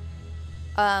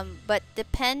 But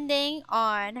depending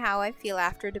on how I feel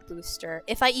after the booster,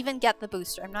 if I even get the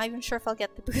booster, I'm not even sure if I'll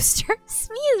get the booster.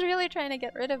 Smee is really trying to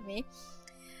get rid of me.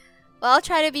 Well, I'll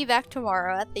try to be back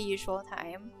tomorrow at the usual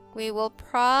time. We will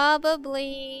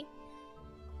probably...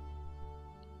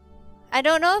 I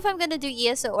don't know if I'm gonna do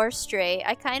ESO or Stray.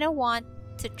 I kind of want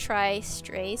to try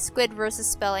Stray. Squid versus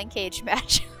Spelling Cage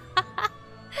match.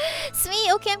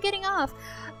 Smee, okay, I'm getting off.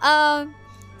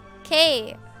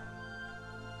 Okay.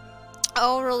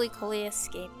 Oh, roly-coly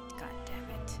escaped. God damn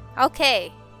it.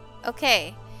 Okay.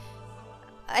 Okay.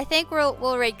 I think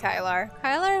we'll raid Kylar.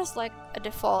 Kylar is like a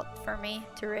default for me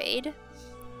to raid.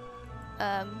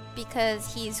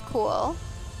 because he's cool.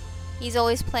 He's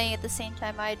always playing at the same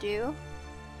time I do,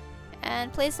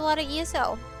 and plays a lot of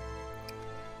ESO.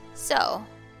 So,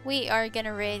 we are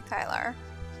gonna raid Kylar.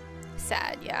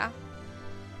 Sad, yeah.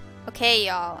 Okay,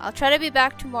 y'all. I'll try to be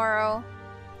back tomorrow.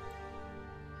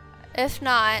 If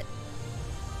not,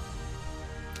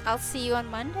 I'll see you on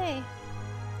Monday,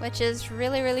 which is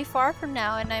really, really far from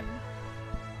now, and I'm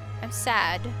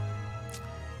sad.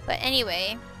 But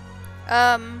anyway,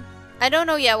 I don't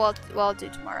know yet what I'll do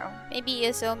tomorrow. Maybe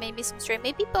ESO, maybe some stream,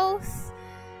 maybe both.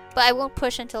 But I won't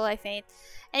push until I faint.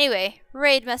 Anyway,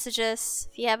 raid messages.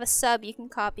 If you have a sub, you can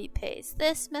copy paste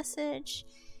this message.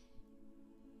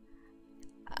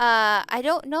 I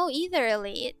don't know either,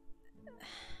 Elite.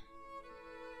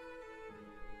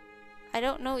 I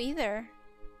don't know either.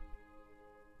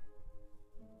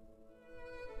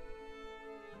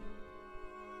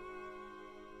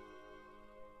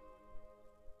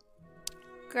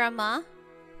 Grandma,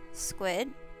 squid.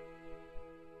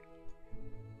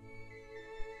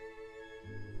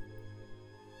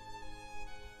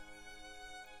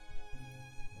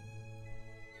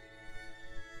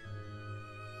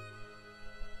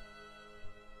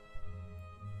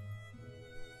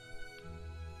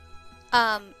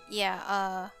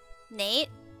 Yeah, Nate,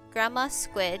 Grandma,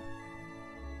 Squid.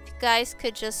 If you guys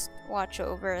could just watch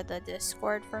over the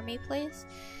Discord for me, please.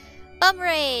 Bum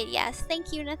raid! Yes,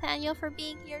 thank you, Nathaniel, for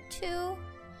being here too.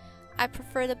 I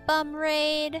prefer the bum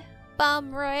raid.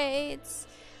 Bum raids.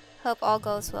 Hope all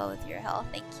goes well with your health.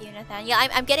 Thank you, Nathaniel.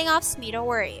 I'm getting off Smee, don't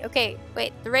worry. Okay,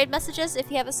 wait, the raid messages.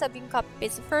 If you have a sub, you can copy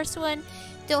paste the first one.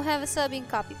 Don't have a sub, you can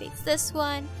copy paste this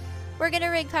one. We're gonna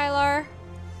raid Kylar.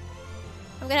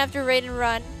 I'm gonna have to raid and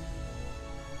run.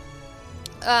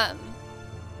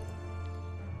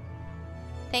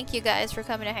 Thank you guys for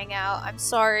coming to hang out. I'm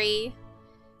sorry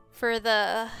for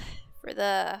the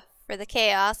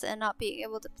chaos and not being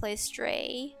able to play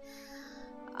Stray.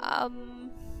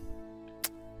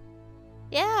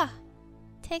 Yeah.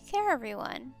 Take care,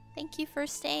 everyone. Thank you for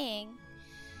staying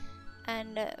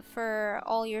and for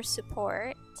all your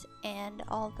support and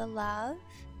all the love.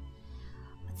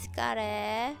 Let's got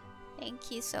it.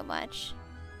 Thank you so much.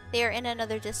 They are in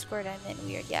another Discord I'm in.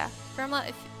 Weird, yeah. Grandma,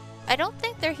 I don't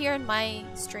think they're here in my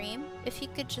stream. If you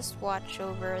could just watch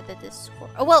over the Discord.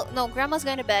 Oh, well, no, Grandma's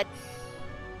going to bed.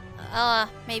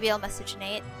 Maybe I'll message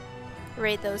Nate.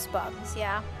 Raid those bums,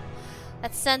 yeah.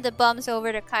 Let's send the bums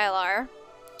over to Kylar.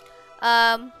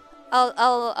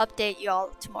 I'll update y'all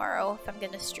tomorrow if I'm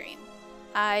gonna stream.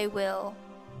 I will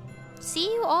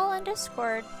see you all on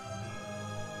Discord.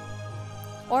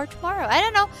 Or tomorrow. I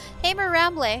don't know. Hamer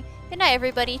Ramble. Good night,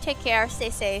 everybody. Take care. Stay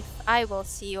safe. I will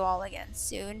see you all again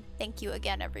soon. Thank you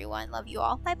again, everyone. Love you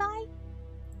all. Bye-bye.